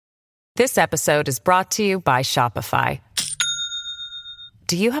This episode is brought to you by Shopify.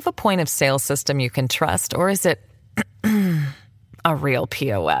 Do you have a point of sale system you can trust, or is it a real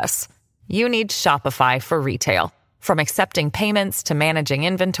POS? You need Shopify for retail. From accepting payments to managing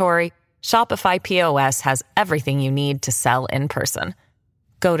inventory, Shopify POS has everything you need to sell in person.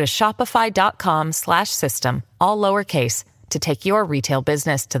 Go to shopify.com/system, all lowercase, to take your retail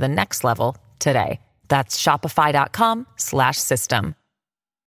business to the next level today. That's shopify.com/system.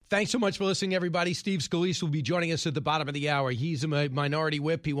 Thanks so much for listening, everybody. Steve Scalise will be joining us at the bottom of the hour. He's a minority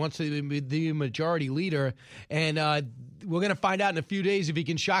whip. He wants to be the majority leader. And we're going to find out in a few days if he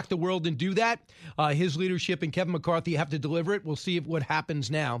can shock the world and do that. His leadership and Kevin McCarthy have to deliver it. We'll see what happens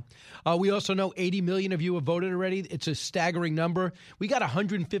now. We also know 80 million of you have voted already. It's a staggering number. We got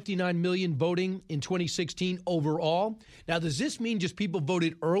 159 million voting in 2016 overall. Now, does this mean just people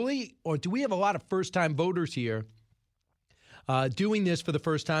voted early, or do we have a lot of first-time voters here doing this for the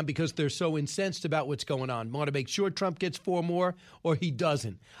first time because they're so incensed about what's going on? Want to make sure Trump gets 4 more or he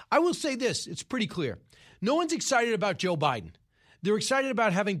doesn't. I will say this. It's pretty clear. No one's excited about Joe Biden. They're excited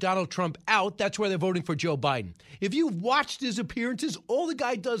about having Donald Trump out. That's why they're voting for Joe Biden. If you've watched his appearances, all the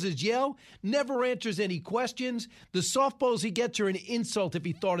guy does is yell, never answers any questions. The softballs he gets are an insult if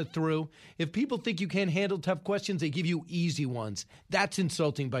he thought it through. If people think you can't handle tough questions, they give you easy ones. That's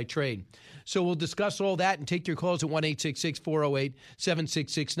insulting by trade. So we'll discuss all that and take your calls at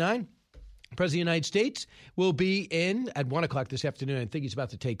 1-866-408-7669. President of the United States will be at 1 o'clock this afternoon. I think he's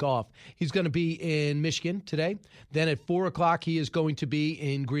about to take off. He's going to be in Michigan today. Then at 4 o'clock, he is going to be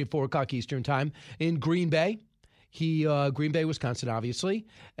in 4 o'clock Eastern time in Green Bay. Green Bay, Wisconsin, obviously.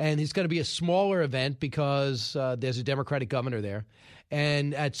 And it's going to be a smaller event because there's a Democratic governor there.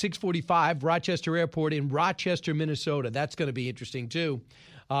 And at 6:45, Rochester Airport in Rochester, Minnesota. That's going to be interesting, too.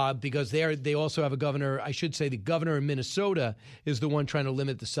 Because they also have a governor. I should say the governor in Minnesota is the one trying to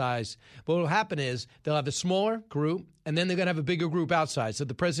limit the size. But what will happen is they'll have a smaller group, and then they're going to have a bigger group outside. So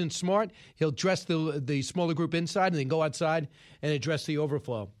the president's smart. He'll dress the smaller group inside and then go outside and address the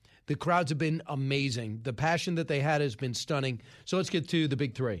overflow. The crowds have been amazing. The passion that they had has been stunning. So let's get to the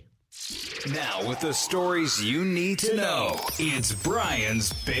big three. Now, with the stories you need to know, it's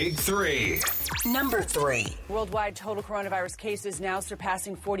Brian's Big Three. Number 3. Worldwide total coronavirus cases now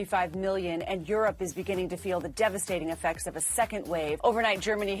surpassing 45 million, and Europe is beginning to feel the devastating effects of a second wave. Overnight,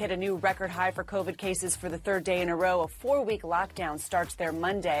 Germany hit a new record high for COVID cases for the third day in a row. A 4-week lockdown starts there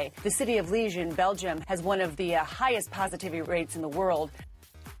Monday. The city of Liège in Belgium has one of the highest positivity rates in the world.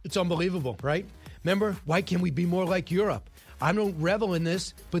 It's unbelievable, right? Remember, why can't we be more like Europe? I don't revel in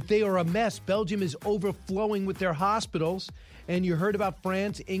this, but they are a mess. Belgium is overflowing with their hospitals. And you heard about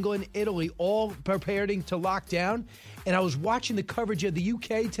France, England, Italy, all preparing to lock down. And I was watching the coverage of the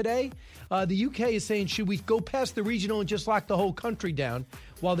UK today. The UK is saying, should we go past the regional and just lock the whole country down?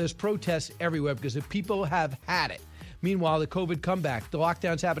 While there's protests everywhere because the people have had it. Meanwhile, the COVID comeback, the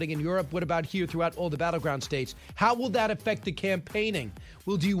lockdowns happening in Europe. What about here throughout all the battleground states? How will that affect the campaigning?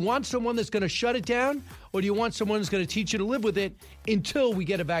 Well, do you want someone that's going to shut it down, or do you want someone that's going to teach you to live with it until we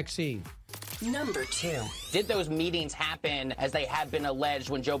get a vaccine? Number 2. Did those meetings happen as they have been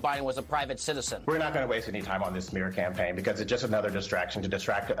alleged when Joe Biden was a private citizen? We're not going to waste any time on this smear campaign because it's just another distraction to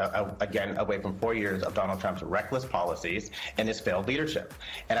distract, again, away from 4 years of Donald Trump's reckless policies and his failed leadership.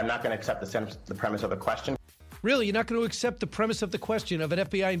 And I'm not going to accept the premise of the question. Really, you're not going to accept the premise of the question of an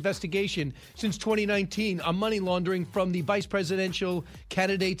FBI investigation since 2019 on money laundering from the vice presidential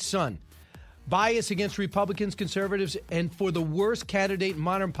candidate's son. Bias against Republicans, conservatives, and for the worst candidate in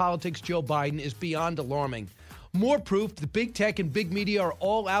modern politics, Joe Biden, is beyond alarming. More proof the big tech and big media are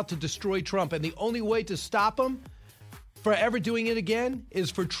all out to destroy Trump, and the only way to stop them for ever doing it again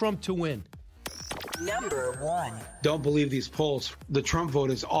is for Trump to win. Number 1. Don't believe these polls. The Trump vote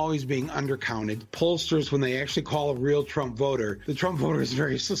is always being undercounted. Pollsters, when they actually call a real Trump voter, the Trump voter is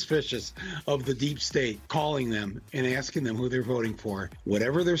very suspicious of the deep state calling them and asking them who they're voting for.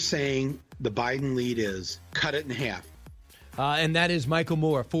 Whatever they're saying the Biden lead is, cut it in half. And that is Michael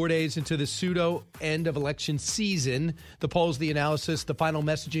Moore. 4 days into the pseudo end of election season, the polls, the analysis, the final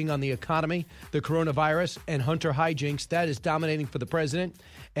messaging on the economy, the coronavirus, and Hunter hijinks, that is dominating for the president.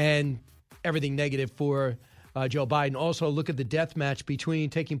 And everything negative for Joe Biden. Also, look at the death match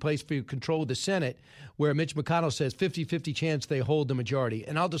taking place for control of the Senate, where Mitch McConnell says 50-50 chance they hold the majority.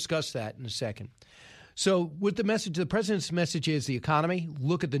 And I'll discuss that in a second. So with the president's message is the economy,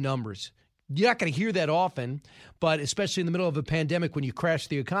 look at the numbers. You're not going to hear that often, but especially in the middle of a pandemic when you crash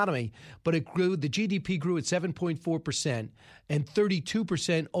the economy. But it grew. The GDP grew at 7.4% and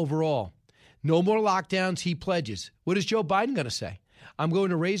 32% overall. No more lockdowns, he pledges. What is Joe Biden going to say? I'm going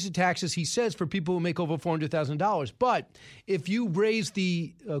to raise the taxes, he says, for people who make over $400,000. But if you raise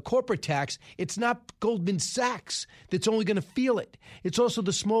the corporate tax, it's not Goldman Sachs that's only going to feel it. It's also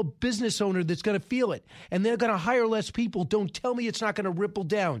the small business owner that's going to feel it. And they're going to hire less people. Don't tell me it's not going to ripple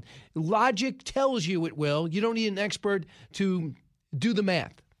down. Logic tells you it will. You don't need an expert to do the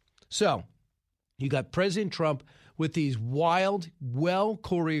math. So you got President Trump with these wild,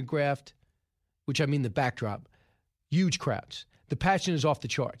 well-choreographed, which I mean the backdrop, huge crowds. The passion is off the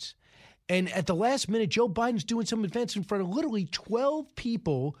charts. And at the last minute, Joe Biden's doing some events in front of literally 12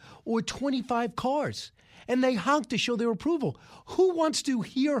 people or 25 cars. And they honk to show their approval. Who wants to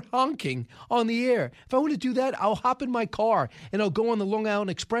hear honking on the air? If I want to do that, I'll hop in my car and I'll go on the Long Island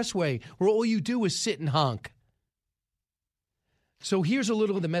Expressway where all you do is sit and honk. So here's a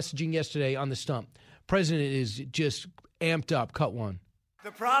little of the messaging yesterday on the stump. President is just amped up. Cut one.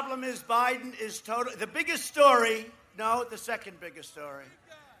 The problem is Biden is total. The biggest story, no, the second biggest story.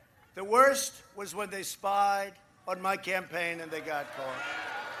 The worst was when they spied on my campaign and they got caught.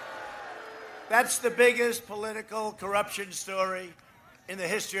 That's the biggest political corruption story in the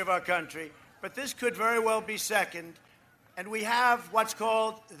history of our country. But this could very well be second. And we have what's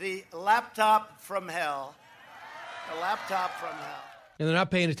called the laptop from hell. The laptop from hell. And they're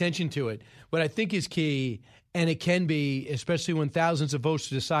not paying attention to it. What I think is key, and it can be, especially when thousands of votes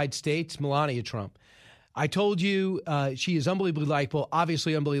decide states, Melania Trump. I told you she is unbelievably likable,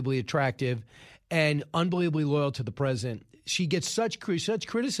 obviously unbelievably attractive, and unbelievably loyal to the president. She gets such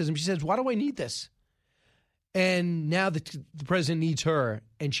criticism. She says, why do I need this? And now the president needs her,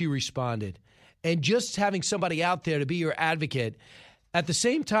 and she responded. And just having somebody out there to be your advocate, at the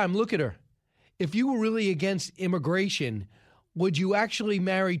same time, look at her. If you were really against immigration, would you actually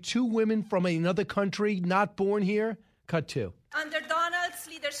marry two women from another country not born here? Cut two. Under Donald's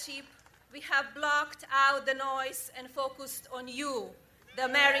leadership, we have blocked out the noise and focused on you, the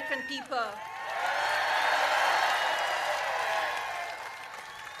American people.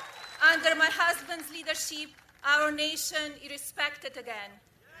 Under my husband's leadership, our nation is respected again.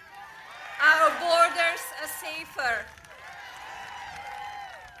 Our borders are safer.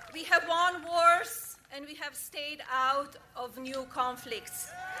 We have won wars and we have stayed out of new conflicts.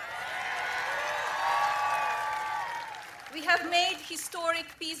 We have made historic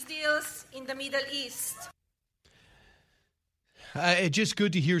peace deals in the Middle East. It's just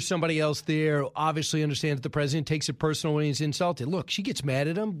good to hear somebody else there obviously understands the president takes it personal when he's insulted. Look, she gets mad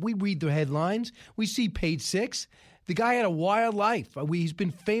at him. We read the headlines. We see Page Six. The guy had a wild life. He's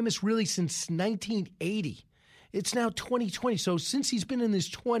been famous really since 1980. It's now 2020. So since he's been in his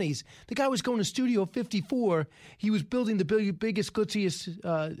 20s, the guy was going to Studio 54. He was building the biggest,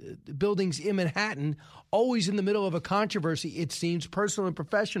 glitziest buildings in Manhattan, always in the middle of a controversy, it seems, personal and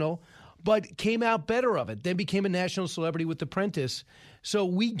professional, but came out better of it, then became a national celebrity with The Apprentice. So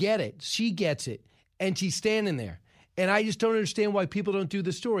we get it. She gets it. And she's standing there. And I just don't understand why people don't do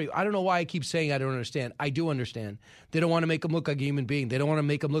the story. I don't know why I keep saying I don't understand. I do understand. They don't want to make him look like a human being. They don't want to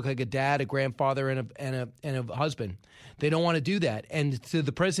make him look like a dad, a grandfather, and a husband. They don't want to do that. And to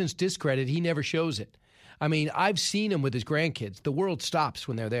the president's discredit, he never shows it. I mean, I've seen him with his grandkids. The world stops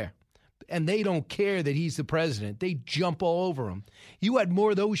when they're there. And they don't care that he's the president. They jump all over him. You had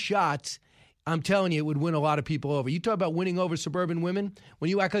more of those shots, I'm telling you, it would win a lot of people over. You talk about winning over suburban women. When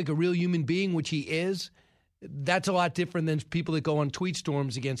you act like a real human being, which he is, that's a lot different than people that go on tweet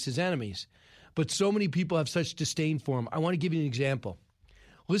storms against his enemies. But so many people have such disdain for him. I want to give you an example.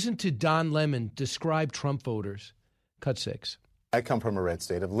 Listen to Don Lemon describe Trump voters. Cut 6. I come from a red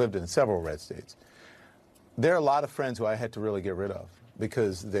state. I've lived in several red states. There are a lot of friends who I had to really get rid of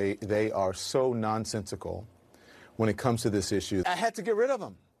because they are so nonsensical when it comes to this issue. I had to get rid of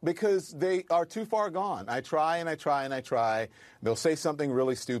them because they are too far gone. I try and I try and I try. They'll say something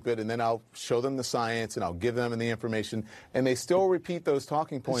really stupid, and then I'll show them the science, and I'll give them the information, and they still repeat those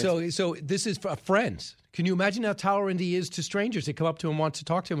talking points. So this is for friends. Can you imagine how tolerant he is to strangers that come up to him and want to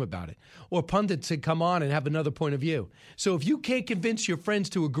talk to him about it? Or pundits that come on and have another point of view. So if you can't convince your friends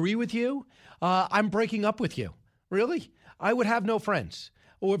to agree with you, I'm breaking up with you. Really? I would have no friends,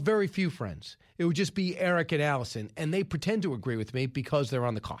 or very few friends. It would just be Eric and Allison, and they pretend to agree with me because they're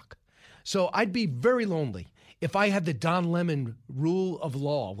on the clock. So I'd be very lonely if I had the Don Lemon rule of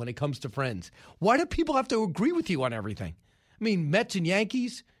law when it comes to friends. Why do people have to agree with you on everything? I mean, Mets and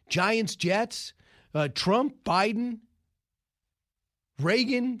Yankees, Giants, Jets, Trump, Biden,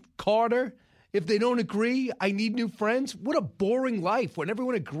 Reagan, Carter. If they don't agree, I need new friends. What a boring life when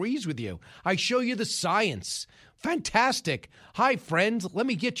everyone agrees with you. I show you the science. Fantastic. Hi, friends. Let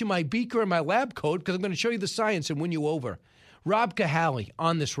me get you my beaker and my lab coat because I'm going to show you the science and win you over. Rob Cahaly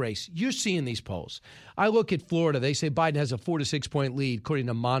on this race. You're seeing these polls. I look at Florida. They say Biden has a 4 to 6 point lead, according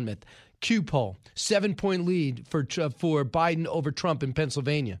to Monmouth. Q poll, 7-point lead for Biden over Trump in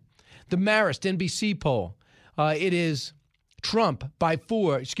Pennsylvania. The Marist NBC poll, it is Trump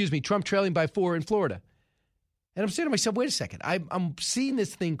trailing by 4 in Florida. And I'm saying to myself, wait a second. I'm seeing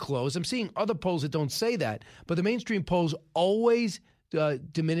this thing close. I'm seeing other polls that don't say that. But the mainstream polls always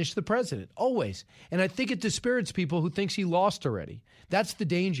diminish the president, always. And I think it dispirits people who thinks he lost already. That's the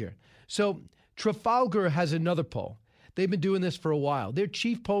danger. So Trafalgar has another poll. They've been doing this for a while. Their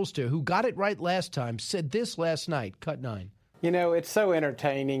chief pollster, who got it right last time, said this last night, cut 9. You know, it's so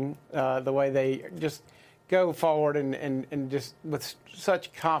entertaining the way they just go forward and just with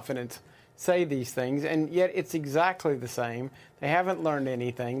such confidence say these things, and yet it's exactly the same. They haven't learned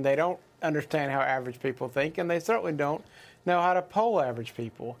anything. They don't understand how average people think, and they certainly don't know how to poll average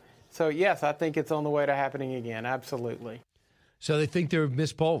people. So, yes, I think it's on the way to happening again, absolutely. So they think they're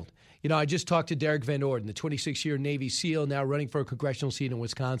mispolled. You know, I just talked to Derek Van Orden, the 26-year Navy SEAL, now running for a congressional seat in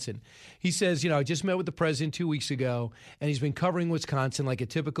Wisconsin. He says, I just met with the president 2 weeks ago, and he's been covering Wisconsin like a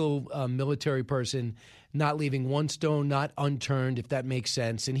typical military person, not leaving one stone not unturned, if that makes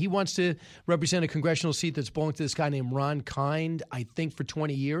sense. And he wants to represent a congressional seat that's belonged to this guy named Ron Kind, I think, for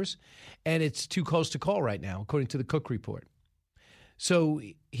 20 years. And it's too close to call right now, according to the Cook Report. So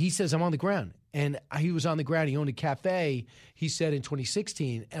he says, I'm on the ground. And he was on the ground. He owned a cafe, he said, in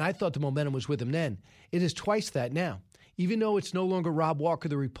 2016. And I thought the momentum was with him then. It is twice that now. Even though it's no longer Rob Walker,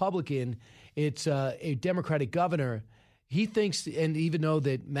 the Republican, it's a Democratic governor. He thinks, and even though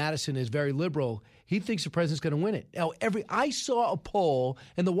that Madison is very liberal, he thinks the president's going to win it. Now, I saw a poll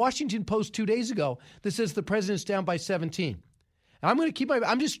in the Washington Post 2 days ago that says the president's down by 17.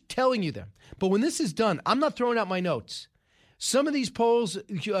 I'm just telling you them. But when this is done, I'm not throwing out my notes. Some of these polls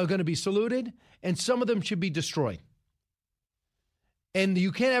are going to be saluted, and some of them should be destroyed. And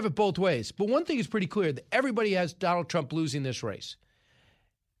you can't have it both ways. But one thing is pretty clear, that everybody has Donald Trump losing this race.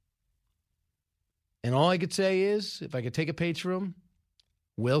 And all I could say is, if I could take a page from him,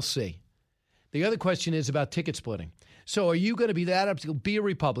 we'll see. The other question is about ticket splitting. So are you going to be a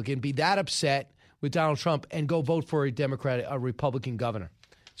Republican, be that upset with Donald Trump, and go vote for a Republican governor?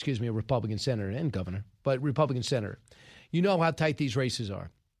 A Republican senator and governor, but Republican senator. You know how tight these races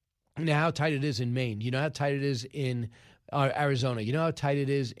are. You know how tight it is in Maine. You know how tight it is in Arizona. You know how tight it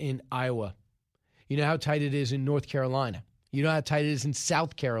is in Iowa. You know how tight it is in North Carolina. You know how tight it is in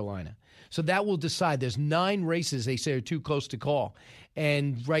South Carolina. So that will decide. There's 9 races they say are too close to call.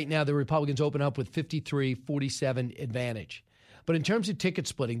 And right now the Republicans open up with 53-47 advantage. But in terms of ticket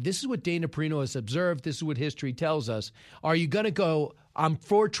splitting, this is what Dana Perino has observed. This is what history tells us. Are you going to go, I'm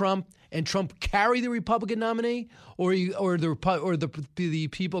for Trump, and Trump carry the Republican nominee, or the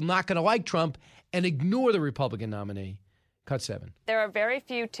people not going to like Trump and ignore the Republican nominee? Cut 7. There are very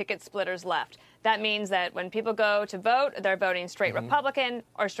few ticket splitters left. That means that when people go to vote, they're voting straight Republican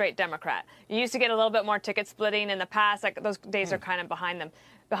or straight Democrat. You used to get a little bit more ticket splitting in the past. Like those days are kind of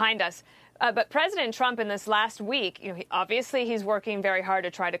behind us. But President Trump in this last week, obviously he's working very hard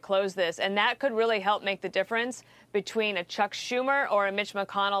to try to close this, and that could really help make the difference between a Chuck Schumer or a Mitch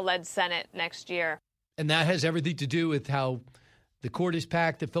McConnell-led Senate next year. And that has everything to do with how the court is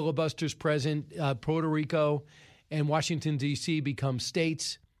packed, the filibuster's present, Puerto Rico and Washington, D.C. become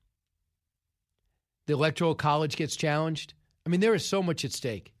states. The Electoral College gets challenged. I mean, there is so much at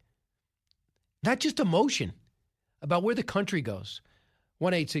stake. Not just emotion about where the country goes.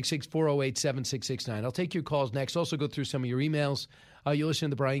 1-866-408-7669. I'll take your calls next. Also go through some of your emails. You'll listen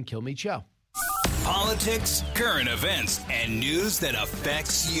to the Brian Kilmeade Show. Politics, current events, and news that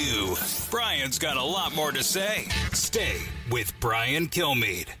affects you. Brian's got a lot more to say. Stay with Brian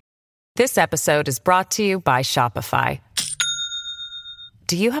Kilmeade. This episode is brought to you by Shopify.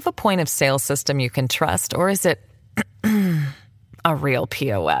 Do you have a point of sale system you can trust, or is it a real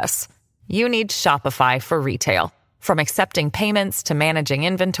POS? You need Shopify for retail. From accepting payments to managing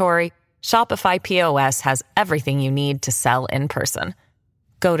inventory, Shopify POS has everything you need to sell in person.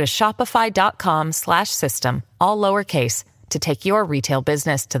 Go to shopify.com/system, all lowercase, to take your retail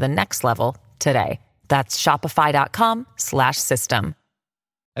business to the next level today. That's shopify.com/system.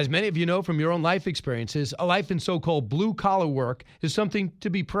 As many of you know from your own life experiences, a life in so-called blue-collar work is something to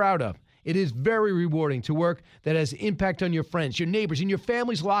be proud of. It is very rewarding to work that has impact on your friends, your neighbors, and your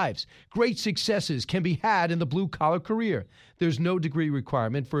family's lives. Great successes can be had in the blue-collar career. There's no degree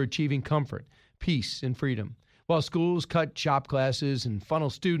requirement for achieving comfort, peace, and freedom. While schools cut shop classes and funnel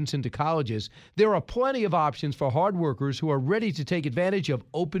students into colleges, there are plenty of options for hard workers who are ready to take advantage of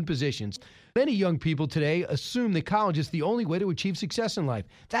open positions. Many young people today assume that college is the only way to achieve success in life.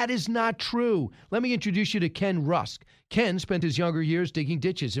 That is not true. Let me introduce you to Ken Rusk. Ken spent his younger years digging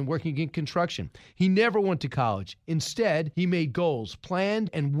ditches and working in construction. He never went to college. Instead, he made goals, planned,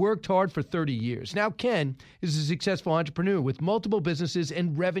 and worked hard for 30 years. Now, Ken is a successful entrepreneur with multiple businesses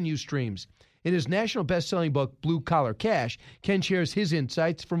and revenue streams. In his national best-selling book, Blue Collar Cash, Ken shares his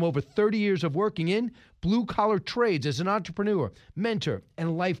insights from over 30 years of working in blue-collar trades as an entrepreneur, mentor,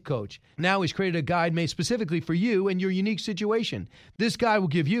 and life coach. Now he's created a guide made specifically for you and your unique situation. This guide will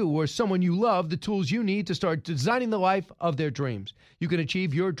give you or someone you love the tools you need to start designing the life of their dreams. You can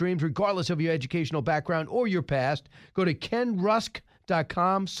achieve your dreams regardless of your educational background or your past. Go to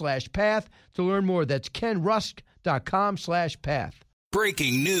kenrusk.com/path to learn more. That's kenrusk.com/path.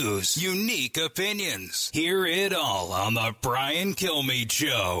 Breaking news, unique opinions. Hear it all on the Brian Kilmeade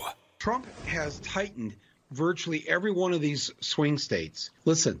Show. Trump has tightened virtually every one of these swing states.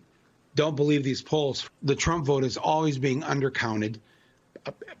 Listen, don't believe these polls. The Trump vote is always being undercounted.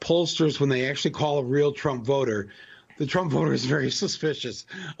 Pollsters, when they actually call a real Trump voter, the Trump voter is very suspicious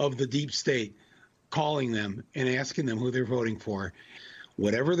of the deep state calling them and asking them who they're voting for.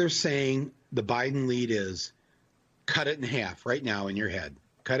 Whatever they're saying the Biden lead is, cut it in half right now in your head.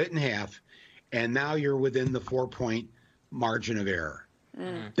 Cut it in half, and now you're within the 4-point margin of error.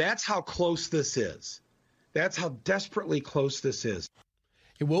 That's how close this is. That's how desperately close this is.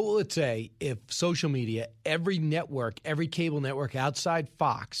 And what will it say if social media, every network, every cable network outside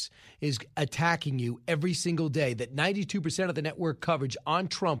Fox is attacking you every single day, that 92% of the network coverage on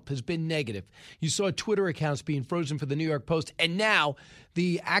Trump has been negative? You saw Twitter accounts being frozen for the New York Post, and now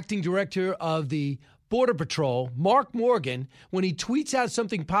the acting director of the Border Patrol, Mark Morgan, when he tweets out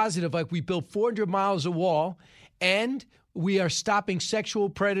something positive like we built 400 miles of wall and we are stopping sexual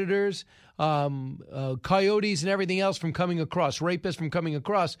predators, coyotes and everything else from coming across, rapists from coming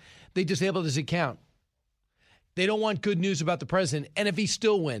across, they disabled his account. They don't want good news about the president. And if he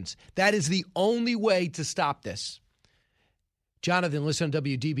still wins, that is the only way to stop this. Jonathan, listen on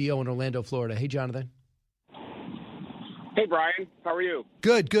WDBO in Orlando, Florida. Hey, Jonathan. Hey, Brian. How are you?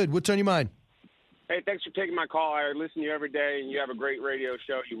 Good, good. What's on your mind? Hey, thanks for taking my call. I listen to you every day, and you have a great radio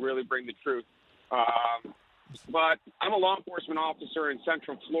show. You really bring the truth. But I'm a law enforcement officer in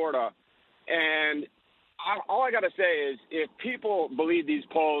Central Florida, and all I got to say is if people believe these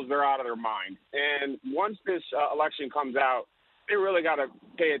polls, they're out of their mind. And once this election comes out, they really got to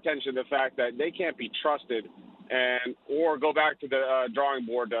pay attention to the fact that they can't be trusted or go back to the drawing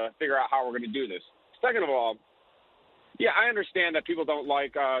board to figure out how we're going to do this. Second of all, yeah, I understand that people don't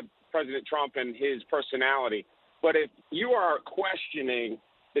like President Trump and his personality. But if you are questioning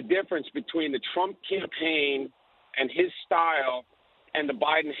the difference between the Trump campaign and his style and the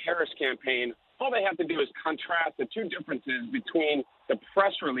Biden-Harris campaign, all they have to do is contrast the two differences between the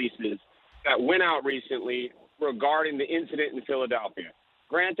press releases that went out recently regarding the incident in Philadelphia.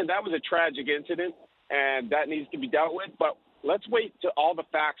 Granted, that was a tragic incident, and that needs to be dealt with, but let's wait till all the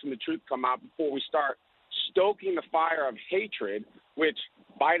facts and the truth come out before we start stoking the fire of hatred, which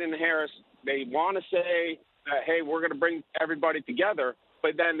Biden and Harris, they want to say that, hey, we're going to bring everybody together,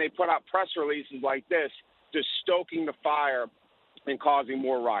 but then they put out press releases like this, just stoking the fire and causing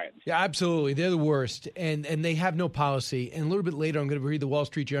more riots. Yeah, absolutely. They're the worst, and they have no policy. And a little bit later, I'm going to read the Wall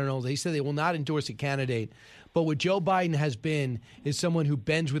Street Journal. They say they will not endorse a candidate. But what Joe Biden has been is someone who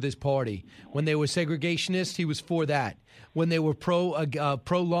bends with his party. When they were segregationists, he was for that. When they were pro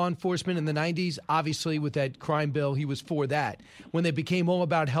law enforcement in the 90s, obviously with that crime bill, he was for that. When they became all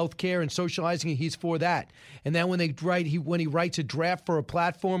about health care and socializing, he's for that. And then when he writes a draft for a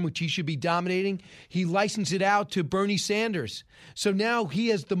platform which he should be dominating, he licensed it out to Bernie Sanders. So now he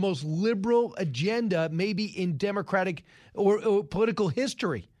has the most liberal agenda maybe in Democratic or political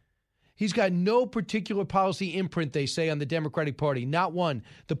history. He's got no particular policy imprint, they say, on the Democratic Party. Not one.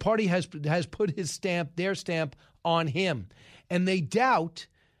 The party has put their stamp on him. And they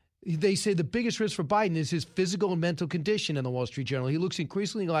say the biggest risk for Biden is his physical and mental condition in the Wall Street Journal. He looks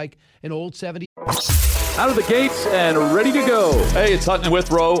increasingly like an old 70. Out of the gates and ready to go. Hey, it's Hutton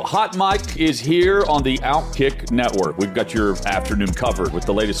Withrow. Hot Mike is here on the Outkick Network. We've got your afternoon covered with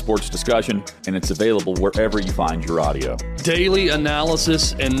the latest sports discussion, and it's available wherever you find your audio. Daily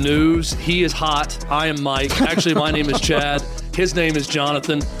analysis and news. He is hot. I am Mike. Actually, my name is Chad. His name is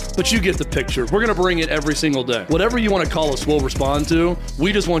Jonathan, but you get the picture. We're going to bring it every single day. Whatever you want to call us, we'll respond to.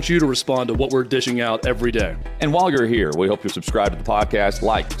 We just want you to respond to what we're dishing out every day. And while you're here, we hope you subscribe to the podcast,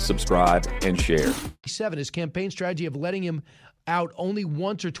 like, subscribe, and share. His campaign strategy of letting him out only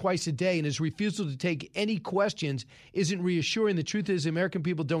once or twice a day, and his refusal to take any questions isn't reassuring. The truth is, American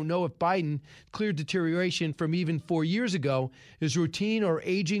people don't know if Biden cleared deterioration from even 4 years ago is routine or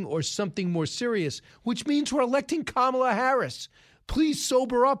aging or something more serious, which means we're electing Kamala Harris. Please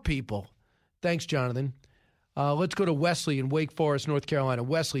sober up, people. Thanks, Jonathan. Let's go to Wesley in Wake Forest, North Carolina.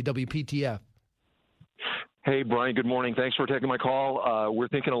 Wesley, WPTF. Hey, Brian, good morning. Thanks for taking my call. We're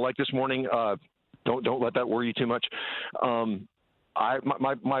thinking alike this morning. Don't let that worry you too much.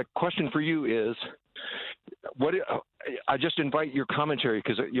 My question for you is, I just invite your commentary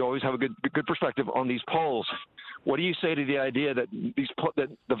because you always have a good perspective on these polls. What do you say to the idea that that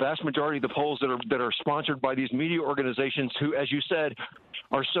the vast majority of the polls that are sponsored by these media organizations, who, as you said,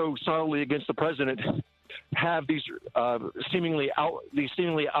 are so solidly against the president, have these seemingly out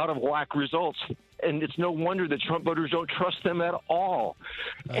of whack results? And it's no wonder that Trump voters don't trust them at all.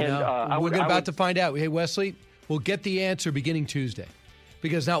 We're about to find out. Hey, Wesley, we'll get the answer beginning Tuesday,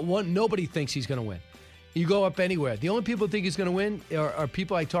 because nobody thinks he's going to win. You go up anywhere. The only people who think he's going to win are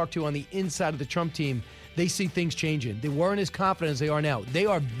people I talk to on the inside of the Trump team. They see things changing. They weren't as confident as they are now. They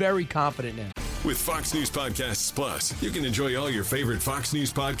are very confident now. With Fox News Podcasts Plus, you can enjoy all your favorite Fox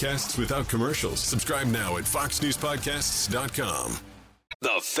News podcasts without commercials. Subscribe now at foxnewspodcasts.com.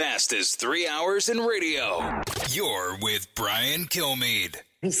 The fastest 3 hours in radio. You're with Brian Kilmeade.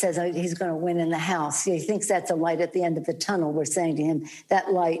 He says he's going to win in the House. He thinks that's a light at the end of the tunnel. We're saying to him,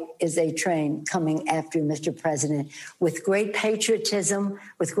 that light is a train coming after you, Mr. President. With great patriotism,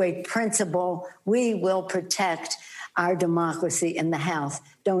 with great principle, we will protect our democracy in the House.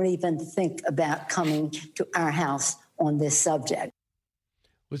 Don't even think about coming to our house on this subject.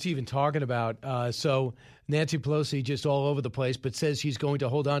 What's he even talking about? So Nancy Pelosi just all over the place, but says she's going to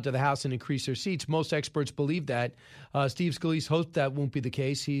hold on to the House and increase her seats. Most experts believe that. Steve Scalise hopes that won't be the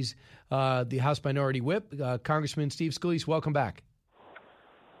case. He's the House Minority Whip. Congressman Steve Scalise, welcome back.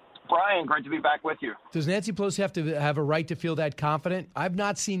 Brian, great to be back with you. Does Nancy Pelosi have to have a right to feel that confident? I've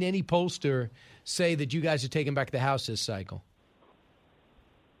not seen any pollster say that you guys are taking back the House this cycle.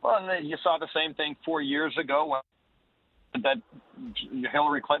 Well, and you saw the same thing 4 years ago when that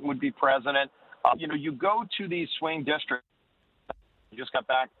Hillary Clinton would be president. You go to these swing districts. You just got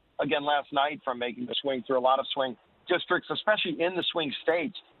back again last night from making the swing through a lot of swing districts, especially in the swing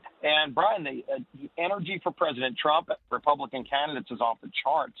states. And, Brian, the energy for President Trump, Republican candidates, is off the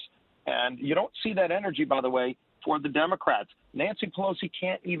charts. And you don't see that energy, by the way, for the Democrats. Nancy Pelosi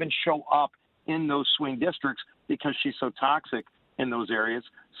can't even show up in those swing districts because she's so toxic in those areas.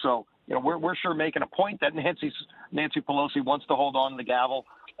 So, we're sure making a point that Nancy Pelosi wants to hold on to the gavel.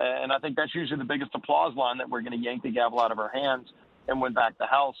 And I think that's usually the biggest applause line, that we're going to yank the gavel out of her hands and win back the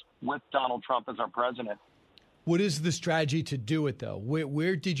House with Donald Trump as our president. What is the strategy to do it, though?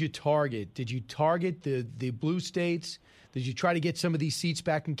 Where did you target? Did you target the blue states? Did you try to get some of these seats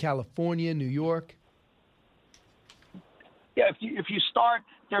back in California, New York? Yeah, if you start,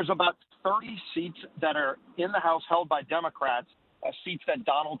 there's about 30 seats that are in the House held by Democrats, seats that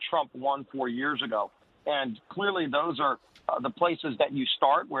Donald Trump won 4 years ago. And clearly those are the places that you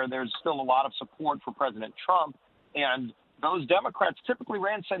start where there's still a lot of support for President Trump. And those Democrats typically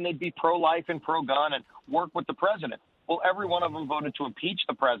ran saying they'd be pro-life and pro-gun and work with the president. Well, every one of them voted to impeach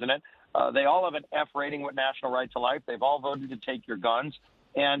the president. They all have an F rating with national right to life. They've all voted to take your guns.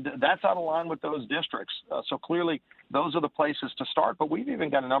 And that's out of line with those districts. So clearly those are the places to start. But we've even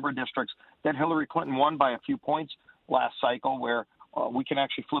got a number of districts that Hillary Clinton won by a few points last cycle where we can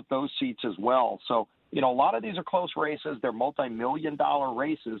actually flip those seats as well. So, a lot of these are close races. They're multi-million-dollar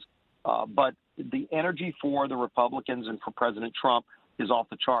races. But the energy for the Republicans and for President Trump is off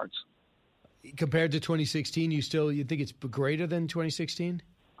the charts. Compared to 2016, you think it's greater than 2016?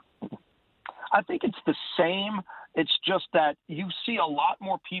 I think it's the same. It's just that you see a lot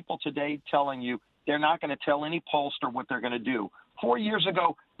more people today telling you they're not going to tell any pollster what they're going to do. 4 years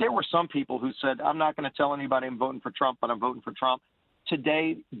ago, there were some people who said, I'm not going to tell anybody I'm voting for Trump, but I'm voting for Trump.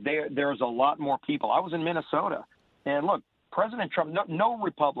 Today, there's a lot more people. I was in Minnesota, and look, President Trump, no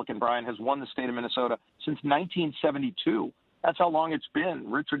Republican, Brian, has won the state of Minnesota since 1972. That's how long it's been.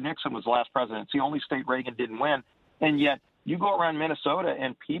 Richard Nixon was the last president. It's the only state Reagan didn't win. And yet you go around Minnesota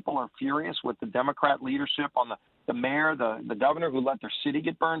and people are furious with the Democrat leadership on the mayor, the governor who let their city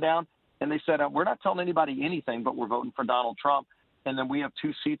get burned down. And they said, we're not telling anybody anything, but we're voting for Donald Trump. And then we have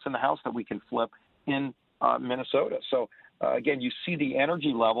 2 seats in the House that we can flip in Minnesota. So, again, you see the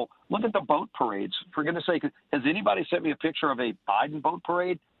energy level. Look at the boat parades. For goodness sake, has anybody sent me a picture of a Biden boat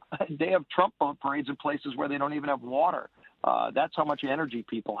parade? They have Trump boat parades in places where they don't even have water. That's how much energy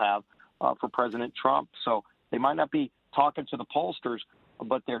people have for President Trump. So they might not be talking to the pollsters,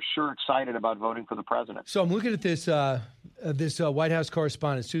 but they're sure excited about voting for the president. So I'm looking at this White House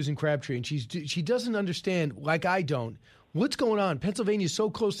correspondent, Susan Crabtree, and she doesn't understand, like I don't, what's going on. Pennsylvania is so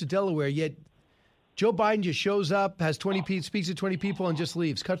close to Delaware, yet Joe Biden just shows up, has 20 speaks to 20 people, and just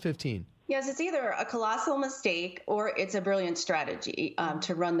leaves. Cut 15. Yes, it's either a colossal mistake or it's a brilliant strategy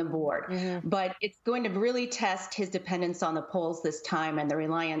to run the board. Mm-hmm. But it's going to really test his dependence on the polls this time and the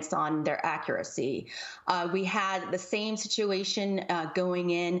reliance on their accuracy. We had the same situation going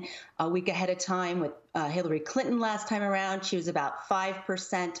in a week ahead of time with Hillary Clinton last time around. She was about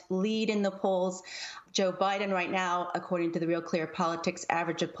 5% lead in the polls. Joe Biden right now, according to the Real Clear Politics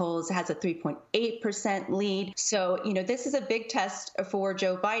average of polls, has a 3.8% lead. So, this is a big test for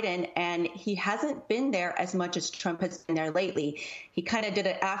Joe Biden, and he hasn't been there as much as Trump has been there lately. He kind of did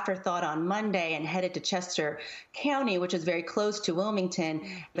an afterthought on Monday and headed to Chester County, which is very close to Wilmington,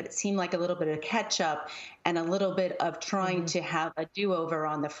 but it seemed like a little bit of catch up and a little bit of trying to have a do-over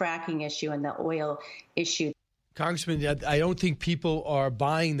on the fracking issue and the oil issue. Congressman, I don't think people are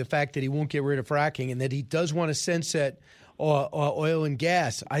buying the fact that he won't get rid of fracking and that he does want to sunset oil and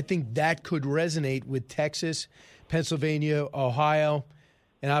gas. I think that could resonate with Texas, Pennsylvania, Ohio,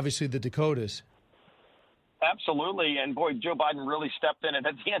 and obviously the Dakotas. Absolutely. And, boy, Joe Biden really stepped in. And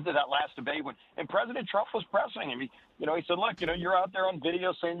at the end of that last debate, and President Trump was pressing him, he said, look, you're out there on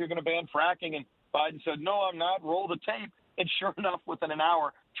video saying you're going to ban fracking. And Biden said, no, I'm not. Roll the tape. And sure enough, within an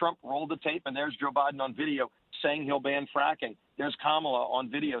hour, Trump rolled the tape, and there's Joe Biden on video saying he'll ban fracking. There's Kamala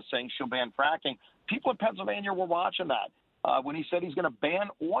on video saying she'll ban fracking. People in Pennsylvania were watching that. When he said he's going to ban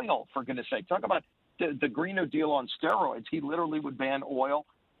oil, for goodness sake. Talk about the Green New Deal on steroids. He literally would ban oil,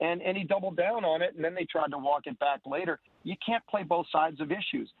 and he doubled down on it, and then they tried to walk it back later. You can't play both sides of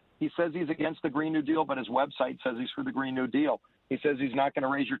issues. He says he's against the Green New Deal, but his website says he's for the Green New Deal. He says he's not going to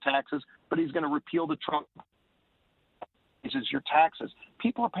raise your taxes, but he's going to repeal the Trump raises your taxes.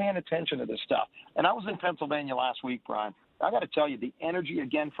 People are paying attention to this stuff. And I was in Pennsylvania last week, Brian. I got to tell you, the energy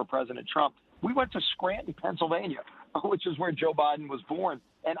again for President Trump. We went to Scranton, Pennsylvania, which is where Joe Biden was born.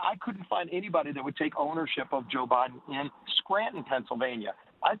 And I couldn't find anybody that would take ownership of Joe Biden in Scranton, Pennsylvania.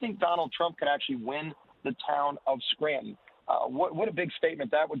 I think Donald Trump could actually win the town of Scranton. What a big statement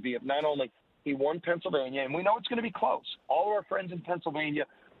that would be if not only he won Pennsylvania, and we know it's going to be close. All of our friends in Pennsylvania,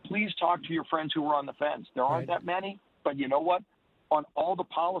 please talk to your friends who are on the fence. There aren't that many. But you know what? On all the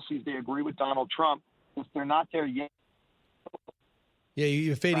policies, they agree with Donald Trump. If they're not there yet. Yeah,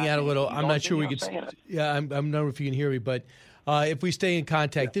 you're fading out a little. I'm not sure we could. Yeah, I'm not sure if you can hear me. But if we stay in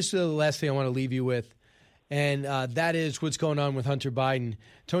contact, this is the last thing I want to leave you with. And that is what's going on with Hunter Biden.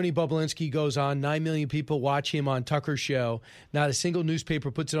 Tony Bobulinski goes on. 9 million people watch him on Tucker's show. Not a single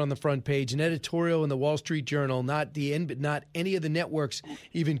newspaper puts it on the front page. An editorial in the Wall Street Journal, not any of the networks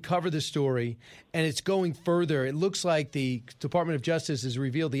even cover the story. And it's going further. It looks like the Department of Justice has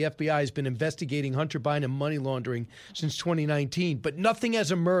revealed the FBI has been investigating Hunter Biden and money laundering since 2019, but nothing has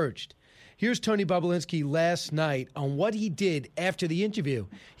emerged. Here's Tony Bobulinski last night on what he did after the interview.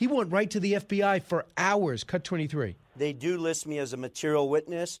 He went right to the FBI for hours. Cut 23. They do list me as a material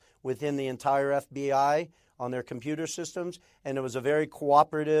witness within the entire FBI on their computer systems, and it was a very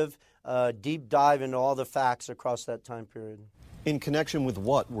cooperative, deep dive into all the facts across that time period. In connection with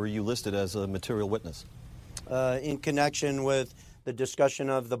what were you listed as a material witness? In connection with the discussion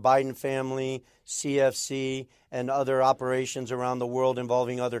of the Biden family, CFC, and other operations around the world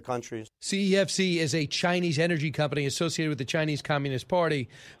involving other countries. CEFC is a Chinese energy company associated with the Chinese Communist Party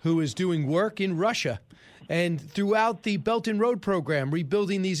who is doing work in Russia and throughout the Belt and Road program,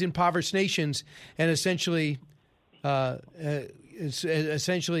 rebuilding these impoverished nations and essentially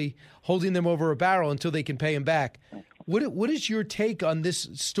holding them over a barrel until they can pay them back. What is your take on this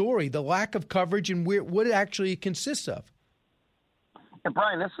story, the lack of coverage, and what it actually consists of? And,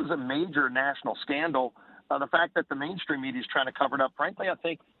 Brian, this is a major national scandal. The fact that the mainstream media is trying to cover it up, frankly, I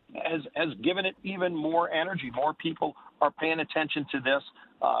think has given it even more energy. More people are paying attention to this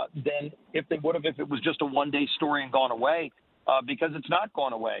than if they would have if it was just a one-day story and gone away, because it's not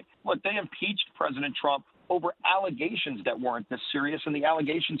gone away. Look, they impeached President Trump over allegations that weren't this serious, and the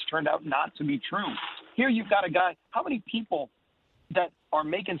allegations turned out not to be true. Here you've got a guy, how many people that are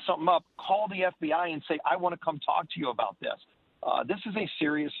making something up call the FBI and say, I want to come talk to you about this? This is a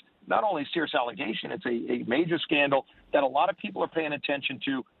serious, not only a serious allegation, it's a major scandal that a lot of people are paying attention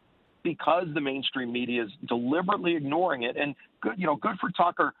to because the mainstream media is deliberately ignoring it. And good for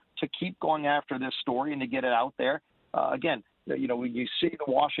Tucker to keep going after this story and to get it out there. Again, you see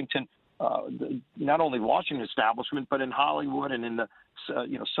the Washington, not only Washington establishment, but in Hollywood and in the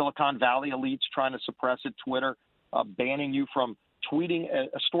Silicon Valley elites trying to suppress it. Twitter banning you from tweeting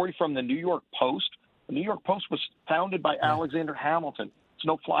a story from the New York Post. The New York Post was founded by Alexander Hamilton, It's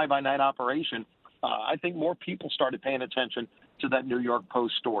no fly-by-night operation. I think more people started paying attention to that New York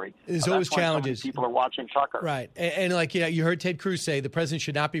Post story. There's always challenges. So many people are watching Tucker. Right. And like, you heard Ted Cruz say the president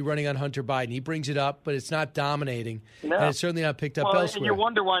should not be running on Hunter Biden. He brings it up, but it's not dominating. No. And it's certainly not picked up elsewhere. And you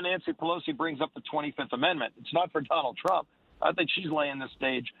wonder why Nancy Pelosi brings up the 25th Amendment. It's not for Donald Trump. I think she's laying the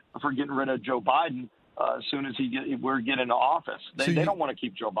stage for getting rid of Joe Biden as soon as we're getting into office. They don't want to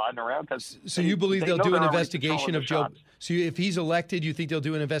keep Joe Biden around. So you believe they'll do an investigation of Joe? So if he's elected, you think they'll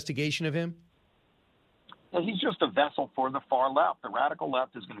do an investigation of him? And he's just a vessel for the far left. The radical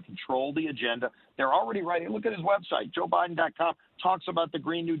left is going to control the agenda. They're already writing. Look at his website. JoeBiden.com talks about the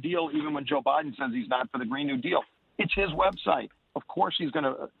Green New Deal even when Joe Biden says he's not for the Green New Deal. It's his website. Of course he's going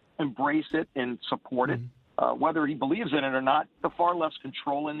to embrace it and support it. Whether he believes in it or not, the far left's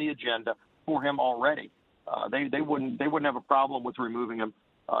controlling the agenda for him already. They wouldn't have a problem with removing him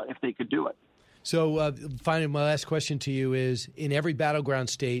if they could do it. So finally, my last question to you is, in every battleground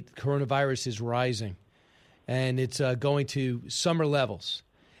state, coronavirus is rising. And it's going to summer levels.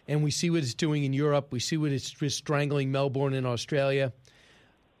 And we see what it's doing in Europe. We see what it's strangling Melbourne in Australia.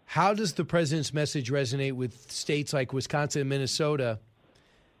 How does the president's message resonate with states like Wisconsin and Minnesota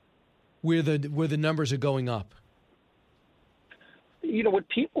where the numbers are going up? You know, what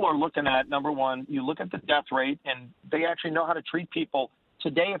people are looking at, number one, you look at the death rate, and they actually know how to treat people.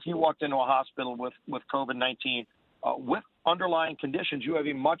 Today, if you walked into a hospital with COVID-19, with underlying conditions, you have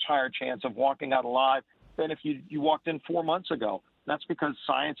a much higher chance of walking out alive than if you walked in 4 months ago. That's because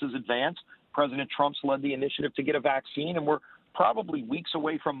science is advanced. President Trump's led the initiative to get a vaccine, and we're probably weeks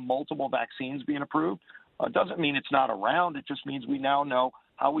away from multiple vaccines being approved. Doesn't mean it's not around. It just means we now know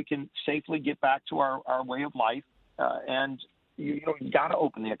how we can safely get back to our way of life. And you got to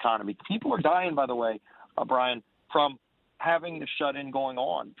open the economy. People are dying, by the way, Brian, from having the shut-in going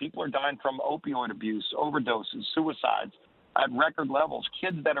on. People are dying from opioid abuse, overdoses, suicides at record levels.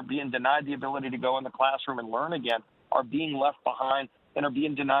 Kids that are being denied the ability to go in the classroom and learn again are being left behind and are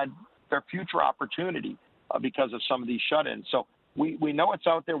being denied their future opportunity because of some of these shut-ins. So we know it's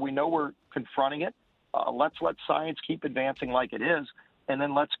out there. We know we're confronting it. Let's let science keep advancing like it is, and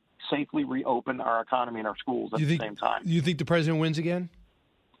then let's safely reopen our economy and our schools at the same time. You think the president wins again?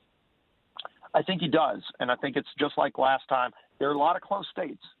 I think he does, and I think it's just like last time. There are a lot of close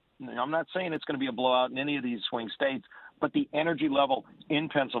states. I'm not saying it's going to be a blowout in any of these swing states, but the energy level in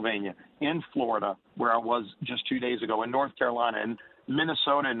Pennsylvania, in Florida, where I was just 2 days ago, in North Carolina, in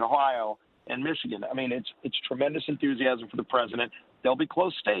Minnesota, and Ohio, and Michigan. I mean, it's tremendous enthusiasm for the president. They'll be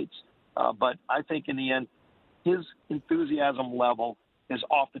close states, but I think in the end, his enthusiasm level is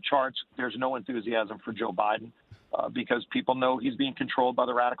off the charts. There's no enthusiasm for Joe Biden because people know he's being controlled by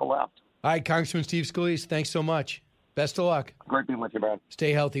the radical left. All right, Congressman Steve Scalise, thanks so much. Best of luck. Great being with you, man.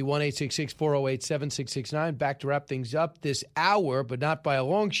 Stay healthy. 1-866-408-7669. Back to wrap things up this hour, but not by a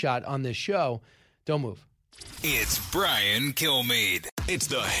long shot on this show. Don't move. It's Brian Kilmeade. It's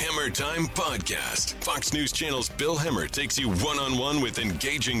the Hammer Time Podcast. Fox News Channel's Bill Hemmer takes you one-on-one with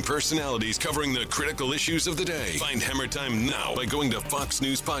engaging personalities covering the critical issues of the day. Find Hammer Time now by going to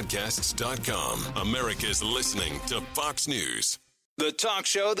foxnewspodcasts.com. America's listening to Fox News. The talk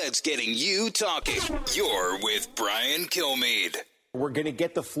show that's getting you talking. You're with Brian Kilmeade. We're going to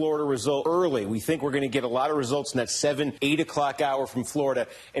get the Florida result early. We think we're going to get a lot of results in that 7, 8 o'clock hour from Florida.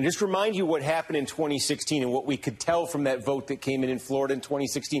 And just remind you what happened in 2016 and what we could tell from that vote that came in Florida in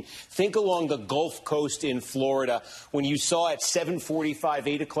 2016. Think along the Gulf Coast in Florida when you saw at 7:45,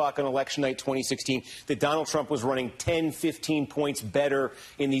 8 o'clock on election night 2016 that Donald Trump was running 10, 15 points better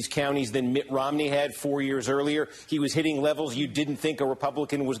in these counties than Mitt Romney had 4 years earlier. He was hitting levels you didn't think a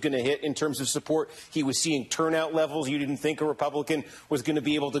Republican was going to hit in terms of support. He was seeing turnout levels you didn't think a Republican was going to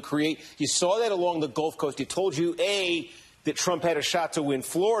be able to create. You saw that along the Gulf Coast. It told you, A, that Trump had a shot to win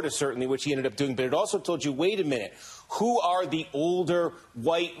Florida, certainly, which he ended up doing. But it also told you, wait a minute, who are the older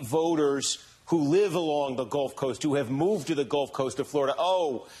white voters who live along the Gulf Coast, who have moved to the Gulf Coast of Florida?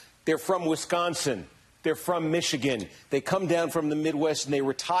 Oh, they're from Wisconsin. They're from Michigan. They come down from the Midwest and they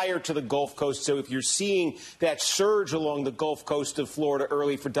retire to the Gulf Coast. So if you're seeing that surge along the Gulf Coast of Florida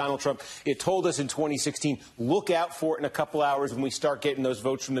early for Donald Trump, it told us in 2016, look out for it in a couple hours when we start getting those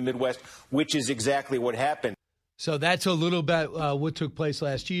votes from the Midwest, which is exactly what happened. So that's a little bit what took place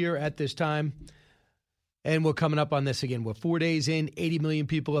last year at this time. And we're coming up on this again. We're 4 days in, 80 million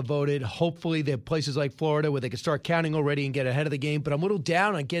people have voted. Hopefully there are places like Florida where they can start counting already and get ahead of the game. But I'm a little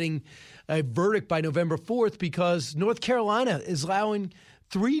down on getting a verdict by November 4th because North Carolina is allowing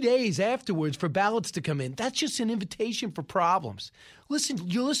 3 days afterwards for ballots to come in. That's just an invitation for problems. Listen,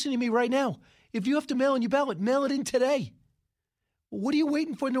 you're listening to me right now. If you have to mail in your ballot, mail it in today. What are you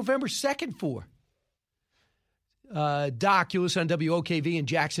waiting for November 2nd for? Doc, you listen on WOKV in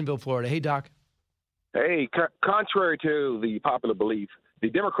Jacksonville, Florida. Hey, Doc. Hey, contrary to the popular belief, the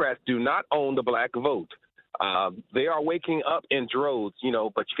Democrats do not own the black vote. They are waking up in droves,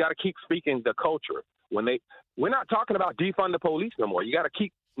 but you got to keep speaking the culture. We're not talking about defund the police no more. You got to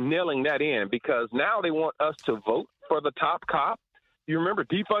keep nailing that in, because now they want us to vote for the top cop. You remember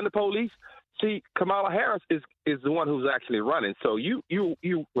defund the police? See, Kamala Harris is the one who's actually running. So you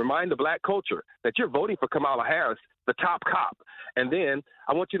remind the black culture that you're voting for Kamala Harris, the top cop. And then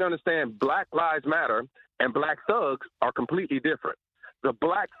I want you to understand Black Lives Matter and black thugs are completely different. The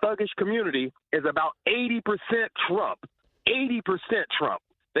black thuggish community is about 80% Trump. 80% Trump.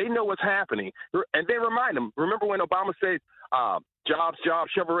 They know what's happening. And they remind them, remember when Obama said jobs,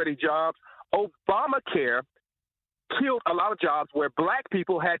 shovel-ready jobs? Obamacare killed a lot of jobs where black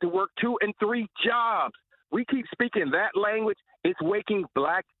people had to work 2 and 3 jobs. We keep speaking that language. It's waking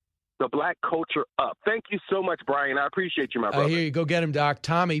the black culture up. Thank you so much, Brian. I appreciate you, my brother. Here you go. Get him, Doc.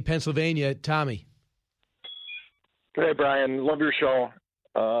 Tommy, Pennsylvania. Tommy. Hey, Brian. Love your show.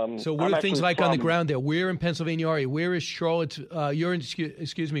 So what are things like on the ground there? Where in Pennsylvania are you? Where is Charlotte? Where in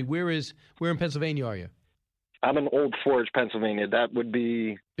Pennsylvania are you? I'm in Old Forge, Pennsylvania. That would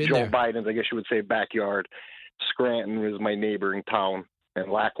be Joe Biden's, I guess you would say, backyard. Scranton is my neighboring town,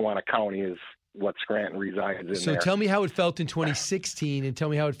 and Lackawanna County is what Scranton resides in. So tell me how it felt in 2016, and tell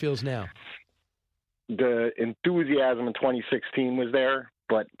me how it feels now. The enthusiasm in 2016 was there,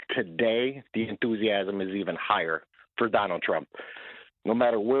 but today the enthusiasm is even higher for Donald Trump. No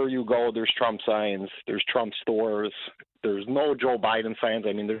matter where you go, there's Trump signs, there's Trump stores. There's no Joe Biden signs.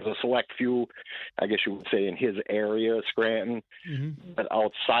 I mean, there's a select few, I guess you would say, in his area, Scranton. Mm-hmm. But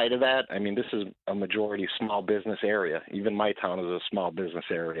outside of that, I mean, this is a majority small business area. Even my town is a small business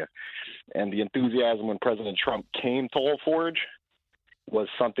area. And the enthusiasm when President Trump came to Old Forge was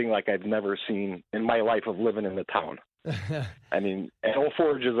something like I've never seen in my life of living in the town. I mean, and Old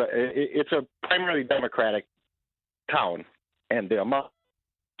Forge is it's a primarily Democratic town. And the amount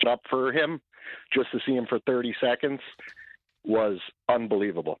up for him, just to see him for 30 seconds, was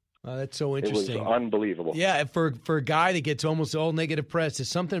unbelievable. That's so interesting. It was unbelievable. Yeah, for a guy that gets almost all negative press, there's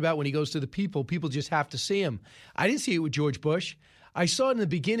something about when he goes to the people just have to see him. I didn't see it with George Bush. I saw it in the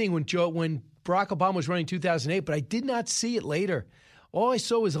beginning when Barack Obama was running in 2008, but I did not see it later. All I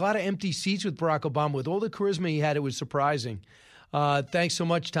saw was a lot of empty seats with Barack Obama. With all the charisma he had, it was surprising. Thanks so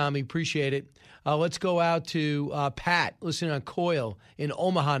much, Tommy. Appreciate it. Let's go out to Pat, listening on Coil in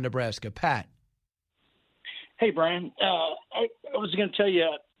Omaha, Nebraska. Pat. Hey, Brian. I was going to tell you,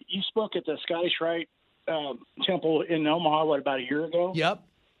 you spoke at the Scottish Rite Temple in Omaha, about a year ago? Yep.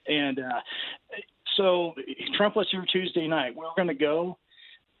 And so Trump was here Tuesday night. We were going to go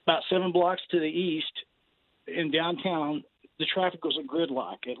about 7 blocks to the east in downtown. The traffic was a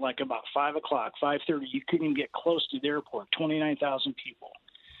gridlock at like about 5 o'clock, 5:30. You couldn't even get close to the airport, 29,000 people.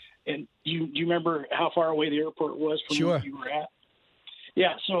 And you remember how far away the airport was from where you were at?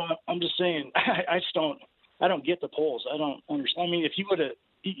 Yeah, so I'm just saying, I don't get the polls. I don't understand. I mean, if you would have,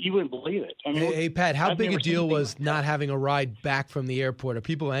 you wouldn't believe it. I mean, hey, Pat, how big a deal was not having a ride back from the airport? Are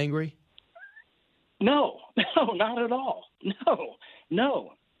people angry? No, not at all.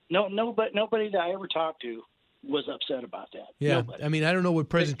 No, but nobody that I ever talked to was upset about that. Yeah, nobody. I mean, I don't know what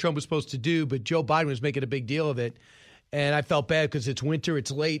President Trump was supposed to do, but Joe Biden was making a big deal of it. And I felt bad because it's winter,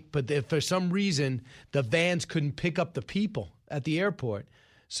 it's late, but if for some reason the vans couldn't pick up the people at the airport.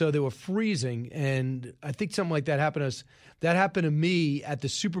 So they were freezing, and I think something like that happened to us. That happened to me at the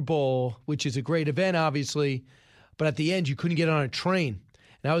Super Bowl, which is a great event, obviously, but at the end you couldn't get on a train.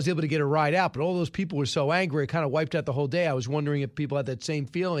 And I was able to get a ride out, but all those people were so angry, it kind of wiped out the whole day. I was wondering if people had that same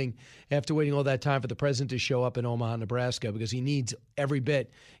feeling after waiting all that time for the president to show up in Omaha, Nebraska, because he needs every bit.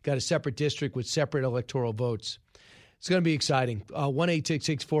 Got a separate district with separate electoral votes. It's going to be exciting.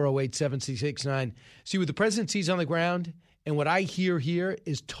 1-866-408-7669. See, what the president sees on the ground and what I hear here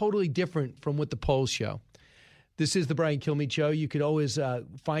is totally different from what the polls show. This is the Brian Kilmeade Show. You could always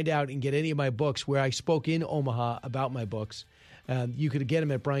find out and get any of my books where I spoke in Omaha about my books. You could get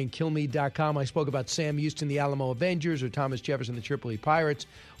them at briankilmeade.com. I spoke about Sam Houston, the Alamo Avengers, or Thomas Jefferson, the Tripoli Pirates,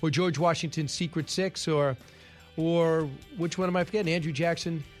 or George Washington's Secret Six, or which one am I forgetting? Andrew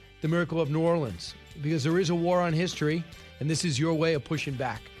Jackson, The Miracle of New Orleans. Because there is a war on history, and this is your way of pushing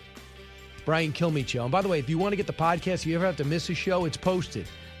back. Brian Kilmeade Show. And by the way, if you want to get the podcast, if you ever have to miss a show, it's posted.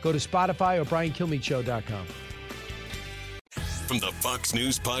 Go to Spotify or briankilmeadshow.com. From the Fox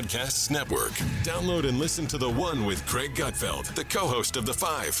News Podcasts Network, download and listen to The One with Craig Gutfeld, the co-host of The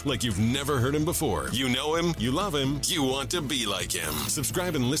Five, like you've never heard him before. You know him, you love him, you want to be like him.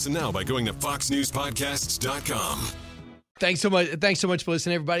 Subscribe and listen now by going to foxnewspodcasts.com. Thanks so much for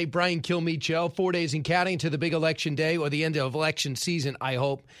listening, everybody. Brian Kilmeade Show, 4 days and counting to the big election day or the end of election season, I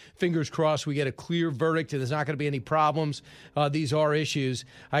hope. Fingers crossed we get a clear verdict and there's not going to be any problems. These are issues.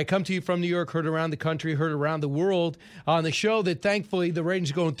 I come to you from New York, heard around the country, heard around the world on the show that thankfully the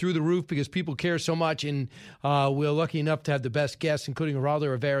ratings are going through the roof because people care so much, and we're lucky enough to have the best guests, including Geraldo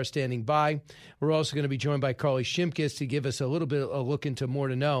Rivera, standing by. We're also going to be joined by Carly Shimkus to give us a little bit of a look into more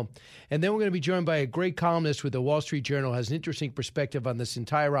to know. And then we're going to be joined by a great columnist with the Wall Street Journal, has an interesting perspective on this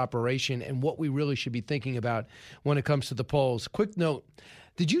entire operation and what we really should be thinking about when it comes to the polls. Quick note,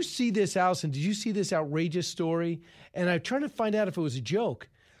 did you see this, Allison? Did you see this outrageous story? And I'm trying to find out if it was a joke.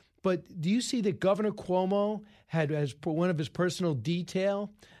 But do you see that Governor Cuomo had, as one of his personal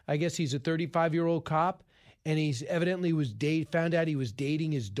detail, I guess he's a 35-year-old cop, and he's evidently found out he was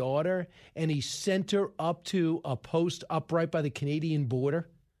dating his daughter, and he sent her up to a post up right by the Canadian border?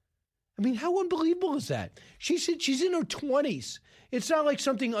 I mean, how unbelievable is that? She said she's in her 20s. It's not like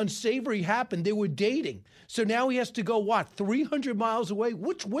something unsavory happened. They were dating. So now he has to go, 300 miles away?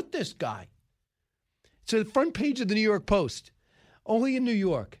 What's with this guy? It's the front page of the New York Post, only in New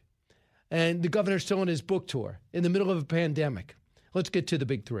York. And the governor's still on his book tour in the middle of a pandemic. Let's get to the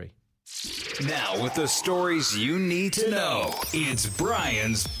big three. Now, with the stories you need to know, it's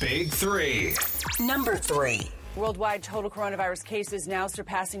Brian's Big Three. Number 3. Worldwide total coronavirus cases now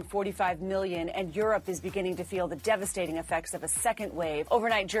surpassing 45 million, and Europe is beginning to feel the devastating effects of a second wave.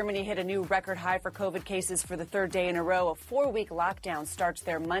 Overnight, Germany hit a new record high for COVID cases for the third day in a row. A 4-week lockdown starts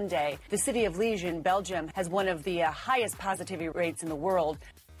there Monday. The city of Liège in Belgium has one of the highest positivity rates in the world.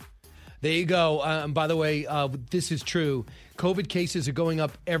 There you go. By the way, this is true. COVID cases are going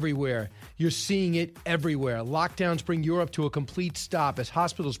up everywhere. You're seeing it everywhere. Lockdowns bring Europe to a complete stop as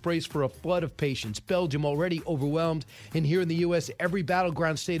hospitals brace for a flood of patients. Belgium already overwhelmed. And here in the U.S., every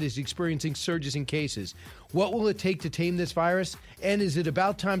battleground state is experiencing surges in cases. What will it take to tame this virus? And is it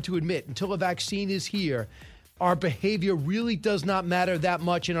about time to admit, until a vaccine is here, our behavior really does not matter that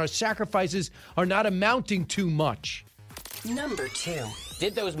much and our sacrifices are not amounting to much? Number 2.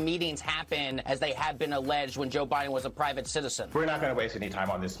 Did those meetings happen as they have been alleged when Joe Biden was a private citizen? We're not going to waste any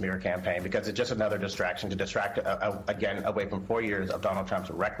time on this smear campaign because it's just another distraction to distract, again, away from 4 years of Donald Trump's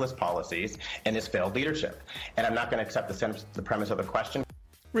reckless policies and his failed leadership. And I'm not going to accept the premise of the question.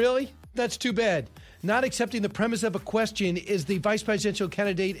 Really? That's too bad. Not accepting the premise of a question is the vice presidential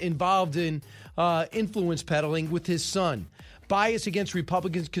candidate involved in influence peddling with his son. Bias against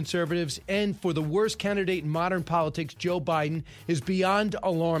Republicans, conservatives, and for the worst candidate in modern politics, Joe Biden, is beyond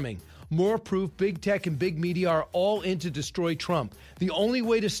alarming. More proof big tech and big media are all in to destroy Trump. The only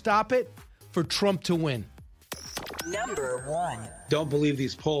way to stop it, for Trump to win. Number 1. Don't believe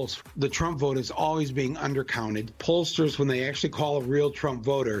these polls. The Trump vote is always being undercounted. Pollsters, when they actually call a real Trump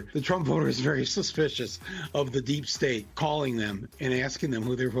voter, the Trump voter is very suspicious of the deep state calling them and asking them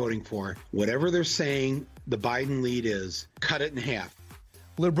who they're voting for. Whatever they're saying the Biden lead is, cut it in half.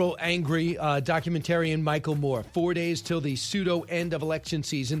 Liberal angry documentarian Michael Moore. 4 days till the pseudo end of election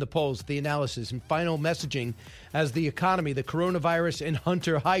season. The polls, the analysis, and final messaging as the economy, the coronavirus, and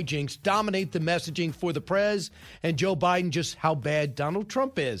Hunter hijinks dominate the messaging for the prez, and Joe Biden just how bad Donald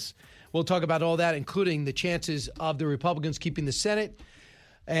Trump is. We'll talk about all that, including the chances of the Republicans keeping the Senate.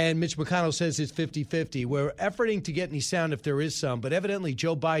 And Mitch McConnell says it's 50-50. We're efforting to get any sound if there is some, but evidently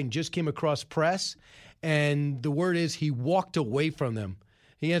Joe Biden just came across press, and the word is he walked away from them.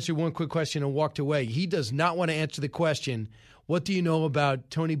 He answered one quick question and walked away. He does not want to answer the question, what do you know about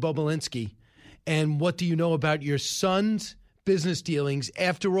Tony Bobulinski? And what do you know about your son's business dealings?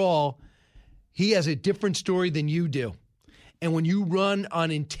 After all, he has a different story than you do. And when you run on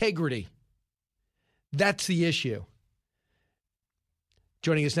integrity, that's the issue.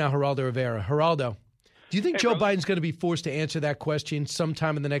 Joining us now, Geraldo Rivera. Geraldo, do you think Joe Biden's going to be forced to answer that question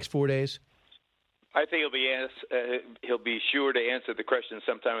sometime in the next 4 days? I think he'll be sure to answer the question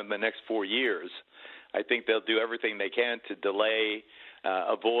sometime in the next 4 years. I think they'll do everything they can to delay,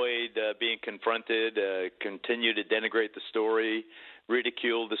 avoid being confronted, continue to denigrate the story,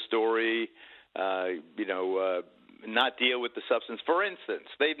 ridicule the story, not deal with the substance. For instance,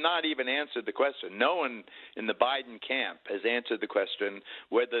 they've not even answered the question. No one in the Biden camp has answered the question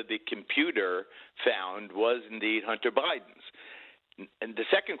whether the computer found was indeed Hunter Biden's. And the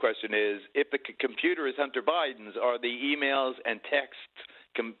second question is, if the computer is Hunter Biden's, are the emails and texts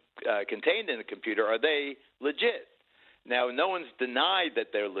contained in the computer, are they legit? Now, no one's denied that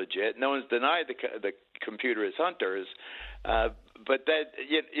they're legit. No one's denied the computer is Hunter's. But that,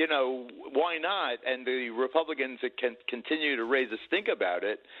 why not? And the Republicans can continue to raise a stink about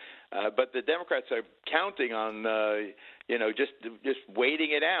it. But the Democrats are counting on, just waiting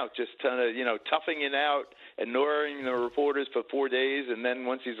waiting it out, just toughing it out, ignoring the reporters for 4 days, and then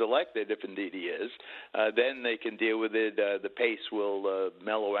once he's elected, if indeed he is, then they can deal with it. The pace will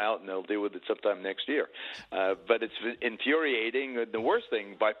mellow out, and they'll deal with it sometime next year. But it's infuriating. The worst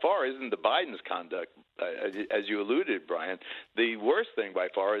thing by far isn't the Biden's conduct, as you alluded, Brian. The worst thing by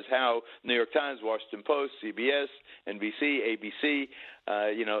far is how New York Times, Washington Post, CBS, NBC, ABC,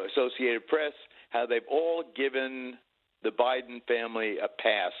 Associated Press, how they've all given the Biden family a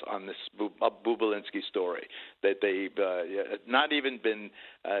pass on this Bobulinski story, that they've not even been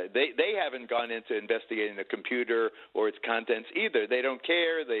they haven't gone into investigating the computer or its contents either. They don't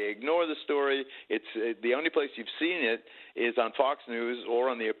care. They ignore the story. It's the only place you've seen it is on Fox News or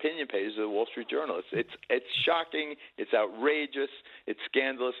on the opinion pages of the Wall Street Journal. It's shocking. It's outrageous. It's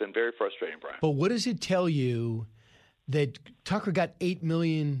scandalous and very frustrating, Brian. But what does it tell you that Tucker got 8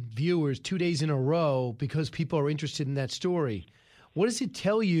 million viewers 2 days in a row because people are interested in that story? What does it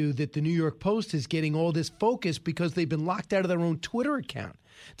tell you that the New York Post is getting all this focus because they've been locked out of their own Twitter account?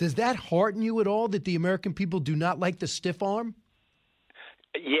 Does that hearten you at all that the American people do not like the stiff arm?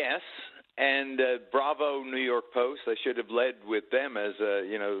 Yes. And bravo, New York Post. I should have led with them as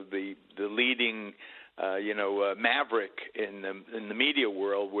the leading maverick in the media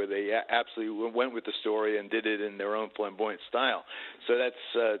world, where they absolutely went with the story and did it in their own flamboyant style. So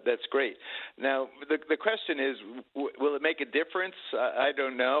that's great. Now the question is, will it make a difference? I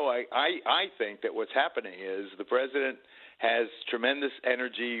don't know. I think that what's happening is the president has tremendous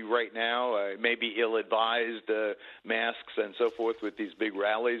energy right now, maybe ill-advised masks and so forth with these big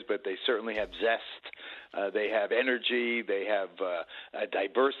rallies, but they certainly have zest. They have energy. They have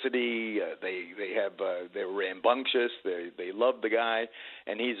diversity. They're rambunctious. They love the guy,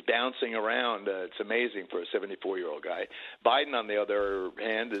 and he's bouncing around. It's amazing for a 74-year-old guy. Biden, on the other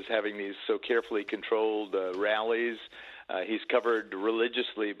hand, is having these so carefully controlled rallies. He's covered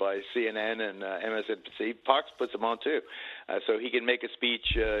religiously by CNN and MSNBC. Fox puts him on too, so he can make a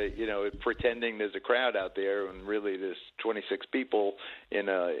speech, pretending there's a crowd out there, and really there's 26 people in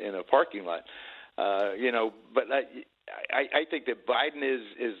a parking lot. But I think that Biden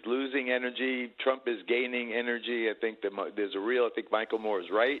is losing energy. Trump is gaining energy. I think that I think Michael Moore is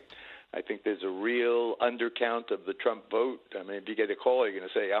right. I think there's a real undercount of the Trump vote. I mean, if you get a call, you're going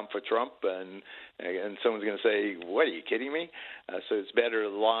to say, I'm for Trump, and someone's going to say, what, are you kidding me? So it's better to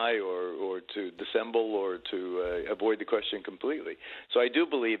lie or to dissemble or to avoid the question completely. So I do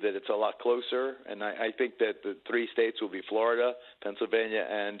believe that it's a lot closer, and I think that the three states will be Florida, Pennsylvania,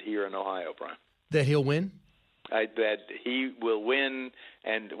 and here in Ohio, Brian. That he'll win? That he will win,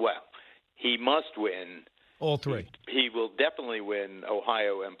 and, he must win. All three. He will definitely win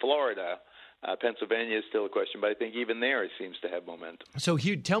Ohio and Florida. Pennsylvania is still a question, but I think even there it seems to have momentum. So,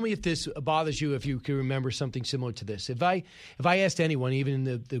 Hugh, tell me if this bothers you, if you can remember something similar to this. If I asked anyone, even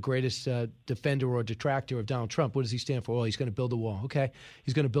the greatest defender or detractor of Donald Trump, what does he stand for? Well, he's going to build a wall. Okay.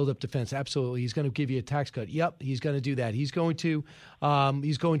 He's going to build up defense. Absolutely. He's going to give you a tax cut. Yep. He's going to do that. He's going to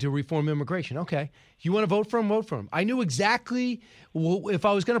reform immigration. Okay. You want to vote for him? Vote for him. I knew exactly if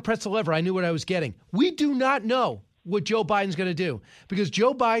I was going to press the lever, I knew what I was getting. We do not know what Joe Biden's going to do, because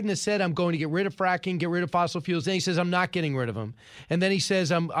Joe Biden has said, I'm going to get rid of fracking, get rid of fossil fuels. Then he says, I'm not getting rid of them. And then he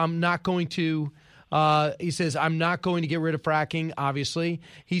says, I'm not going to I'm not going to get rid of fracking, obviously.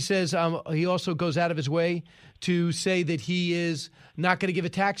 He says he also goes out of his way to say that he is not going to give a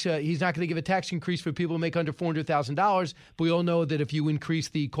tax. He's not going to give a tax increase for people who make under $400,000. But we all know that if you increase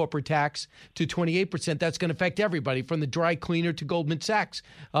the corporate tax to 28%, that's going to affect everybody, from the dry cleaner to Goldman Sachs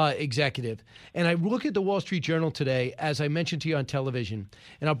executive. And I look at the Wall Street Journal today, as I mentioned to you on television,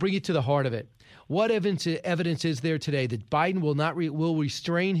 and I'll bring you to the heart of it. What evidence is there today that Biden will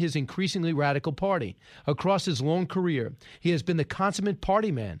restrain his increasingly radical party? Across his long career, he has been the consummate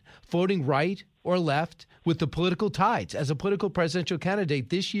party man, voting right or left with the political tides. As a political presidential candidate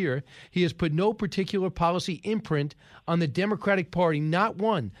this year, he has put no particular policy imprint on the Democratic Party, not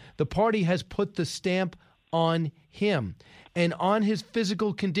one. The party has put the stamp on him and on his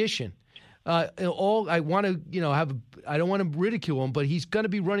physical condition. I don't want to ridicule him, but he's going to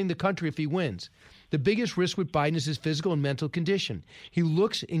be running the country if he wins. The biggest risk with Biden is his physical and mental condition. He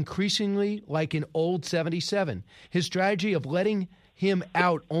looks increasingly like an old 77. His strategy of letting him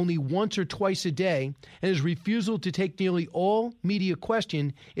out only once or twice a day and his refusal to take nearly all media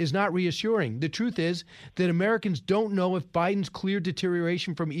question is not reassuring. The truth is that Americans don't know if Biden's clear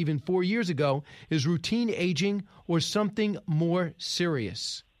deterioration from even 4 years ago is routine aging or something more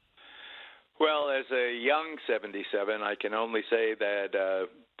serious. Well, as a young 77, I can only say that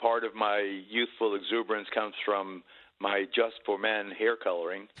part of my youthful exuberance comes from my Just for Men hair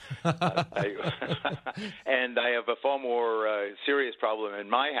coloring. And I have a far more serious problem in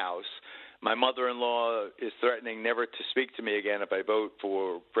my house. My mother-in-law is threatening never to speak to me again if I vote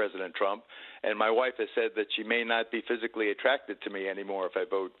for President Trump. And my wife has said that she may not be physically attracted to me anymore if I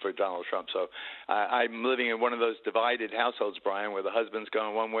vote for Donald Trump. So I'm living in one of those divided households, Brian, where the husband's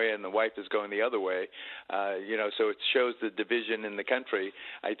going one way and the wife is going the other way. So it shows the division in the country.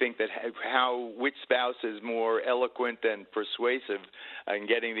 I think that which spouse is more eloquent and persuasive in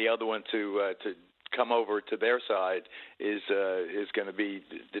getting the other one to come over to their side is going to be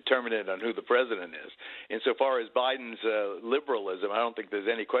determinant on who the president is. Insofar as Biden's liberalism, I don't think there's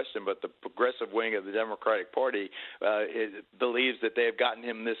any question, but the progressive wing of the Democratic Party believes that they have gotten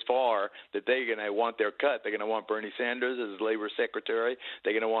him this far that they're going to want their cut. They're going to want Bernie Sanders as Labor Secretary.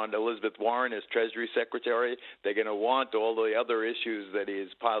 They're going to want Elizabeth Warren as Treasury Secretary. They're going to want all the other issues that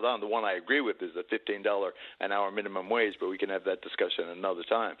he's piled on. The one I agree with is the $15 an hour minimum wage, but we can have that discussion another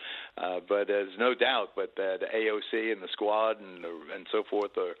time. But there's no doubt but the AOC and the squad and so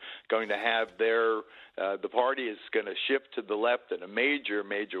forth are going to have the party is going to shift to the left in a major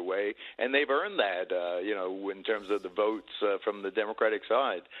way, and they've earned that, in terms of the votes from the Democratic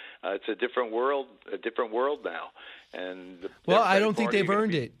side. It's a different world now. And I don't think they've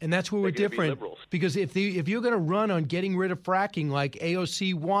earned it, and that's where we're different. Because if you're going to run on getting rid of fracking like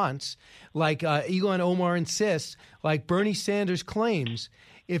AOC wants, like Ilhan Omar insists, like Bernie Sanders claims,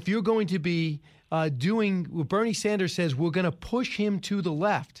 if you're going to be doing what Bernie Sanders says, we're going to push him to the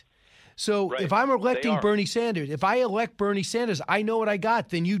left. So if I'm electing Bernie Sanders, if I elect Bernie Sanders, I know what I got,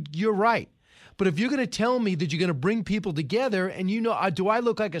 then you're right. But if you're going to tell me that you're going to bring people together and do I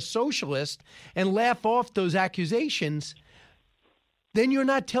look like a socialist and laugh off those accusations, then you're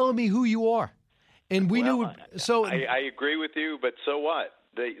not telling me who you are. And we knew so. I agree with you, but so what?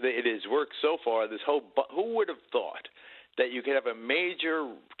 It has worked so far. Who would have thought that you could have a major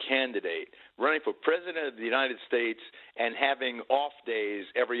candidate running for president of the United States and having off days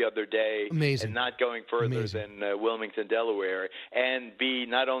every other day and not going further than Wilmington, Delaware, and be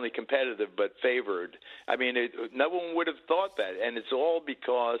not only competitive but favored? I mean, no one would have thought that, and it's all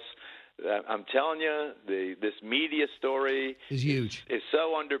because I'm telling you, this media story is huge. Is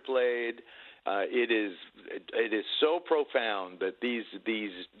so underplayed. It is so profound that these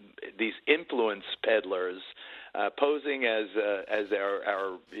influence peddlers posing as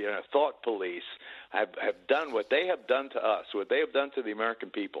our thought police have done what they have done to us, what they have done to the American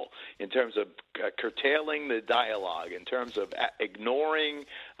people in terms of curtailing the dialogue, in terms of ignoring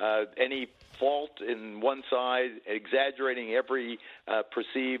any fault in one side, exaggerating every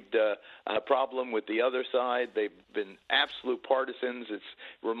perceived problem with the other side. They've been absolute partisans. It's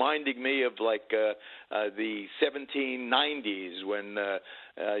reminding me of like the 1790s when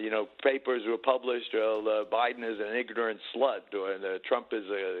papers were published. Biden is an ignorant slut, or Trump is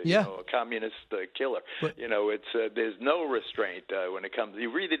a communist killer. But, there's no restraint when it comes.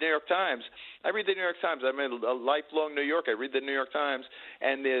 You read the New York Times. I read the New York Times. I'm a lifelong New Yorker. I read the New York Times,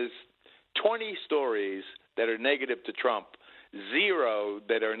 and there's 20 stories that are negative to Trump, 0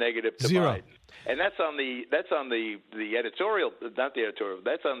 that are negative to Biden. And that's on the editorial, not the editorial.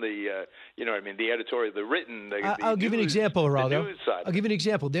 That's on the the editorial, the written. I'll give you an example, Geraldo. News side. I'll give you an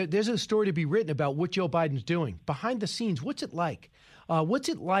example. There's a story to be written about what Joe Biden's doing behind the scenes. What's it like? What's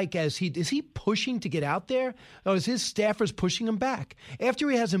it like is he pushing to get out there, or is his staffers pushing him back? After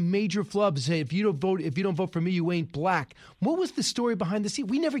he has a major flub, say if you don't vote for me, you ain't black. What was the story behind the scenes?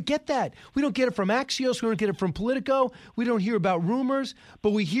 We never get that. We don't get it from Axios. We don't get it from Politico. We don't hear about rumors,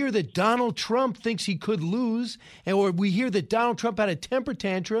 but we hear that Donald Trump thinks he could lose, or we hear that Donald Trump had a temper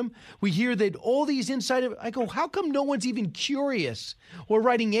tantrum. We hear that all these insider. I go, how come no one's even curious or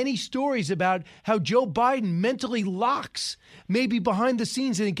writing any stories about how Joe Biden mentally locks maybe behind the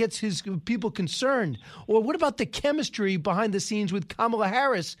scenes and it gets his people concerned? Or what about the chemistry behind the scenes with Kamala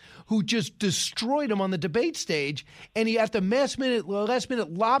Harris, who just destroyed him on the debate stage, and he at the last minute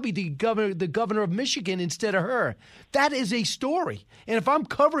lobbied the governor of Michigan instead of her? That is a story. And if I'm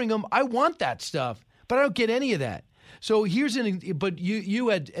covering them, I want that stuff, but I don't get any of that. So here's but you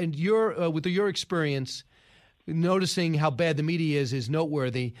had, and with your experience, noticing how bad the media is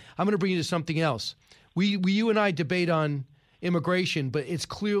noteworthy. I'm going to bring you to something else. You and I debate on immigration, but it's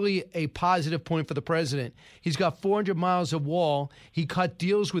clearly a positive point for the president. He's got 400 miles of wall. He cut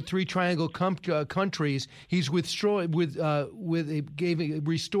deals with 3 triangle countries. He's restored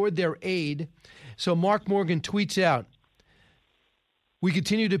their aid. So Mark Morgan tweets out, "We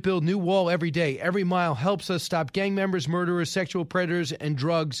continue to build new wall every day. Every mile helps us stop gang members, murderers, sexual predators, and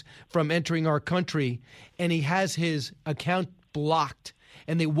drugs from entering our country." And he has his account blocked.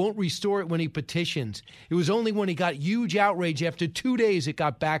 and they won't restore it when he petitions. It was only when he got huge outrage after 2 days it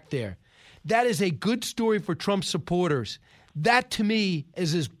got back there. That is a good story for Trump supporters. That, to me,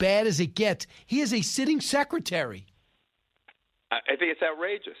 is as bad as it gets. He is a sitting secretary. I think it's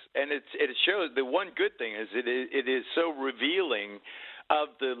outrageous, and it shows. The one good thing is it is so revealing of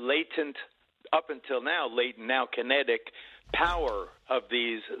the latent, up until now, kinetic power of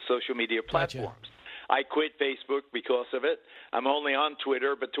these social media platforms. Gotcha. I quit Facebook because of it. I'm only on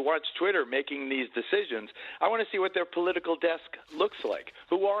Twitter, but to watch Twitter making these decisions, I want to see what their political desk looks like.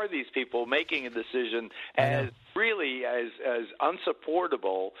 Who are these people making a decision as really as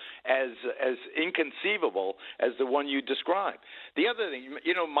unsupportable, as inconceivable as the one you described? The other thing,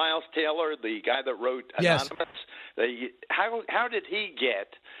 Miles Taylor, the guy that wrote Anonymous, how did he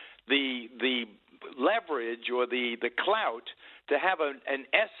get the leverage or the clout to have an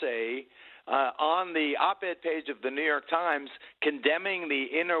essay on the op-ed page of the New York Times condemning the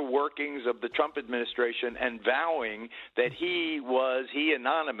inner workings of the Trump administration and vowing that he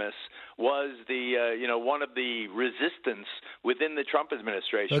Anonymous was the one of the resistance within the Trump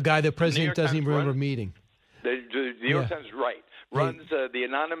administration. A guy the president doesn't even remember meeting. The New York Times runs the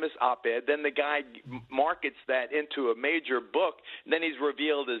Anonymous op-ed. Then the guy markets that into a major book. And then he's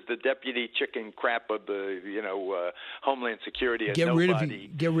revealed as the deputy chicken crap of the Homeland Security. Get rid of you.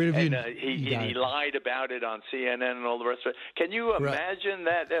 And he lied about it on CNN and all the rest of it. Can you imagine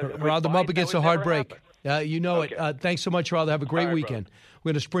that? Riled them up against a hard break. It. Thanks so much, Riled. Have a great weekend. Brother. We're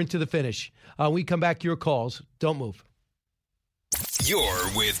going to sprint to the finish. We come back. Your calls. Don't move. You're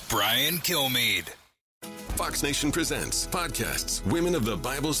with Brian Kilmeade. Fox Nation presents podcasts Women of the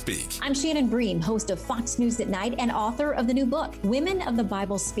Bible Speak. I'm Shannon Bream, host of Fox News at Night and author of the new book, Women of the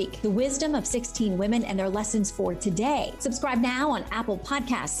Bible Speak, the wisdom of 16 women and their lessons for today. Subscribe now on Apple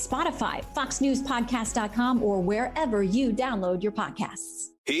Podcasts, Spotify, FoxNewsPodcast.com, or wherever you download your podcasts.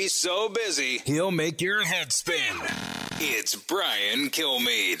 He's so busy, he'll make your head spin. It's Brian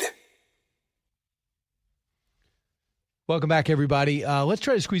Kilmeade. Welcome back, everybody. Let's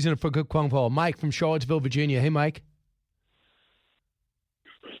try to squeeze in a quick phone call. Mike from Charlottesville, Virginia. Hey, Mike.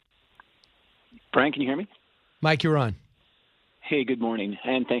 Brian, can you hear me? Mike, you're on. Hey, good morning,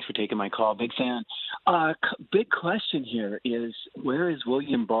 and thanks for taking my call. Big fan. Big question here is, where is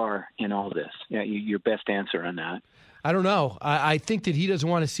William Barr in all this? Yeah, your best answer on that. I don't know. I think that he doesn't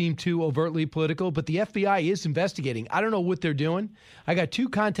want to seem too overtly political, but the FBI is investigating. I don't know what they're doing. I got 2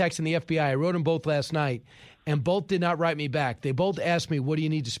 contacts in the FBI. I wrote them both last night, and both did not write me back. They both asked me, what do you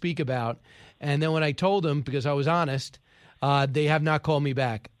need to speak about? And then when I told them, because I was honest, they have not called me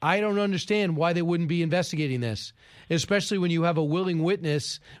back. I don't understand why they wouldn't be investigating this, especially when you have a willing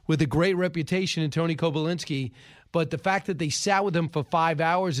witness with a great reputation in Tony Kobolinsky. But the fact that they sat with him for 5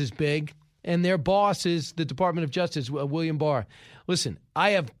 hours is big. And their boss is the Department of Justice, William Barr. Listen,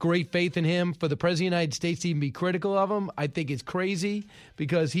 I have great faith in him. For the President of the United States to even be critical of him, I think it's crazy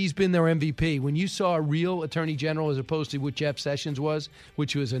because he's been their MVP. When you saw a real attorney general as opposed to what Jeff Sessions was,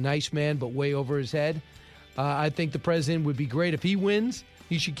 which was a nice man but way over his head, I think the president would be great. If he wins,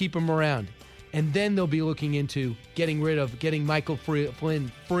 he should keep him around. And then they'll be looking into getting Michael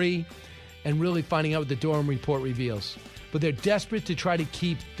Flynn free and really finding out what the Durham report reveals. But they're desperate to try to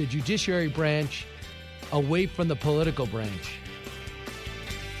keep the judiciary branch away from the political branch.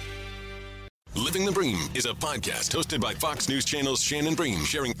 Living the Bream is a podcast hosted by Fox News Channel's Shannon Bream,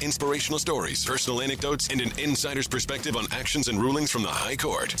 sharing inspirational stories, personal anecdotes, and an insider's perspective on actions and rulings from the High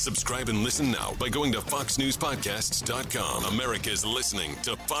Court. Subscribe and listen now by going to FoxNewsPodcasts.com. America's listening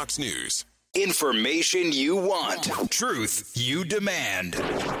to Fox News. Information you want. Truth you demand.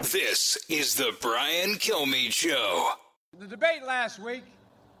 This is the Brian Kilmeade Show. The debate last week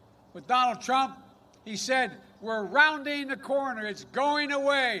with Donald Trump, he said, we're rounding the corner. It's going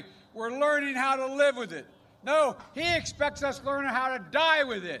away. We're learning how to live with it. No, he expects us learning how to die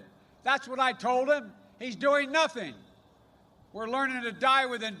with it. That's what I told him. He's doing nothing. We're learning to die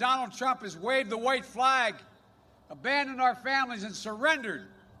with it. Donald Trump has waved the white flag, abandoned our families, and surrendered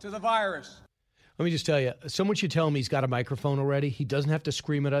to the virus. Let me just tell you, someone should tell him he's got a microphone already. He doesn't have to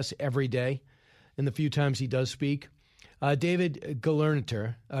scream at us every day in the few times he does speak. David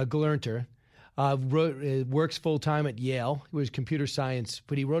Gelernter works full-time at Yale. He was computer science,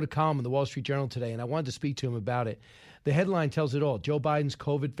 but he wrote a column in the Wall Street Journal today, and I wanted to speak to him about it. The headline tells it all. Joe Biden's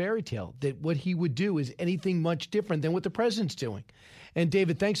COVID fairy tale, that what he would do is anything much different than what the president's doing. And,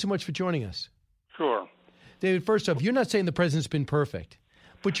 David, thanks so much for joining us. Sure. David, first off, you're not saying the president's been perfect,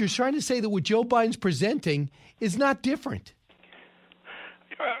 but you're trying to say that what Joe Biden's presenting is not different.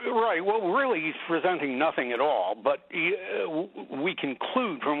 Right. Well, really, he's presenting nothing at all. But we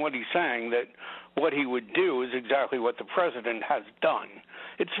conclude from what he's saying that what he would do is exactly what the president has done.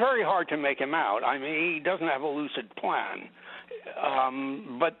 It's very hard to make him out. I mean, he doesn't have a lucid plan.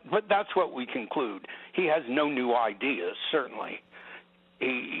 But that's what we conclude. He has no new ideas, certainly.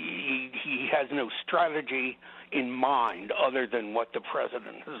 He has no strategy in mind other than what the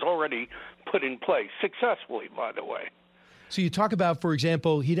president has already put in place, successfully, by the way. So you talk about, for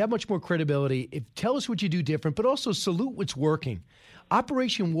example, he'd have much more credibility. Tell us what you do different, but also salute what's working.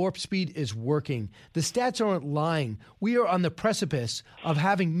 Operation Warp Speed is working. The stats aren't lying. We are on the precipice of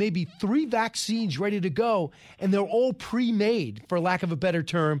having maybe 3 vaccines ready to go, and they're all pre-made, for lack of a better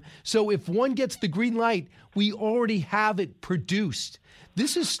term. So if one gets the green light, we already have it produced.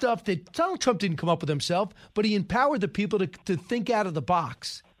 This is stuff that Donald Trump didn't come up with himself, but he empowered the people to think out of the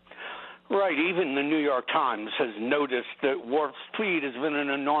box. Right. Even the New York Times has noticed that Warp Speed has been an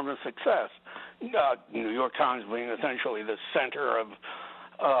enormous success. New York Times being essentially the center of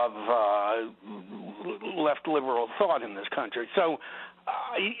left liberal thought in this country. So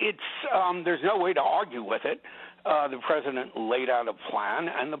there's no way to argue with it. The president laid out a plan,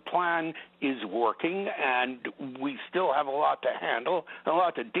 and the plan is working, and we still have a lot to handle, a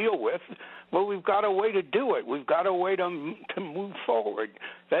lot to deal with, but we've got a way to do it. We've got a way to move forward.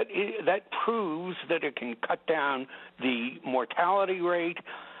 That proves that it can cut down the mortality rate,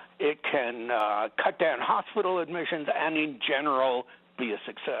 it can cut down hospital admissions, and in general be a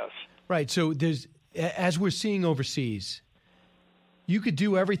success. Right. So as we're seeing overseas, you could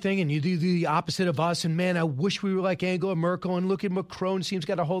do everything and you do the opposite of us. And, man, I wish we were like Angela Merkel. And look at Macron, seems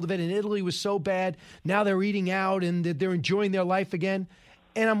got a hold of it. And Italy was so bad. Now they're eating out and they're enjoying their life again.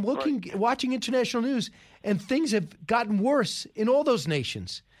 And I'm watching international news, and things have gotten worse in all those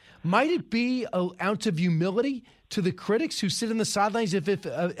nations. Might it be an ounce of humility to the critics who sit on the sidelines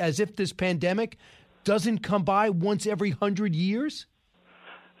as if this pandemic doesn't come by once every 100 years?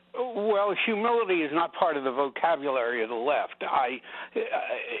 Well, humility is not part of the vocabulary of the left.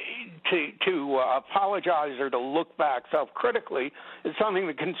 To apologize or to look back self-critically is something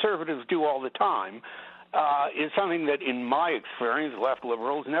that conservatives do all the time. Is something that, in my experience, left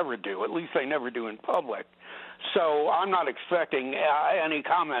liberals never do. At least they never do in public. So I'm not expecting any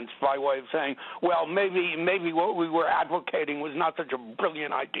comments by way of saying, well, maybe what we were advocating was not such a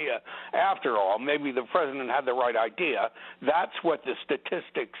brilliant idea after all. Maybe the president had the right idea. That's what the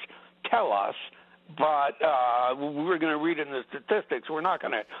statistics tell us. But we're going to read in the statistics. We're not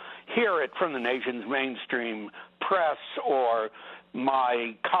going to hear it from the nation's mainstream press or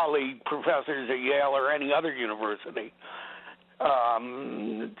my colleague professors at Yale or any other university.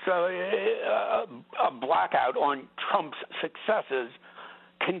 So a blackout on Trump's successes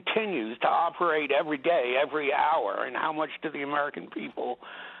continues to operate every day, every hour. And how much do the American people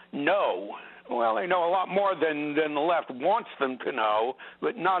know? Well, they know a lot more than the left wants them to know,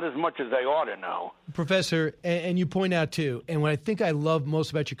 but not as much as they ought to know. Professor, and you point out, too, and what I think I love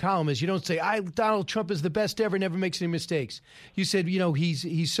most about your column is you don't say, Donald Trump is the best ever, never makes any mistakes. You said,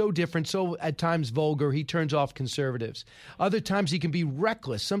 he's so different, so at times vulgar, he turns off conservatives. Other times he can be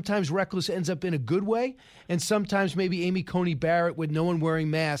reckless. Sometimes reckless ends up in a good way, and sometimes maybe Amy Coney Barrett, with no one wearing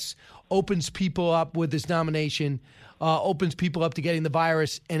masks, opens people up with this nomination, opens people up to getting the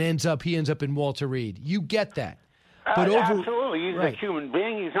virus, and he ends up in Walter Reed. You get that. But absolutely. He's a human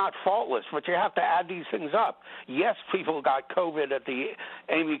being. He's not faultless, but you have to add these things up. Yes, people got COVID at the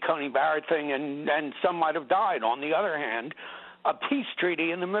Amy Coney Barrett thing, and some might have died. On the other hand, a peace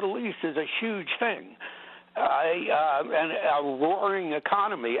treaty in the Middle East is a huge thing. And a roaring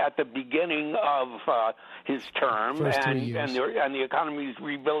economy at the beginning of his term, and the economy he's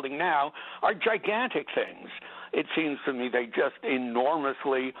rebuilding now are gigantic things. It seems to me they just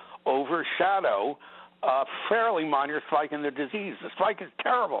enormously overshadow a fairly minor spike in the disease. The spike is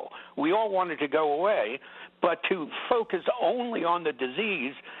terrible. We all want it to go away, but to focus only on the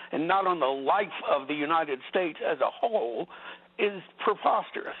disease and not on the life of the United States as a whole is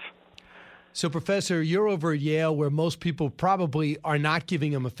preposterous. So, Professor, you're over at Yale, where most people probably are not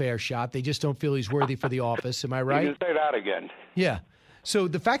giving him a fair shot. They just don't feel he's worthy for the office. Am I right? You can say that again. Yeah. So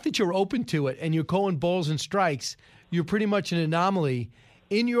the fact that you're open to it and you're calling balls and strikes, you're pretty much an anomaly.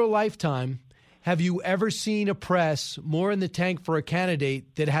 In your lifetime, have you ever seen a press more in the tank for a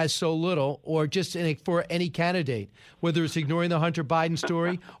candidate that has so little, or just for any candidate, whether it's ignoring the Hunter Biden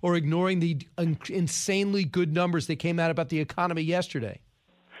story or ignoring the insanely good numbers that came out about the economy yesterday?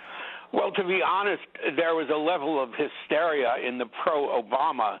 Well, to be honest, there was a level of hysteria in the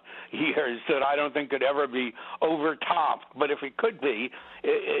pro-Obama years that I don't think could ever be overtopped. But if it could be,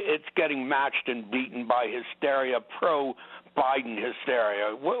 it's getting matched and beaten by hysteria, pro-Biden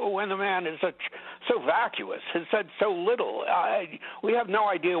hysteria. When the man is so vacuous, has said so little, we have no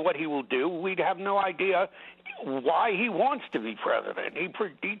idea what he will do. We'd have no idea why he wants to be president.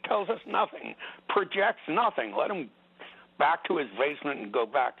 He tells us nothing, projects nothing. Let him back to his basement and go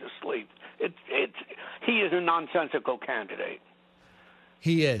back to sleep. He is a nonsensical candidate.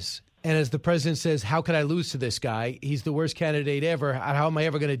 He is. And as the president says, how can I lose to this guy? He's the worst candidate ever. How am I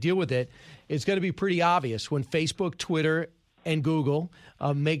ever going to deal with it? It's going to be pretty obvious when Facebook, Twitter, and Google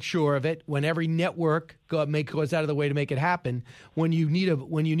make sure of it. When every network goes out of the way to make it happen. When you need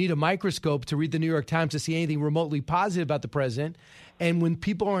a microscope to read the New York Times to see anything remotely positive about the president. And when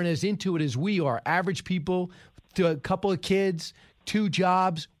people aren't as into it as we are, average people, to a couple of kids, 2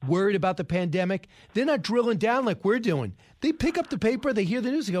 jobs, worried about the pandemic, they're not drilling down like we're doing. They pick up the paper, they hear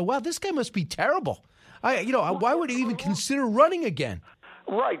the news, they go, wow, this guy must be terrible. Why would he even consider running again?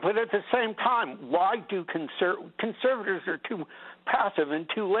 Right, but at the same time, why do conservatives are too passive and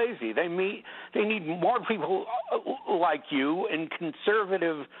too lazy? They need more people like you in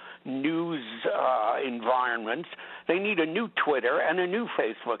conservative news environments. They need a new Twitter and a new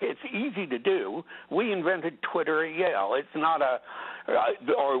Facebook. It's easy to do. We invented Twitter at Yale. It's not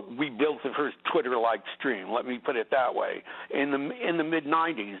or we built the first Twitter-like stream. Let me put it that way. In the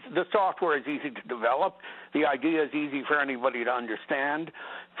mid-'90s, the software is easy to develop. The idea is easy for anybody to understand.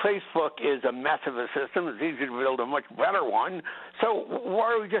 Facebook is a mess of a system. It's easy to build a much better one. So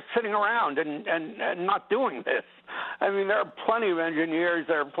why are we just sitting around and not doing this? I mean, there are plenty of engineers,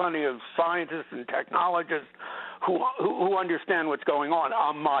 there are plenty of scientists and technologists who understand what's going on.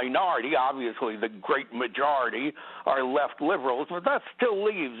 A minority, obviously the great majority, are left liberals, but that still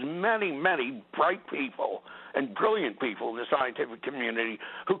leaves many, many bright people and brilliant people in the scientific community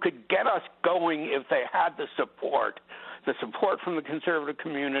who could get us going if they had the support from the conservative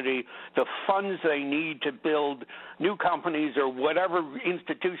community, the funds they need to build new companies or whatever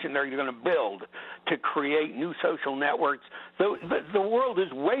institution they're going to build to create new social networks. The world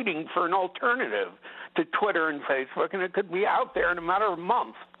is waiting for an alternative to Twitter and Facebook, and it could be out there in a matter of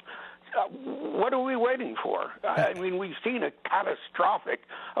months. What are we waiting for? I mean, we've seen a catastrophic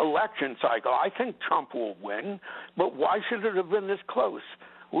election cycle. I think Trump will win, but why should it have been this close?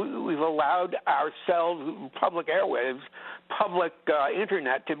 We've allowed ourselves, public airwaves, public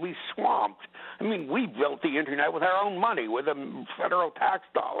internet to be swamped. I mean, we built the internet with our own money, with the federal tax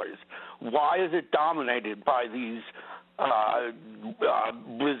dollars. Why is it dominated by these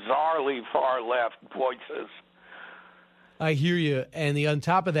bizarrely far-left voices? I hear you. And on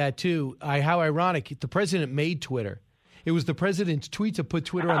top of that, too, how ironic, the president made Twitter. It was the president's tweets that put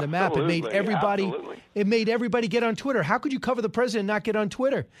Twitter on the map. It made everybody get on Twitter. How could you cover the president and not get on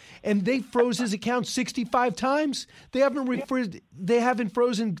Twitter? And they froze his account 65 times. They haven't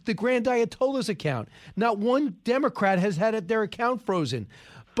frozen the Grand Ayatollah's account. Not one Democrat has had their account frozen.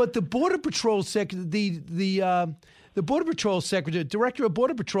 But the Border Patrol the Border Patrol secretary, director of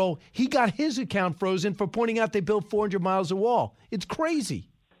Border Patrol, he got his account frozen for pointing out they built 400 miles of wall. It's crazy.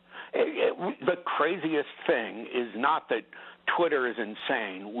 The craziest thing is not that Twitter is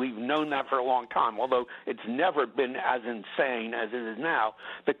insane. We've known that for a long time, although it's never been as insane as it is now.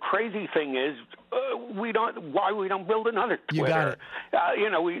 The crazy thing is why we don't build another Twitter. You got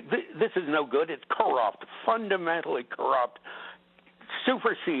it. This is no good. It's corrupt, fundamentally corrupt.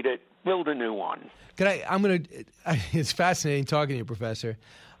 Supersede it, build a new one. It's fascinating talking to you, Professor.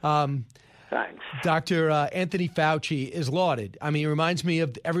 Thanks. Dr. Anthony Fauci is lauded. I mean, he reminds me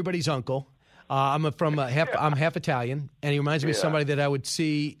of everybody's uncle. I'm half Italian, and he reminds me of somebody that I would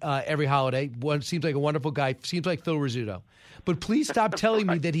see every holiday. Seems like a wonderful guy. Seems like Phil Rizzuto. But please stop telling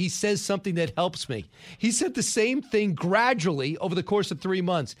me that he says something that helps me. He said the same thing gradually over the course of 3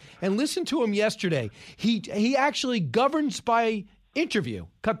 months. And listen to him yesterday. He actually governs by interview.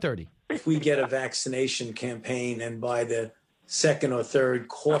 Cut 30. If we get a vaccination campaign and by the second or third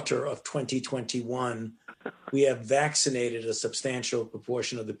quarter of 2021, we have vaccinated a substantial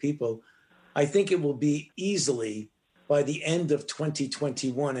proportion of the people, I think it will be easily by the end of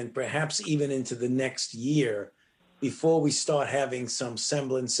 2021 and perhaps even into the next year before we start having some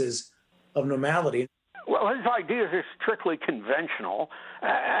semblances of normality. Well, his ideas are strictly conventional,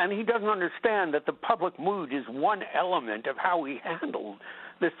 and he doesn't understand that the public mood is one element of how we handle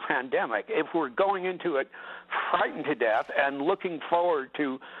this pandemic. If we're going into it frightened to death and looking forward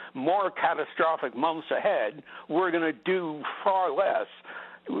to more catastrophic months ahead, we're going to do far less.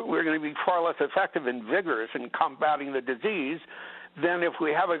 We're going to be far less effective and vigorous in combating the disease than if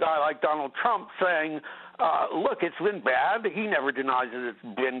we have a guy like Donald Trump saying, look, it's been bad. He never denies that it's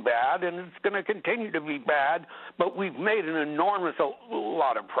been bad, and it's going to continue to be bad, but we've made an enormous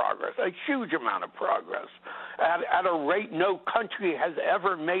lot of progress, a huge amount of progress, at a rate no country has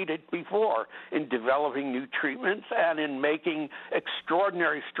ever made it before in developing new treatments and in making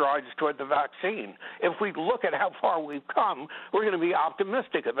extraordinary strides toward the vaccine. If we look at how far we've come, we're going to be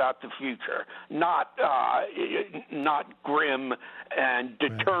optimistic about the future, not grim and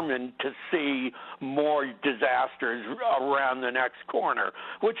determined to see more disasters around the next corner,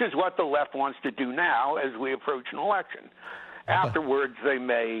 which is what the left wants to do now as we approach an election. Afterwards, they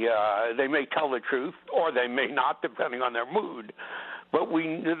may tell the truth, or they may not, depending on their mood. But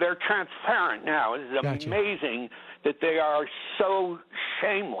they're transparent now. It is amazing that they are so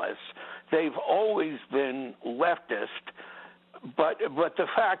shameless. They've always been leftist, but the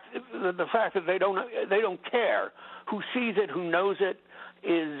fact that they don't care. Who sees it, who knows it,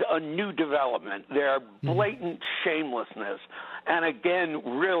 is a new development. Their blatant shamelessness. And again,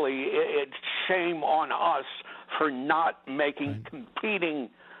 really, it's shame on us for not making competing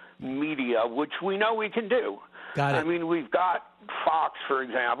media, which we know we can do. Got it. I mean, we've got Fox, for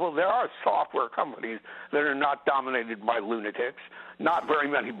example. There are software companies that are not dominated by lunatics. Not very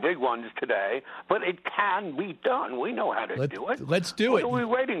many big ones today, but it can be done. We know how to do it. Let's do it. What are we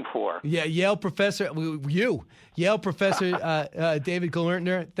waiting for? Yeah, Yale professor, Yale professor David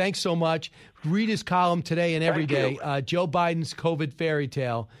Gelernter, thanks so much. Read his column today and every day. Joe Biden's COVID fairy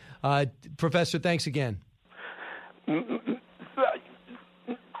tale. Professor, thanks again. Thanks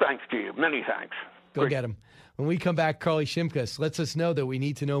to you. Many thanks. Go get him. When we come back, Carly Shimkus lets us know that we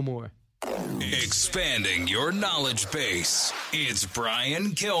need to know more. Expanding your knowledge base. It's Brian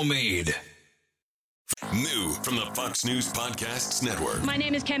Kilmeade. New from the Fox News Podcasts Network. My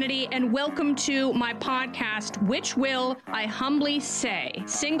name is Kennedy, and welcome to my podcast, which will, I humbly say,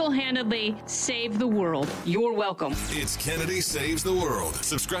 single-handedly save the world. You're welcome. It's Kennedy Saves the World.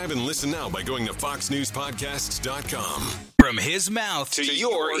 Subscribe and listen now by going to foxnewspodcasts.com. From his mouth to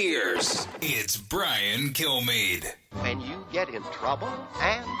your ears, it's Brian Kilmeade. When you get in trouble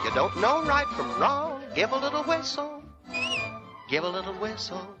and you don't know right from wrong, give a little whistle. Give a little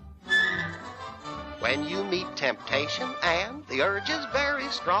whistle. When you meet temptation and the urge is very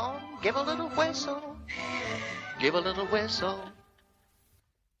strong, give a little whistle. Give a little whistle.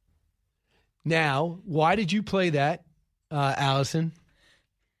 Now, why did you play that, Allison?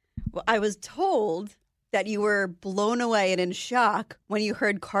 Well, I was told that you were blown away and in shock when you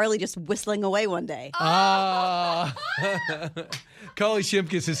heard Carly just whistling away one day. Carly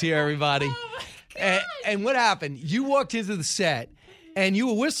Shimkus is here, everybody. And what happened? You walked into the set and you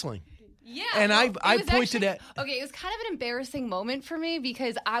were whistling. Yeah. And well, I pointed at... Okay, it was kind of an embarrassing moment for me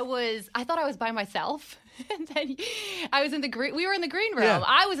because I thought I was by myself. And then I was we were in the green room. Yeah.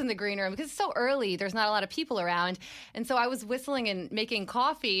 I was in the green room because it's so early. There's not a lot of people around. And so I was whistling and making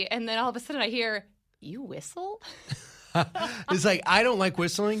coffee. And then all of a sudden I hear, you whistle? It's like, I don't like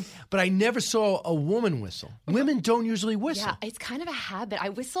whistling, but I never saw a woman whistle. Women don't usually whistle. Yeah, it's kind of a habit. I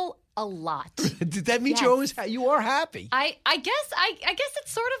whistle a lot. That means you are happy. I guess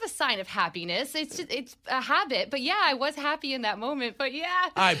it's sort of a sign of happiness. It's a habit. But yeah, I was happy in that moment. But yeah.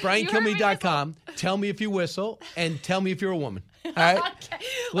 All right, BrianKilmeade.com. Tell me if you whistle and tell me if you're a woman. All right? Okay.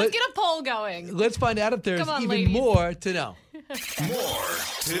 Let's get a poll going. Let's find out if there's even ladies. more to know. More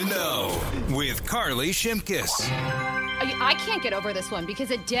to know with Carly Shimkus. I can't get over this one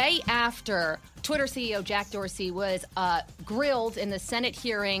because a day after Twitter CEO Jack Dorsey was grilled in the Senate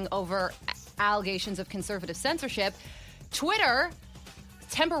hearing over allegations of conservative censorship, Twitter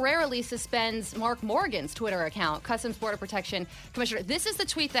temporarily suspends Mark Morgan's Twitter account, Customs Border Protection Commissioner. This is the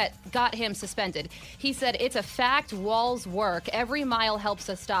tweet that got him suspended. He said, "It's a fact, walls work. Every mile helps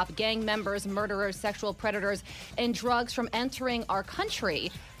us stop gang members, murderers, sexual predators, and drugs from entering our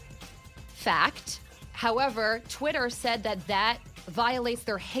country." Fact. However, Twitter said that violates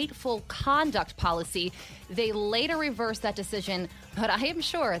their hateful conduct policy. They later reversed that decision, but I am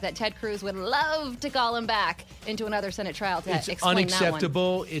sure that Ted Cruz would love to call him back into another Senate trial to explain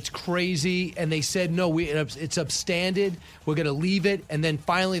unacceptable. That one. It's crazy. And they said, no, it's upstanded. We're going to leave it. And then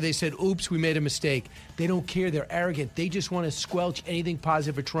finally they said, oops, we made a mistake. They don't care. They're arrogant. They just want to squelch anything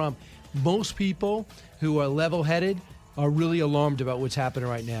positive for Trump. Most people who are level-headed are really alarmed about what's happening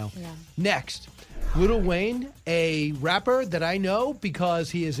right now. Yeah. Next. Lil Wayne, a rapper that I know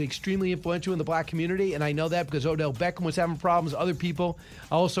because he is extremely influential in the black community, and I know that because Odell Beckham was having problems, other people.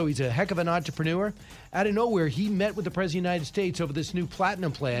 Also, he's a heck of an entrepreneur. Out of nowhere, he met with the President of the United States over this new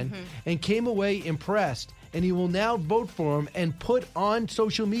platinum plan and came away impressed, and he will now vote for him and put on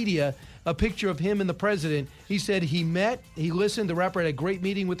social media a picture of him and the president. He said he listened. The rapper had a great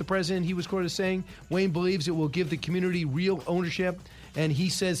meeting with the president. He was quoted as saying, Wayne believes it will give the community real ownership, and he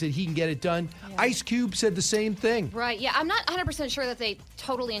says that he can get it done. Yeah. Ice Cube said the same thing. Right, yeah. I'm not 100% sure that they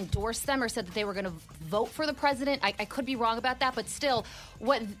totally endorsed them or said that they were going to vote for the president. I could be wrong about that, but still,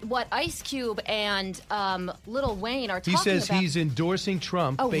 what Ice Cube and Lil Wayne are talking about... He says he's endorsing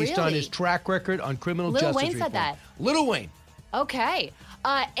Trump based on his track record on criminal justice reform. Lil Wayne said that. Lil Wayne. Okay.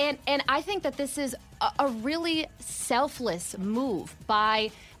 And I think that this is a really selfless move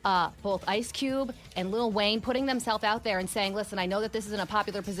by both Ice Cube and Lil Wayne, putting themselves out there and saying, listen, I know that this isn't a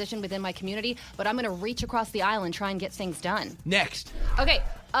popular position within my community, but I'm going to reach across the aisle and try and get things done. Next. Okay.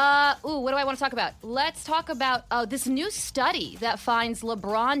 What do I want to talk about? Let's talk about this new study that finds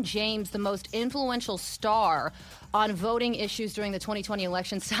LeBron James the most influential star on voting issues during the 2020